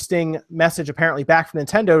interesting message apparently back from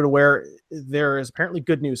Nintendo to where there is apparently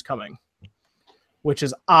good news coming, which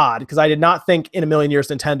is odd because I did not think in a million years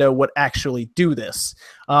Nintendo would actually do this.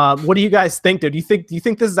 What do you guys think, though? Do you think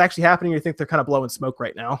this is actually happening, or do you think they're kind of blowing smoke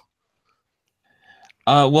right now?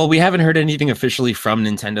 Well, we haven't heard anything officially from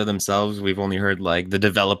Nintendo themselves. We've only heard like the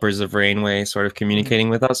developers of Rainway sort of communicating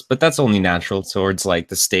with us, but that's only natural towards like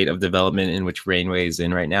the state of development in which Rainway is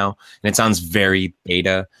in right now. And it sounds very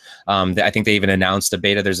beta. I think they even announced a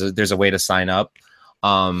beta. There's a way to sign up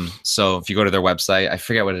So if you go to their website, I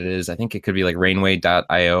forget what it is. I think it could be like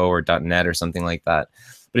rainway.io or .net or something like that.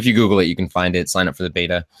 But if you Google it, you can find it. Sign up for the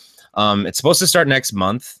beta. It's supposed to start next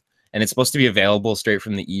month, and it's supposed to be available straight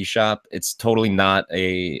from the eShop. It's totally not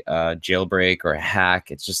a jailbreak or a hack.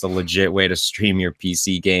 It's just a legit way to stream your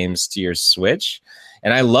PC games to your Switch.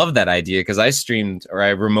 And I love that idea because I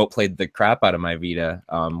remote played the crap out of my Vita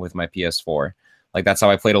with my PS4. Like that's how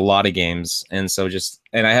I played a lot of games. And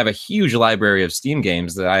I have a huge library of Steam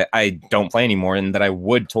games that I don't play anymore and that I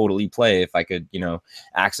would totally play if I could,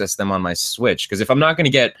 access them on my Switch. Because if I'm not going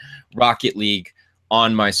to get Rocket League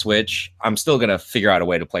on my Switch, I'm still going to figure out a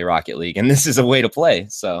way to play Rocket League. And this is a way to play.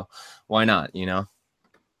 So why not,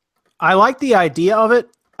 I like the idea of it.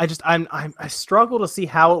 I struggle to see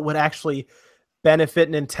how it would actually benefit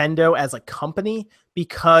Nintendo as a company,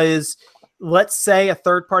 because let's say a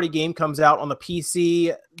third-party game comes out on the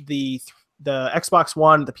PC, the Xbox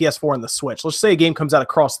One, the PS4, and the Switch. Let's say a game comes out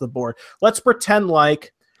across the board. Let's pretend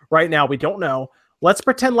like, right now, we don't know. Let's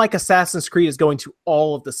pretend like Assassin's Creed is going to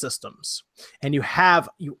all of the systems, and you have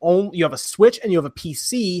a Switch and you have a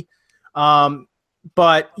PC,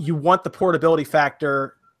 but you want the portability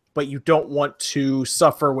factor, but you don't want to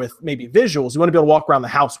suffer with maybe visuals. You want to be able to walk around the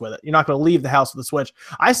house with it. You're not going to leave the house with the Switch.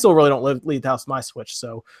 I still really don't leave the house with my Switch,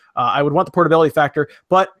 so I would want the portability factor.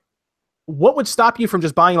 But what would stop you from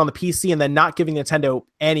just buying it on the PC and then not giving Nintendo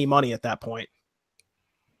any money at that point?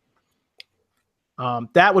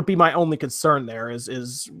 That would be my only concern there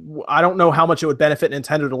is I don't know how much it would benefit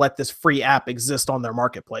Nintendo to let this free app exist on their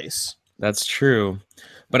marketplace. That's true.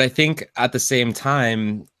 But I think at the same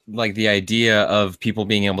time, like the idea of people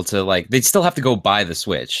being able to they'd still have to go buy the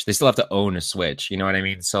Switch. They still have to own a Switch. You know what I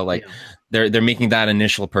mean? So they're making that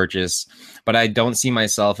initial purchase, but I don't see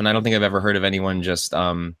myself, and I don't think I've ever heard of anyone just,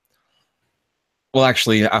 well,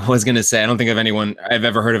 actually, I was going to say, I don't think I've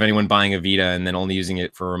ever heard of anyone buying a Vita and then only using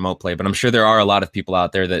it for remote play, but I'm sure there are a lot of people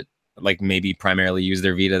out there that maybe primarily use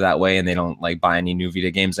their Vita that way, and they don't buy any new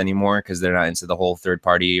Vita games anymore because they're not into the whole third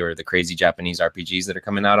party or the crazy Japanese RPGs that are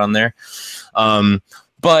coming out on there.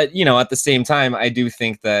 But, at the same time, I do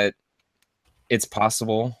think that it's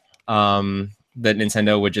possible that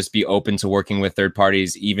Nintendo would just be open to working with third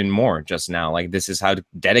parties even more just now. This is how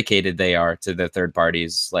dedicated they are to the third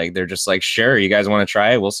parties. They're just sure, you guys want to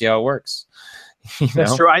try it? We'll see how it works.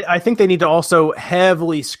 That's true. I think they need to also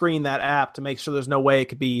heavily screen that app to make sure there's no way it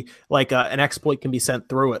could be an exploit can be sent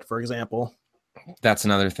through it, for example. That's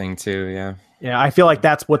another thing too. Yeah. Yeah, I feel like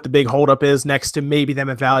that's what the big holdup is, next to maybe them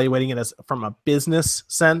evaluating it as from a business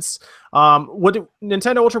sense.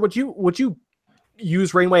 Nintendo Ultra, would you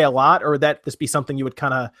use Rainway a lot, or would that just be something you would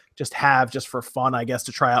kind of just have just for fun, I guess,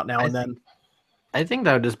 to try out now and then? I think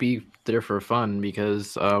that would just be there for fun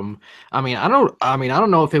because I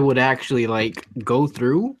don't know if it would actually go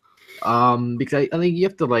through because I think you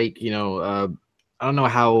have to I don't know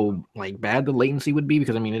how bad the latency would be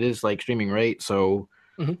because it is streaming, right? So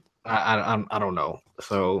I don't know.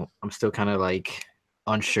 So I'm still kind of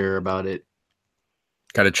unsure about it.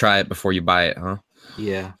 Got to try it before you buy it, huh?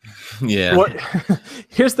 Yeah. Yeah.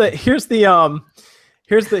 Here's the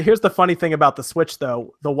funny thing about the Switch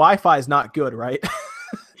though. The Wi-Fi is not good, right?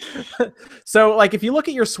 So if you look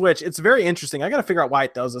at your Switch, it's very interesting. I got to figure out why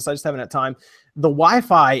it does this. I just haven't had time. The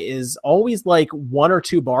Wi-Fi is always 1 or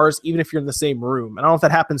 2 bars, even if you're in the same room. And I don't know if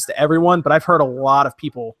that happens to everyone, but I've heard a lot of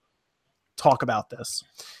people talk about this.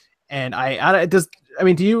 And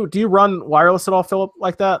do you run wireless at all, Philip,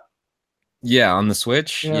 like that? Yeah, on the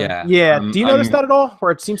Switch. Yeah. Do you notice that at all,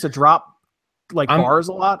 where it seems to drop bars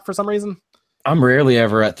a lot for some reason? I'm rarely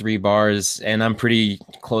ever at 3 bars, and I'm pretty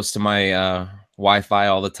close to my Wi-Fi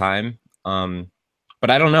all the time. But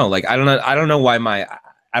I don't know. I don't know why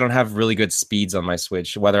I don't have really good speeds on my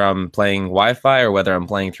Switch, whether I'm playing Wi-Fi or whether I'm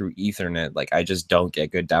playing through Ethernet. I just don't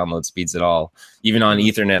get good download speeds at all. Even on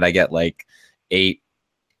Ethernet, I get 8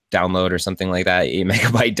 download or something like that, 8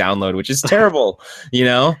 megabyte download, which is terrible,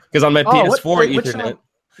 because on my PS4 Ethernet.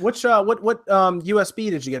 What USB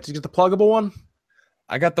did you get? Did you get the pluggable one?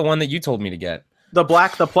 I got the one that you told me to get. The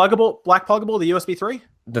black pluggable, the USB 3?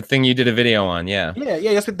 The thing you did a video on, yeah.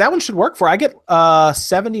 Yeah, that one should work for. I get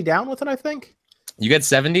 70 down with it, I think. You get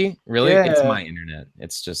 70? Really? Yeah. It's my internet.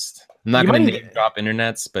 It's just I'm not going to name drop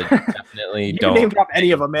internets, but definitely don't name drop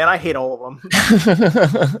any of them, man. I hate all of them.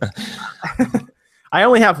 I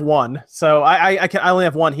only have one, so I only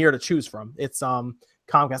have one here to choose from. It's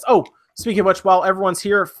Comcast. Oh, speaking of which, while everyone's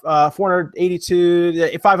here,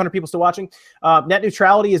 482, 500 people still watching. Net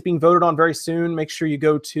neutrality is being voted on very soon. Make sure you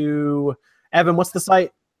go to Evan. What's the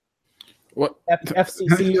site? What?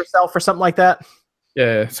 FCC yourself or something like that.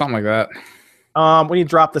 Yeah, something like that. We need to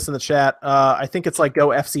drop this in the chat. I think it's like go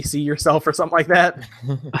FCC yourself or something like that.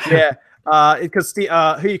 Yeah. Because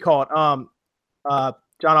who you call it?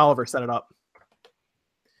 John Oliver set it up.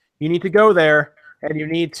 You need to go there, and you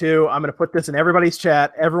need to. I'm going to put this in everybody's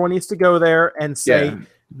chat. Everyone needs to go there and say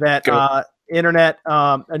that internet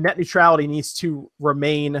net neutrality needs to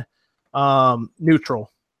remain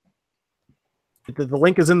neutral. The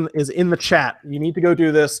link is in the chat. You need to go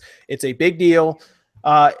do this. It's a big deal.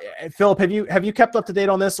 Philip, have you kept up to date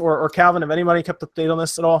on this, or Calvin? Have anybody kept up to date on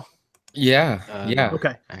this at all? Yeah.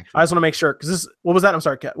 Okay. Actually, I just want to make sure because this. What was that? I'm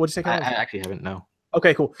sorry. What did you say, I Calvin? actually haven't. No.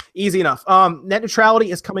 Okay, cool. Easy enough. Net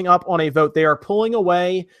neutrality is coming up on a vote. They are pulling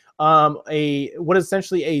away what is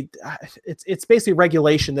essentially it's basically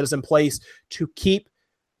regulation that is in place to keep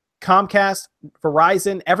Comcast,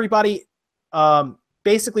 Verizon, everybody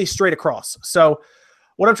basically straight across. So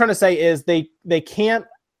what I'm trying to say is they can't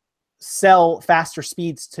sell faster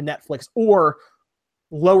speeds to Netflix or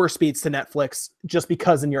lower speeds to Netflix just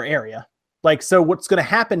because in your area. Like, so what's going to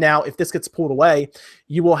happen now, if this gets pulled away,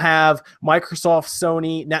 you will have Microsoft,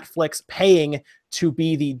 Sony, Netflix paying to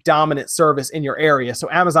be the dominant service in your area. So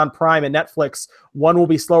Amazon Prime and Netflix, one will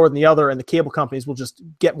be slower than the other, and the cable companies will just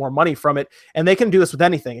get more money from it. And they can do this with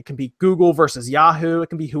anything. It can be Google versus Yahoo. It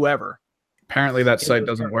can be whoever. Apparently that site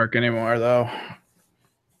doesn't work anymore, though.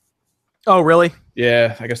 Oh, really?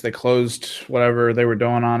 Yeah, I guess they closed whatever they were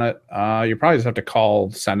doing on it. You probably just have to call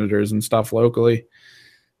senators and stuff locally.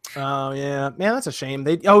 Oh yeah, man, that's a shame.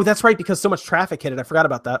 That's right, because so much traffic hit it. I forgot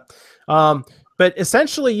about that. But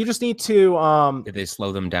essentially, you just need to. Did they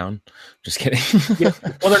slow them down? Just kidding. Yeah.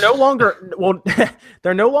 Well,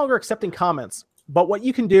 they're no longer accepting comments. But what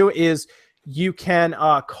you can do is you can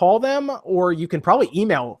call them, or you can probably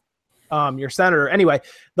email your senator. Anyway,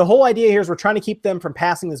 the whole idea here is we're trying to keep them from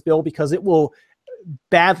passing this bill because it will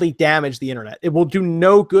badly damage the internet. It will do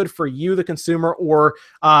no good for you, the consumer, or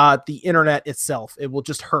the internet itself. It will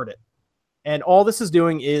just hurt it. And all this is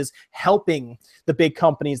doing is helping the big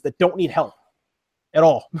companies that don't need help at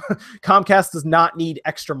all. Comcast does not need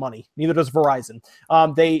extra money. Neither does Verizon.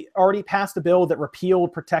 They already passed a bill that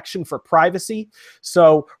repealed protection for privacy.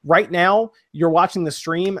 So right now, you're watching the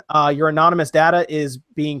stream. Your anonymous data is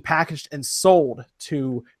being packaged and sold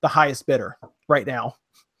to the highest bidder right now.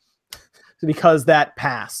 Because that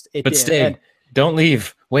passed. Stay. Don't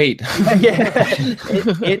leave. Wait. Yeah,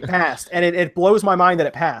 it passed. And it blows my mind that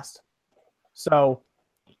it passed. So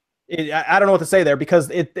I don't know what to say there, because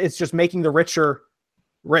it's just making the richer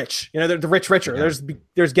rich. You know, the rich richer. Yeah.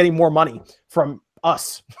 There's getting more money from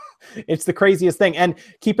us. It's the craziest thing. And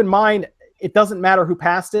keep in mind, it doesn't matter who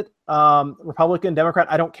passed it, Republican, Democrat,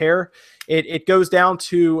 I don't care. It goes down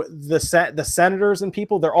to the senators and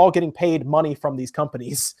people. They're all getting paid money from these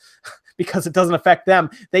companies because it doesn't affect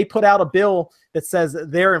them. They put out a bill that says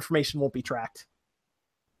their information won't be tracked.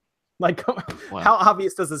 Like, wow. How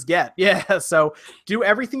obvious does this get? Yeah, so do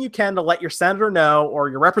everything you can to let your senator know, or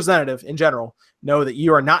your representative in general, know that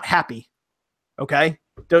you are not happy, okay?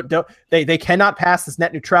 They cannot pass this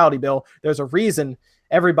net neutrality bill. There's a reason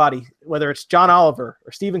everybody, whether it's John Oliver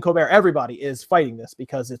or Stephen Colbert, everybody is fighting this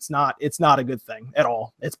because it's not a good thing at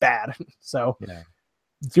all. It's bad. So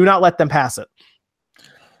do not let them pass it.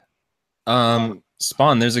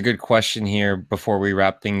 Spawn, there's a good question here before we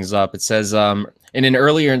wrap things up. It says,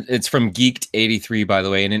 it's from Geeked83, by the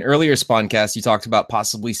way. In an earlier Spawncast, you talked about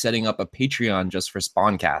possibly setting up a Patreon just for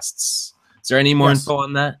Spawncasts. Is there any more info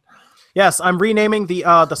on that? Yes, I'm renaming the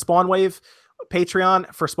Spawnwave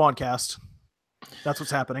Patreon for Spawncast. That's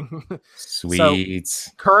what's happening. Sweet.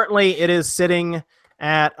 So, currently, it is sitting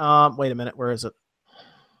at wait a minute, where is it?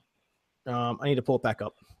 I need to pull it back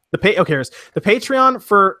up. Here's the Patreon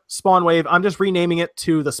for Spawnwave. I'm just renaming it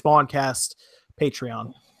to the Spawncast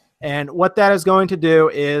Patreon. And what that is going to do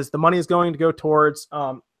is the money is going to go towards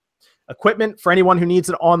equipment for anyone who needs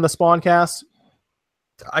it on the Spawncast.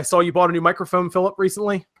 I saw you bought a new microphone, Philip,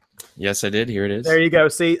 recently. Yes, I did. Here it is. There you go.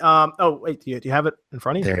 See, oh, wait, do you have it in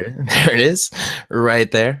front of you? There it is.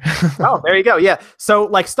 Right there. Oh, there you go. Yeah. So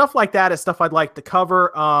like stuff like that is stuff I'd like to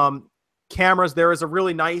cover. Cameras. There is a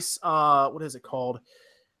really nice, what is it called?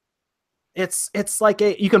 It's like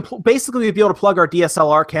you can basically be able to plug our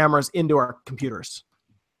DSLR cameras into our computers.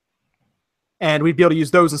 And we'd be able to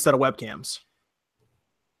use those instead of webcams.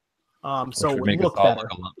 So it would look better.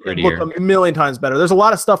 It look a million times better. There's a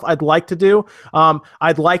lot of stuff I'd like to do.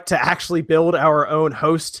 I'd like to actually build our own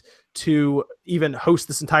host to even host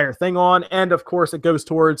this entire thing on. And of course, it goes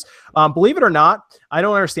towards, believe it or not, I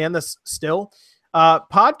don't understand this still.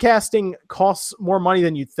 Podcasting costs more money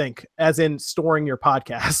than you'd think, as in storing your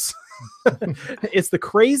podcasts. It's the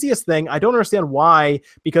craziest thing. I don't understand why,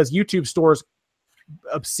 because YouTube stores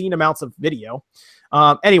obscene amounts of video.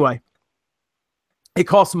 Anyway, it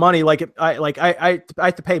costs money. I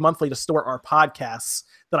have to pay monthly to store our podcasts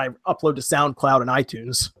that I upload to SoundCloud and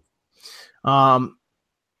iTunes.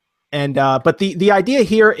 But the idea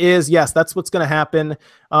here is, yes, that's what's going to happen.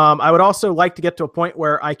 I would also like to get to a point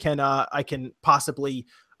where I can possibly,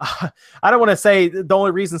 I don't want to say the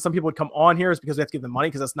only reason some people would come on here is because we have to give them money,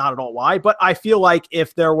 because that's not at all why. But I feel like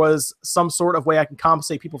if there was some sort of way I can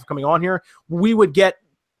compensate people for coming on here, we would get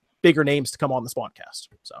bigger names to come on the Spawncast.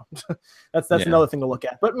 So that's another thing to look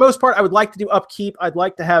at. But most part, I would like to do upkeep. I'd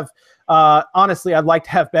like to have, honestly, I'd like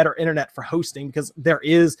to have better internet for hosting, because there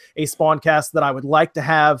is a Spawncast that I would like to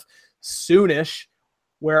have soonish,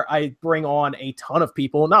 where I bring on a ton of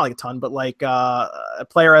people, not like a ton, but like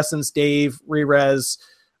Player Essence, Dave, Rerez,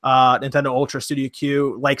 Nintendo Ultra, Studio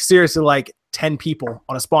Q, like seriously, like 10 people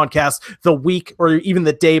on a Spawncast the week or even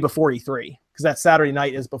the day before E3, because that Saturday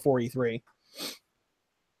night is before E3.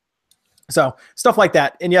 So stuff like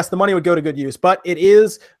that. And yes, the money would go to good use, but it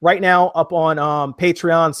is right now up on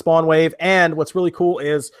Patreon, Spawnwave. And what's really cool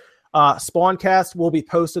is Spawncast will be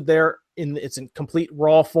posted there it's in complete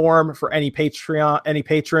raw form for any patron,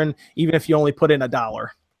 even if you only put in $1.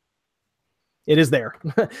 It is there.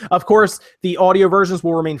 Of course, the audio versions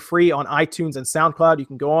will remain free on iTunes and SoundCloud. You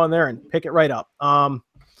can go on there and pick it right up.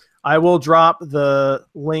 I will drop the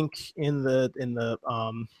link in the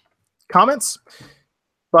comments.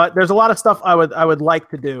 But there's a lot of stuff I would like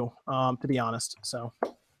to do, to be honest. So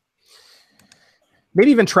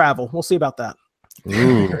maybe even travel. We'll see about that.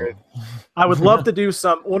 Ooh. I would love to do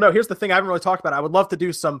some. Well, no, here's the thing I haven't really talked about. I would love to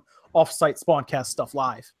do some off-site Spawncast stuff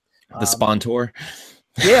live. The Spawn tour.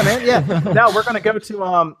 Yeah, man. Yeah. No, we're gonna go to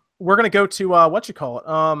what you call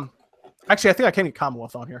it. Actually, I think I can get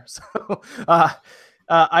Commonwealth on here. So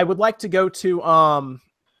I would like to go to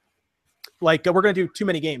we're gonna do Too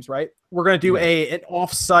Many Games, right? We're gonna do an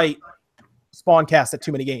off-site Spawncast at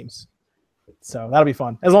Too Many Games. So that'll be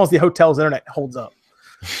fun, as long as the hotel's internet holds up.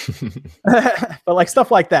 But like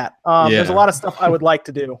stuff like that. There's a lot of stuff I would like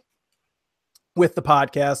to do with the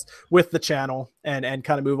podcast, with the channel, and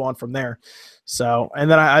kind of move on from there. So, and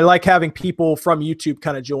then I like having people from YouTube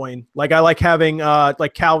kind of join. Like I like having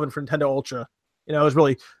like Calvin from Nintendo Ultra. You know, it was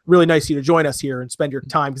really, really nice of you to join us here and spend your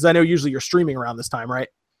time, because I know usually you're streaming around this time, right?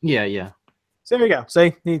 Yeah. So there you go.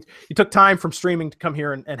 See, you took time from streaming to come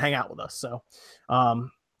here and hang out with us. So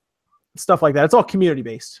stuff like that. It's all community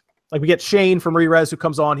based. Like we get Shane from Rerez, who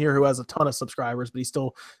comes on here, who has a ton of subscribers, but he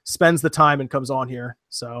still spends the time and comes on here.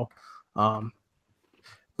 So,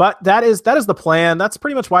 but that is the plan. That's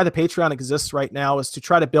pretty much why the Patreon exists right now, is to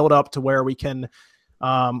try to build up to where we can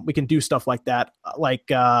do stuff like that,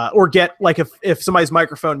 or get like if somebody's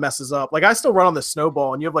microphone messes up. Like I still run on the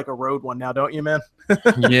Snowball, and you have like a Rode one now, don't you, man?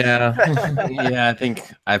 Yeah. I think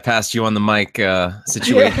I passed you on the mic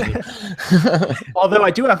situation. Yeah. Although I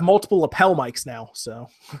do have multiple lapel mics now, so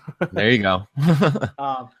there you go.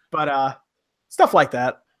 But stuff like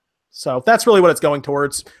that. So that's really what it's going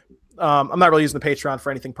towards. I'm not really using the Patreon for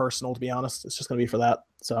anything personal, to be honest. It's just going to be for that.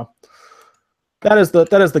 So that is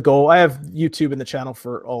the goal. I have YouTube in the channel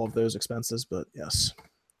for all of those expenses, but yes,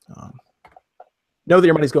 know that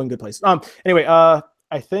your money's going good place. Anyway,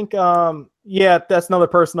 I think that's another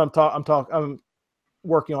person I'm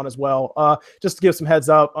working on as well. Just to give some heads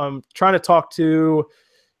up, I'm trying to talk to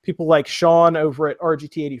people like Sean over at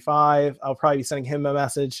RGT85. I'll probably be sending him a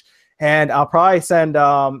message, and I'll probably send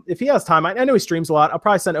if he has time. I know he streams a lot. I'll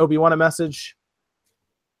probably send Obi-Wan a message.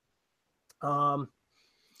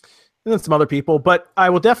 And then some other people, but I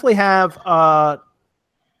will definitely have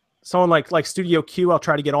someone like Studio Q. I'll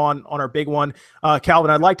try to get on our big one. Calvin,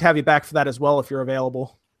 I'd like to have you back for that as well if you're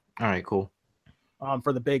available. All right, cool.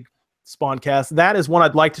 For the big Spawncast, that is one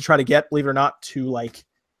I'd like to try to get, believe it or not, to like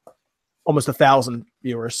almost 1,000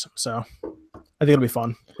 viewers. So I think it'll be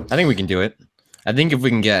fun. I think we can do it. I think if we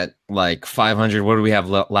can get like 500, what do we have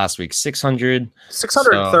last week? 600?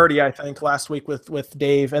 630, so. I think, last week with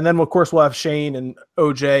Dave. And then, of course, we'll have Shane and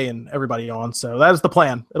OJ and everybody on. So that is the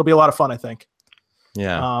plan. It'll be a lot of fun, I think.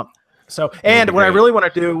 Yeah. And what I really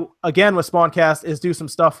want to do, again, with Spawncast is do some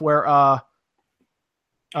stuff where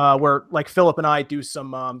like Philip and I do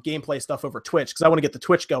some gameplay stuff over Twitch, because I want to get the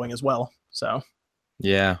Twitch going as well. So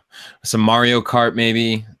yeah. Some Mario Kart,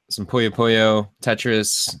 maybe. Some Puyo Puyo,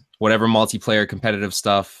 Tetris, whatever multiplayer competitive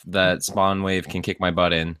stuff that Spawnwave can kick my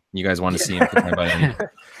butt in. You guys want to see him kick my butt in?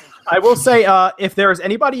 I will say, if there's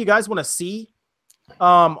anybody you guys want to see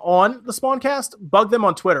on the Spawncast, bug them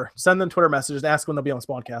on Twitter. Send them Twitter messages and ask when they'll be on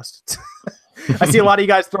Spawncast. I see a lot of you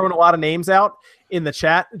guys throwing a lot of names out in the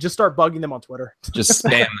chat. Just start bugging them on Twitter. Just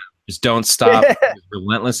spam them. Just don't stop. As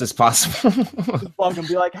relentless as possible. Just bug and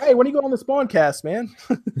be like, hey, when are you going on the Spawncast, man?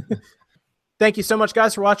 Thank you so much,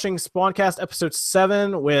 guys, for watching Spawncast episode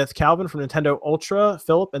 7 with Calvin from Nintendo Ultra,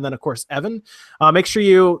 Philip, and then, of course, Evan. Make sure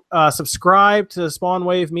you subscribe to Spawn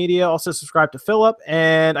Wave Media. Also, subscribe to Philip.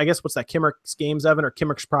 And I guess, what's that? Kimmerix Games, Evan, or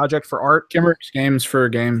Kimmerix Project for art? Kimmerix Games for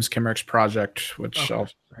Games, Kimmerix Project, which I'll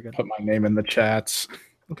put my name in the chats.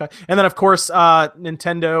 Okay. And then, of course,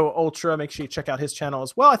 Nintendo Ultra. Make sure you check out his channel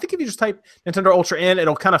as well. I think if you just type Nintendo Ultra in,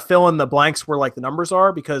 it'll kind of fill in the blanks where like the numbers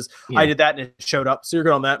are, because I did that and it showed up. So you're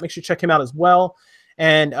good on that. Make sure you check him out as well.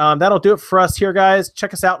 And that'll do it for us here, guys.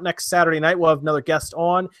 Check us out next Saturday night. We'll have another guest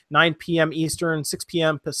on 9 p.m. Eastern, 6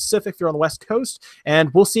 p.m. Pacific if you're on the West Coast.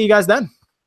 And we'll see you guys then.